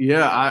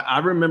 Yeah, I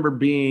remember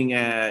being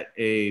at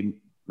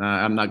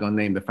I'm not going to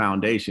name the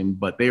foundation,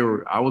 but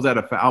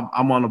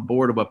I'm on a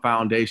board of a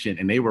foundation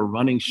and they were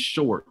running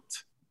short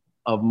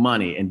of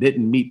money and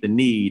didn't meet the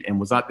need and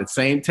was at the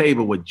same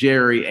table with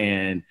Jerry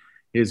and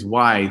his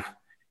wife,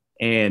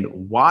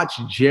 and watch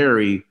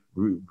Jerry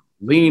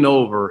lean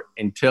over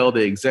and tell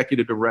the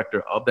executive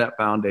director of that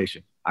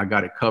foundation, I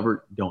got it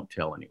covered. Don't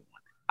tell anyone.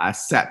 I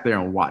sat there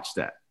and watched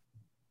that.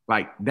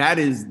 Like, that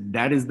is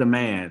the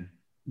man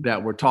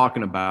that we're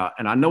talking about.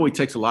 And I know he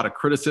takes a lot of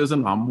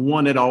criticism. I'm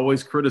one that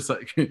always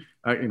criticize,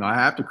 I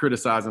have to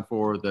criticize him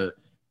for the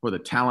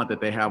talent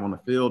that they have on the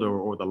field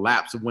or the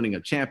lapse of winning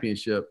a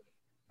championship.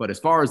 But as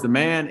far as the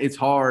man, it's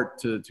hard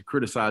to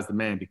criticize the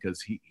man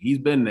because he's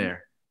been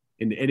there.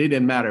 And it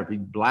didn't matter if he's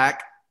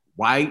black,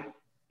 white,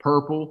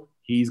 purple,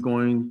 he's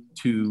going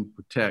to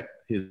protect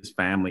his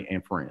family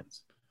and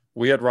friends.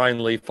 We had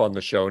Ryan Leaf on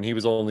the show, and he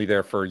was only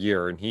there for a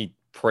year, and he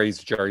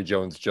praised Jerry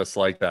Jones just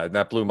like that. And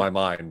that blew my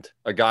mind.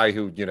 A guy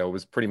who,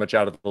 was pretty much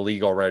out of the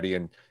league already.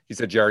 And he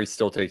said Jerry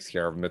still takes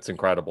care of him. It's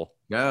incredible.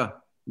 Yeah.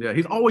 Yeah.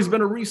 He's always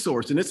been a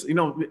resource. And it's,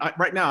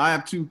 right now I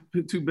have two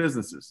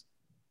businesses.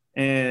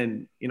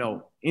 And,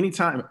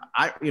 anytime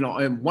in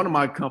one of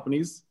my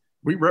companies,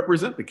 we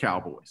represent the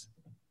Cowboys.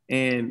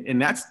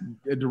 And that's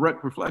a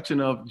direct reflection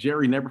of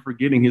Jerry never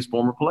forgetting his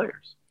former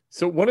players.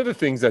 So one of the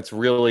things that's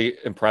really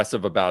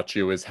impressive about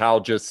you is how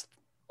just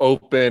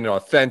open,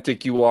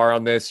 authentic you are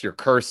on this. You're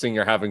cursing,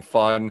 you're having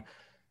fun.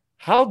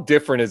 How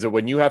different is it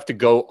when you have to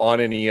go on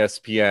an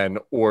ESPN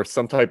or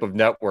some type of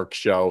network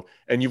show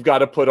and you've got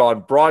to put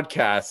on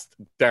broadcast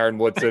Darren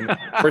Woodson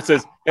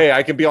versus, hey,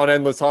 I can be on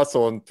Endless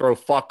Hustle and throw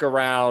fuck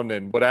around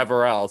and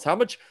whatever else? How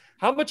much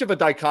of a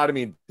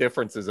dichotomy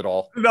difference is it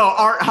all? No,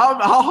 Art,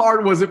 how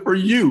hard was it for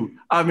you?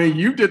 I mean,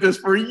 you did this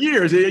for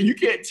years. You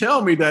can't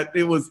tell me that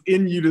it was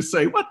in you to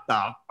say, what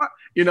the fuck?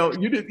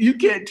 You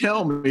can't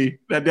tell me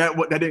that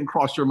didn't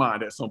cross your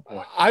mind at some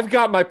point. I've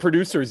got my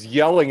producers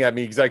yelling at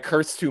me because I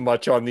curse too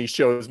much on these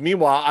shows.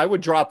 Meanwhile, I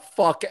would drop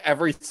fuck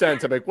every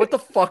sentence. I'm like, what the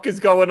fuck is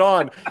going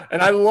on?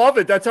 And I love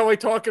it. That's how I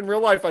talk in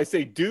real life. I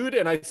say dude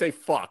and I say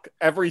fuck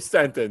every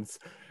sentence.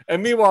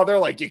 And meanwhile, they're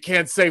like, you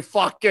can't say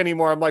fuck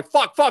anymore. I'm like,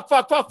 fuck.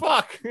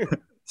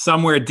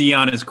 Somewhere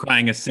Dion is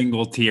crying a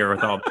single tear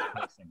with all.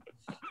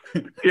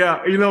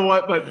 Yeah, you know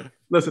what? But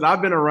listen,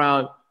 I've been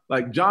around,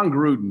 like John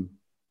Gruden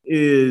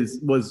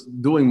was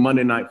doing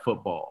Monday Night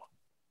Football.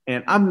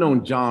 And I've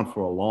known John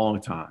for a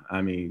long time.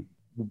 I mean,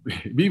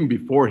 even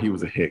before he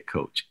was a head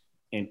coach.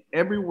 And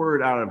every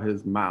word out of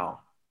his mouth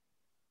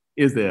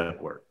is the F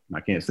word.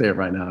 I can't say it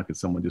right now because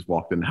someone just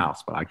walked in the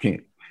house, but I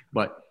can't.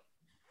 But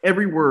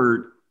every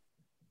word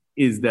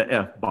is the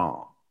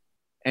F-bomb.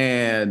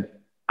 And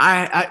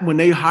I when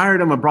they hired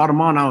him and brought him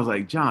on, I was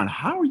like, John,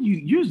 how are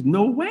you? There's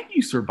no way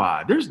you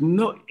survive.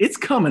 It's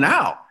coming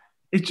out.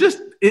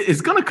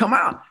 It's going to come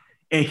out.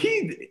 And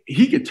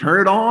he could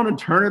turn it on and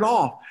turn it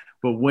off.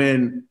 But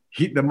when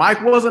the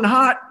mic wasn't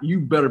hot,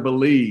 you better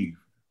believe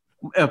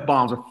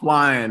F-bombs are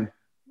flying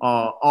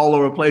all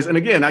over the place. And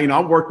again, I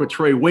work with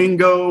Trey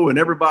Wingo and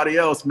everybody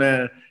else,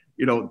 man.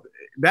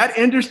 That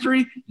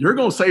industry, you're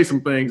going to say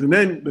some things. And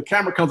then the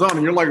camera comes on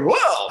and you're like,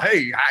 well,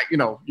 hey,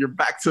 you're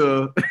back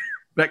to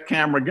that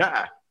camera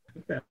guy.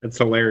 That's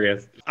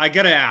hilarious. I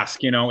got to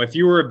ask, if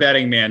you were a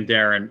betting man,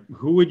 Darren,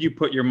 who would you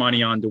put your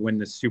money on to win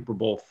the Super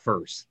Bowl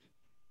first?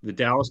 The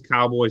Dallas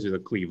Cowboys or the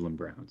Cleveland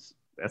Browns?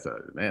 That's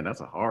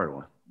a hard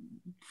one.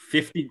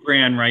 50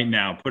 grand right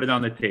now. Put it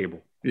on the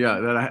table.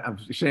 Yeah, I'm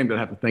ashamed that I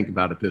have to think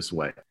about it this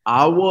way.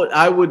 I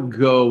would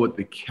go with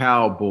the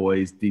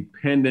Cowboys,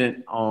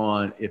 dependent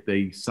on if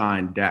they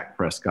sign Dak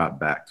Prescott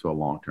back to a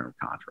long-term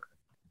contract.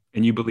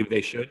 And you believe they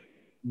should?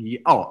 Yeah,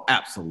 oh,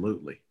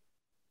 absolutely.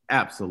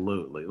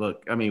 Absolutely.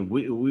 Look, I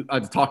mean,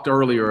 I talked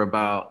earlier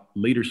about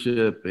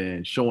leadership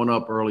and showing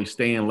up early,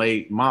 staying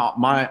late.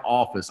 My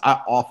office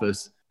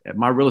at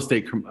my real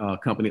estate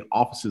company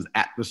offices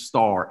at the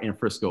Star in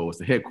Frisco. It's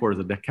the headquarters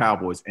of the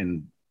Cowboys.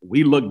 And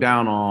we look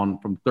down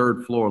from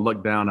third floor,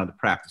 look down at the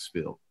practice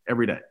field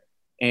every day.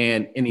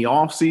 And in the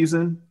off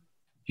season,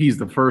 he's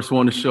the first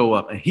one to show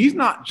up. And he's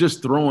not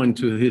just throwing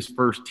to his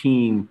first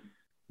team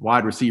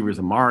wide receivers,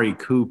 Amari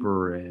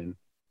Cooper and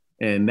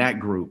that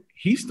group.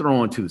 He's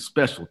throwing to the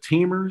special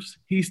teamers.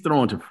 He's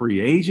throwing to free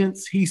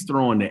agents. He's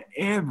throwing to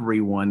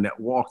everyone that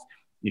walks.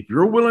 If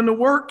you're willing to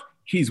work,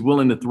 he's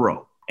willing to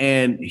throw.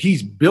 And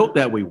he's built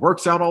that way,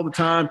 works out all the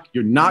time.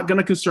 You're not going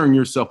to concern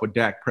yourself with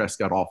Dak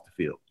Prescott off the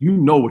field. You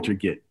know what you're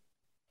getting.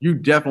 You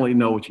definitely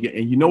know what you're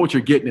getting. And you know what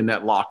you're getting in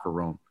that locker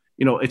room.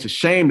 It's a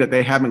shame that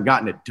they haven't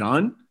gotten it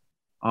done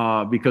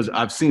because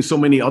I've seen so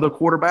many other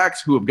quarterbacks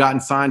who have gotten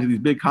signed to these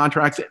big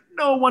contracts that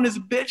no one is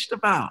bitched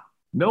about.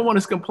 No one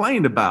has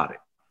complained about it.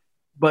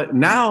 But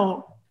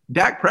now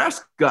Dak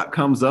Prescott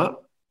comes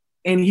up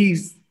and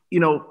he's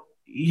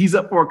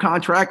up for a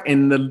contract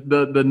and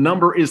the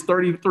number is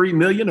 33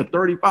 million or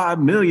 35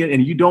 million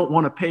and you don't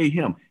want to pay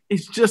him.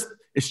 It's just,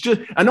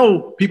 I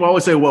know people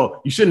always say,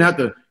 well, you shouldn't have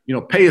to,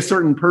 pay a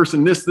certain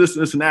person this,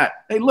 and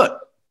that. Hey, look,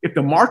 if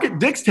the market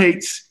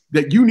dictates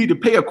that you need to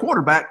pay a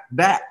quarterback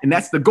that, and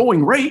that's the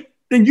going rate,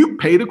 then you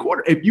pay the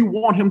quarter. If you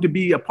want him to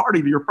be a part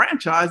of your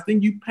franchise,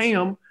 then you pay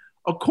him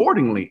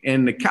accordingly.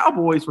 And the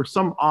Cowboys, for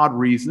some odd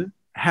reason,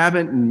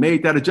 haven't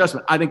made that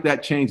adjustment. I think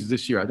that changes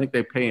this year. I think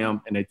they pay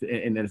him, and I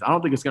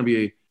don't think it's going to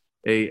be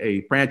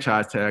a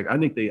franchise tag. I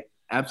think they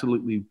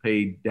absolutely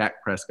paid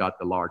Dak Prescott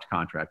the large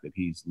contract that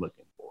he's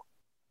looking for.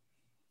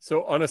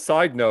 So on a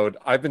side note,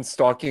 I've been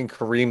stalking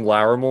Kareem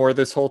Larimore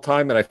this whole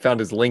time, and I found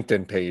his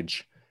LinkedIn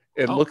page.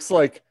 It looks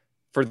like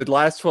for the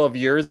last 12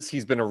 years,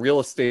 he's been a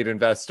real estate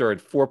investor at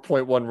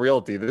 4.1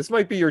 Realty. This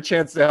might be your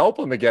chance to help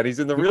him again. He's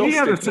in the real estate. We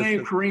have the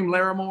same Kareem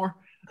Larimore.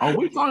 Are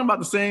we talking about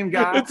the same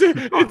guy?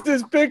 It's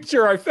his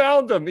picture. I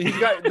found him. He's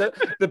got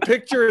the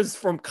picture is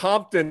from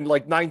Compton,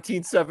 like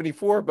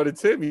 1974, but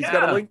it's him. He's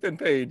got a LinkedIn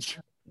page.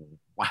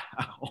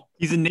 Wow.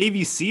 He's a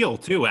Navy SEAL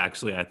too,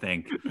 actually, I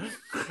think.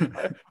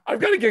 We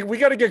got to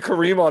get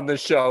Kareem on this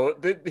show.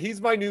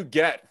 He's my new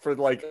get for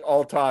like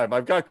all time. I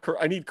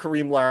need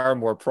Kareem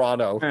Larimore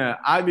Prano. Yeah,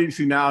 I need to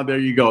see now. There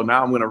you go.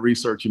 Now I'm going to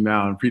research him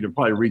now and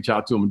probably reach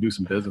out to him and do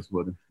some business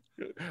with him.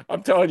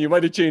 I'm telling you,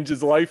 might have changed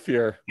his life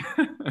here.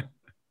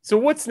 So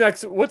what's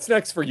next? What's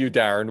next for you,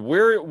 Darren?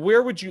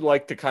 Where would you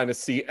like to kind of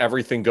see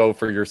everything go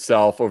for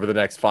yourself over the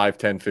next 5,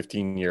 10,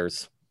 15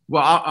 years?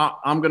 Well,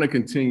 I'm going to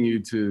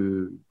continue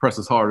to press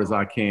as hard as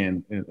I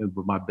can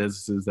with my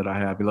businesses that I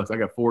have. Look, I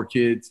got 4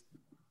 kids,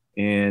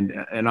 and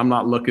I'm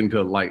not looking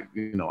to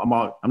I'm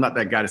not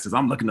that guy that says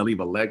I'm looking to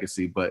leave a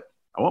legacy, but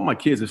I want my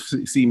kids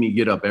to see me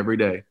get up every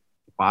day,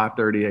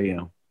 5:30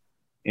 a.m.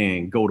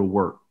 and go to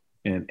work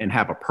and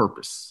have a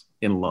purpose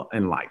in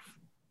life.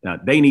 Now,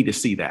 they need to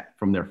see that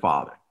from their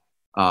father.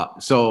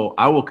 So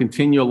I will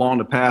continue along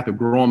the path of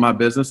growing my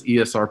business,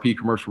 ESRP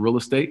Commercial Real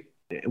Estate.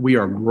 We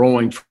are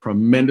growing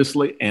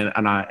tremendously, and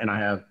I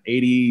have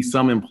 80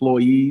 some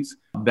employees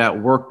that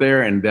work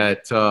there, and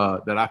that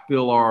I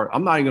feel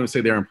I'm not even going to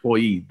say they're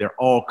employees. They're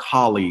all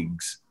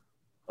colleagues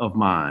of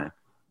mine,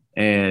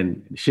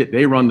 and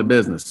they run the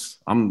business.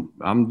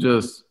 I'm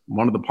just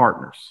one of the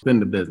partners in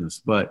the business,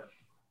 but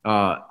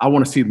I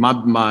want to see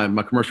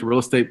my commercial real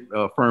estate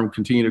firm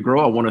continue to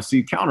grow. I want to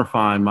see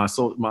Counterfine, my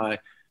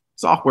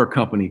software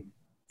company,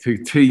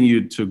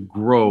 continue to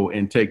grow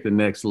and take the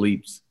next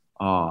leaps.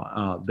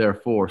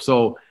 Therefore,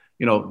 so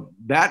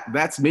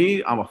that's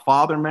me. I'm a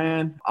father,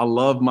 man. I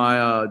love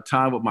my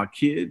time with my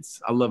kids.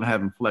 I love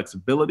having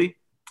flexibility,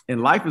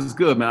 and life is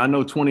good, man. I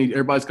know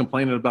everybody's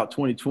complaining about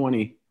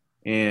 2020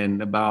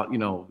 and about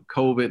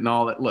COVID and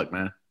all that. Look,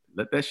 man,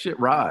 let that shit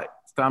ride.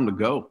 It's time to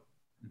go.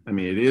 I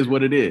mean, it is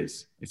what it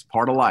is. It's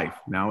part of life.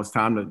 Now it's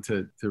time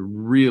to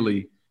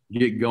really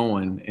get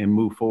going and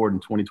move forward in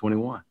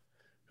 2021.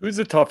 Who's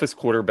the toughest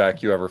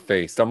quarterback you ever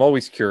faced? I'm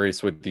always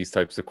curious with these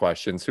types of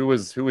questions. Who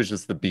was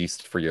just the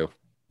beast for you?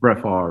 Brett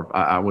Favre.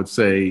 I would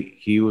say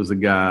he was a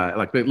guy.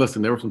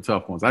 Listen, there were some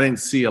tough ones. I didn't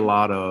see a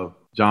lot of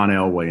John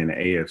Elway in the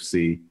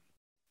AFC.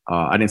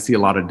 I didn't see a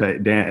lot of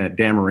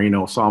Dan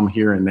Marino. Saw him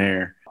here and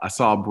there. I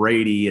saw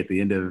Brady at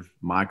the end of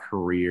my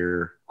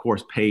career. Of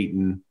course,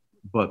 Peyton.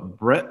 But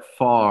Brett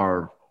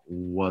Favre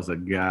was a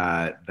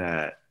guy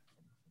that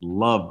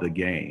loved the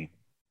game.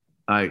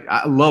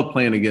 I love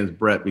playing against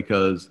Brett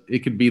because it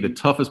could be the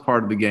toughest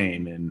part of the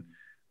game and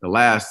the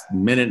last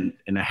minute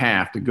and a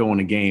half to go in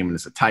the game, and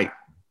it's a tight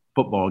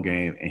football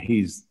game, and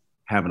he's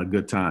having a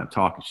good time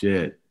talking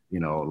shit,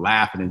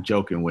 laughing and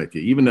joking with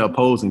you, even the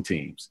opposing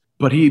teams.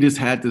 But he just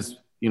had this,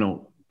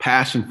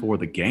 passion for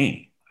the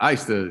game. I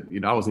used to,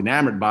 I was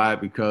enamored by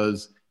it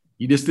because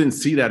you just didn't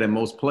see that in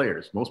most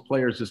players. Most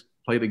players just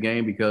play the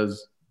game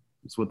because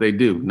it's what they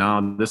do.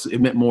 Now,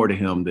 it meant more to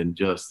him than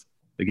just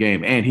the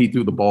game. And he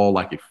threw the ball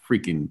like it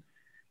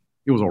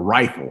was a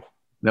rifle.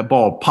 That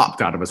ball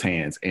popped out of his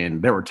hands. And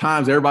there were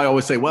times everybody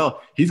always say, well,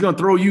 he's going to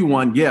throw you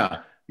one.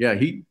 Yeah,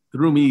 he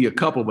threw me a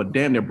couple, but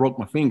damn near broke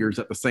my fingers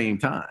at the same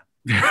time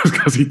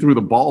because he threw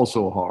the ball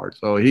so hard.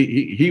 So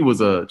he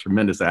was a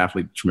tremendous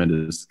athlete,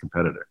 tremendous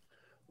competitor.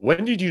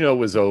 When did you know it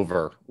was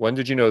over? When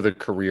did you know the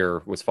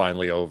career was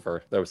finally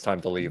over? That was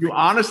time to leave. You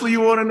want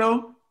to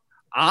know?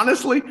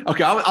 Honestly?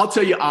 Okay, I'll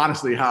tell you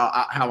honestly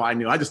how I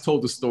knew. I just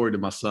told the story to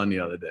my son the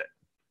other day.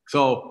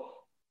 So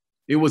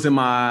it was in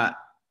my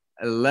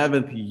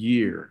 11th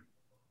year,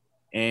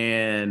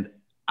 and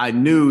I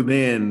knew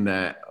then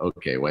that,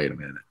 okay, wait a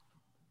minute,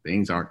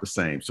 things aren't the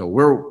same. So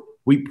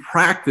we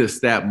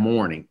practiced that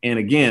morning. And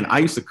again, I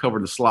used to cover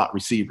the slot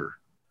receiver,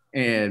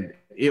 and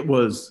it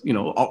was,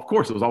 of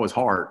course it was always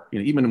hard.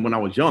 Even when I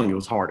was young, it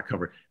was hard to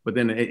cover. But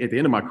then at the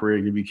end of my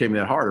career, it became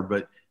that harder.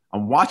 But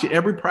I'm watching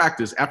every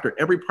practice. After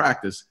every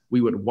practice,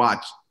 we would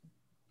watch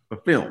a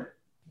film,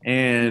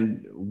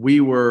 and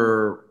we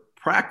were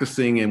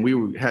practicing, and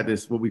we had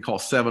this, what we call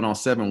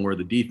 7-on-7, where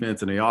the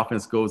defense and the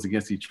offense goes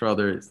against each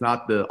other. It's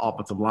not the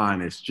offensive line.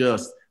 It's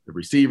just the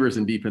receivers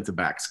and defensive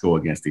backs go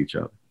against each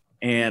other.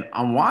 And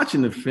I'm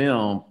watching the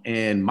film,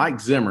 and Mike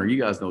Zimmer, you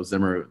guys know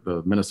Zimmer,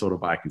 the Minnesota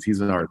Vikings, he's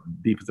our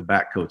defensive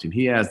back coach, and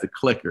he has the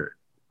clicker.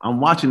 I'm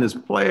watching this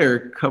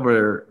player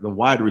cover the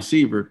wide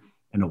receiver,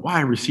 and the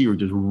wide receiver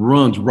just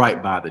runs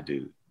right by the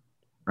dude,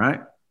 right?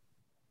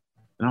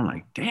 And I'm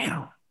like,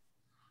 damn.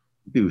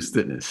 Dude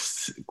stood in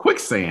this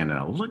quicksand, and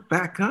I look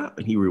back up,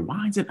 and he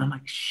rewinds it. I'm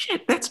like,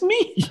 shit, that's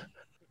me.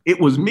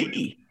 It was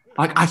me.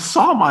 Like, I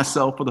saw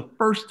myself for the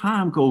first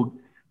time go,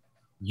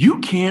 you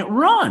can't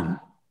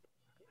run.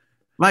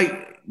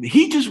 Like,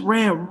 he just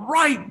ran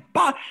right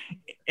by.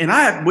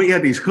 And we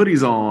had these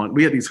hoodies on.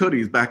 We had these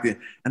hoodies back then.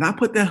 And I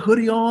put that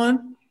hoodie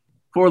on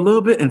for a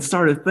little bit and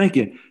started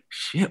thinking,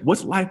 shit,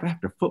 what's life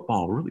after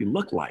football really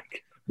look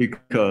like?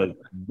 Because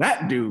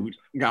that dude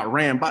got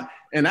ran by.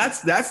 And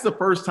that's the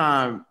first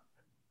time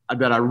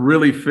that I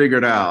really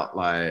figured out,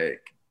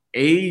 like,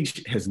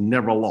 age has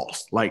never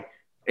lost. Like,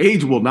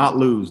 age will not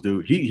lose,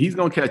 dude. He's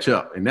gonna catch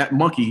up. And that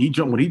monkey,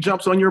 when he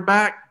jumps on your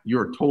back,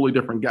 you're a totally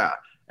different guy.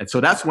 And so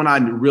that's when I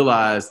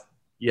realized,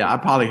 yeah, I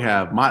probably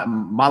have my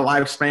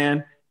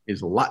lifespan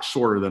is a lot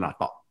shorter than I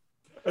thought.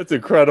 That's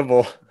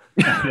incredible.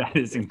 That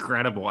is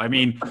incredible. I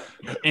mean,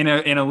 in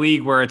a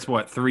league where it's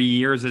what, 3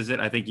 years, is it?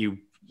 I think you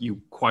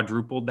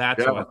quadrupled that,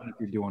 so I think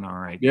you're doing all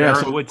right. Yeah,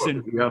 Darren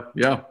Woodson.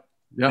 Yeah.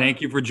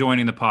 Thank you for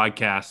joining the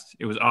podcast.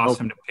 It was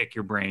awesome to pick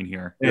your brain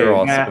here. You're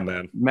awesome,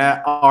 man.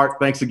 Matt, Art,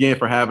 thanks again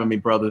for having me,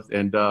 brothers.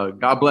 And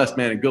God bless,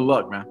 man, and good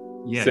luck, man.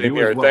 Yeah, same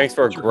here. Well. Thanks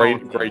for a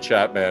great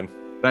chat, man.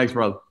 Thanks,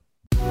 brother.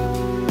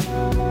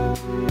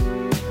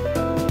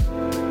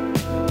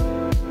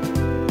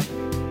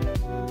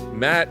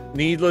 Matt,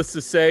 needless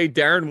to say,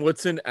 Darren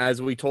Woodson,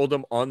 as we told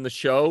him on the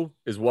show,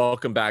 is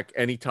welcome back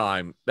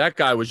anytime. That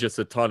guy was just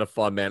a ton of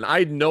fun, man. I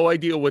had no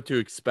idea what to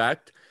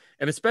expect.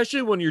 And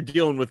especially when you're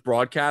dealing with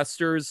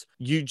broadcasters,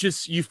 you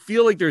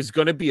feel like there's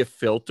going to be a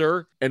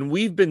filter. And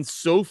we've been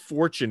so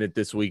fortunate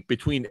this week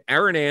between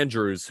Erin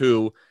Andrews,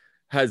 who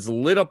has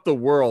lit up the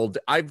world.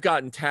 I've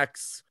gotten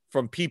texts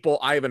from people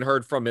I haven't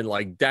heard from in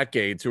like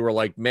decades who are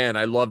like, man,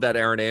 I love that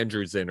Erin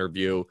Andrews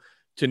interview,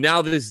 to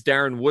now this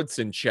Darren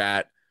Woodson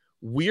chat.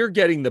 We're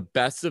getting the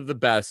best of the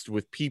best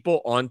with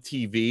people on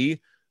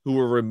TV who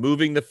are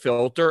removing the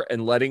filter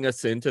and letting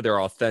us into their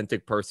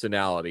authentic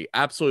personality.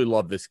 Absolutely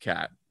love this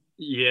cat.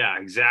 Yeah,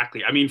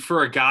 exactly. I mean,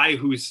 for a guy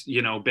who's,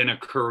 been a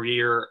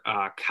career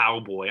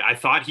Cowboy, I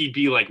thought he'd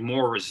be like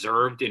more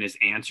reserved in his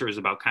answers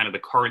about kind of the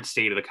current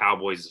state of the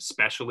Cowboys,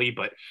 especially,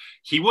 but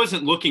he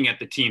wasn't looking at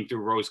the team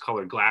through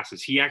rose-colored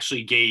glasses. He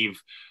actually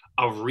gave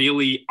a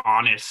really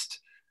honest,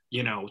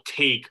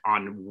 take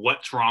on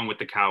what's wrong with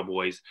the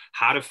Cowboys,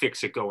 how to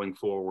fix it going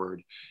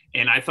forward.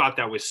 And I thought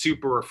that was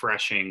super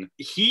refreshing.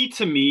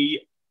 To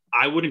me,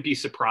 I wouldn't be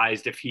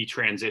surprised if he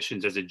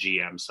transitions as a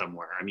GM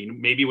somewhere. I mean,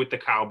 maybe with the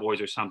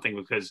Cowboys or something,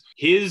 because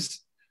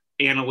his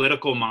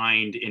analytical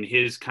mind and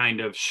his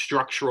kind of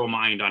structural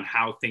mind on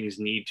how things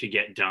need to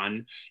get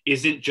done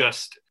isn't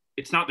just,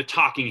 it's not the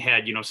talking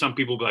head. Some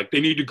people be like, they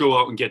need to go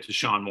out and get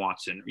Deshaun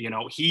Watson.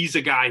 He's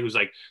a guy who's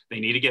like, they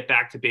need to get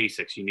back to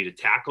basics. You need to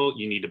tackle,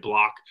 you need to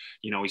block.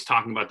 He's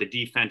talking about the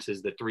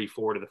defenses, the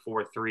 3-4 to the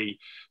 4-3.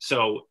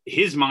 So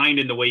his mind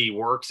and the way he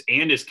works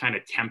and his kind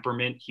of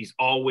temperament, he's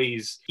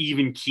always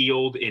even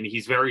keeled and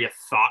he's very a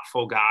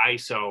thoughtful guy.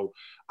 So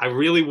I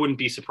really wouldn't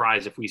be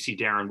surprised if we see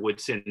Darren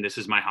Woodson. This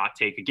is my hot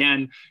take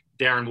again.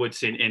 Darren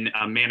Woodson in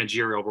a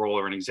managerial role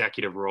or an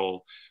executive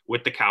role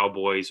with the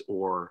Cowboys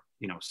or,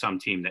 some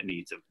team that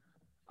needs him.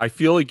 I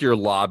feel like you're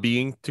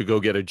lobbying to go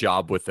get a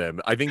job with him.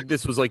 I think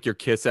this was like your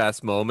kiss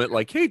ass moment.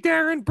 Like, hey,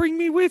 Darren, bring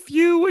me with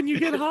you when you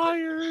get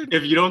hired.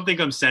 If you don't think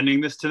I'm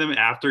sending this to them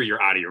after,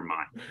 you're out of your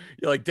mind.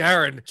 You're like,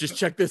 Darren, just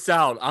check this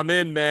out. I'm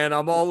in, man.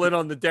 I'm all in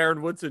on the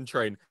Darren Woodson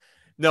train.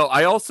 No,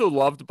 I also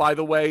loved, by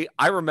the way,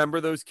 I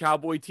remember those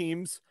Cowboy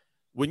teams.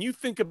 When you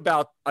think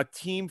about a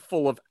team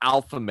full of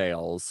alpha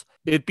males,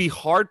 it'd be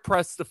hard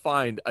pressed to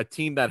find a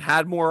team that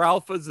had more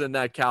alphas than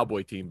that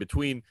Cowboy team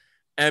between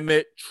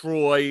Emmett,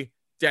 Troy,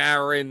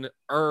 Darren,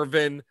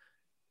 Irvin,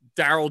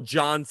 Daryl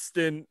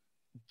Johnston,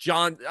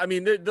 John. I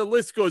mean, the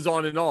list goes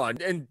on.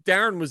 And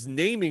Darren was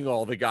naming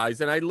all the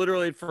guys. And I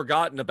literally had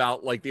forgotten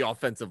about like the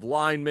offensive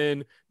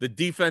linemen, the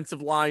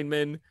defensive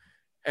linemen.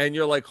 And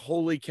you're like,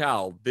 holy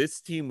cow, this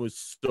team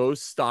was so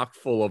stocked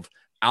full of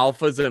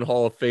alphas and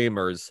Hall of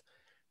Famers.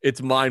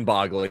 It's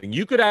mind-boggling.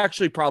 You could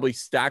actually probably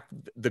stack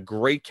the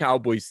great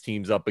Cowboys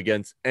teams up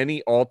against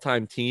any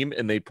all-time team,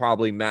 and they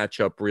probably match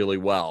up really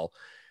well.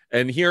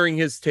 And hearing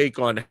his take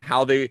on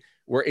how they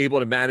were able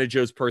to manage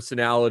those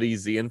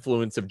personalities, the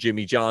influence of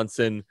Jimmy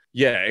Johnson.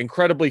 Yeah,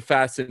 incredibly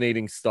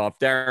fascinating stuff.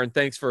 Darren,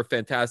 thanks for a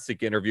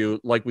fantastic interview.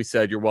 Like we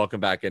said, you're welcome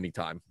back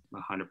anytime.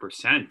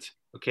 100%.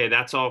 Okay,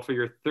 that's all for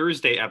your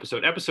Thursday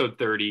episode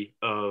 30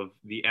 of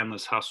the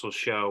Endless Hustle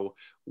Show.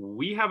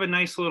 We have a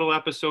nice little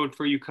episode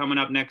for you coming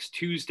up next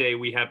Tuesday.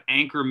 We have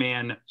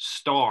Anchorman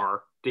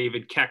star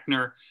David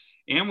Koechner,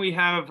 and we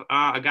have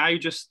a guy who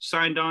just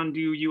signed on to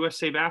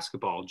USA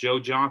Basketball, Joe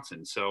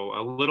Johnson. So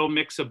a little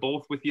mix of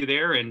both with you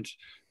there, and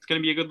it's going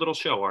to be a good little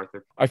show,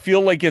 Arthur. I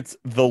feel like it's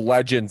the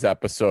Legends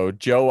episode.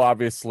 Joe,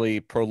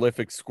 obviously,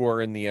 prolific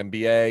scorer in the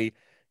NBA.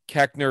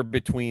 Koechner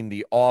between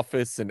The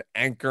Office and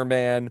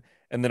Anchorman.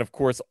 And then, of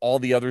course, all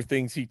the other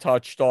things he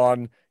touched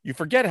on. You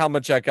forget how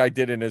much that guy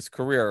did in his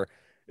career.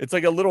 It's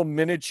like a little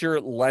miniature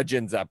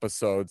Legends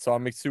episode. So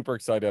I'm super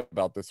excited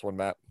about this one,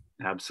 Matt.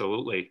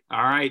 Absolutely.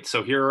 All right.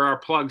 So here are our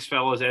plugs,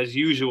 fellas. As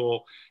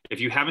usual,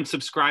 if you haven't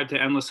subscribed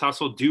to Endless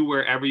Hustle, do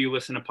wherever you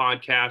listen to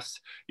podcasts.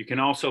 You can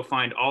also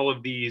find all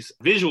of these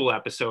visual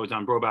episodes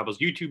on Bro Babble's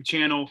YouTube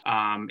channel.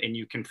 And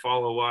you can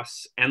follow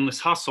us,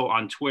 Endless Hustle,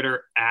 on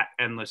Twitter at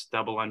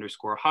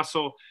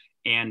 @endless_hustle.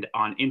 And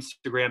on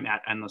Instagram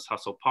at Endless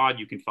Hustle Pod.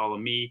 You can follow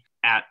me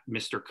at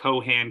Mr.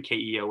 Kohan,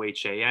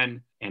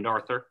 Keohan, and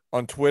Arthur.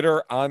 On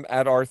Twitter, I'm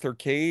at Arthur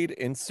Cade.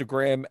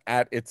 Instagram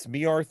at It's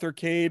Me Arthur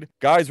Cade.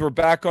 Guys, we're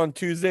back on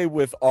Tuesday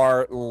with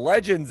our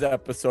Legends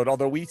episode.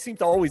 Although we seem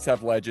to always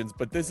have legends,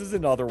 but this is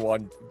another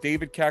one.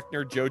 David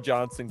Koechner, Joe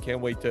Johnson.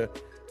 Can't wait to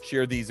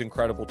share these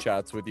incredible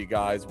chats with you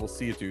guys. We'll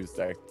see you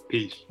Tuesday.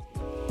 Peace.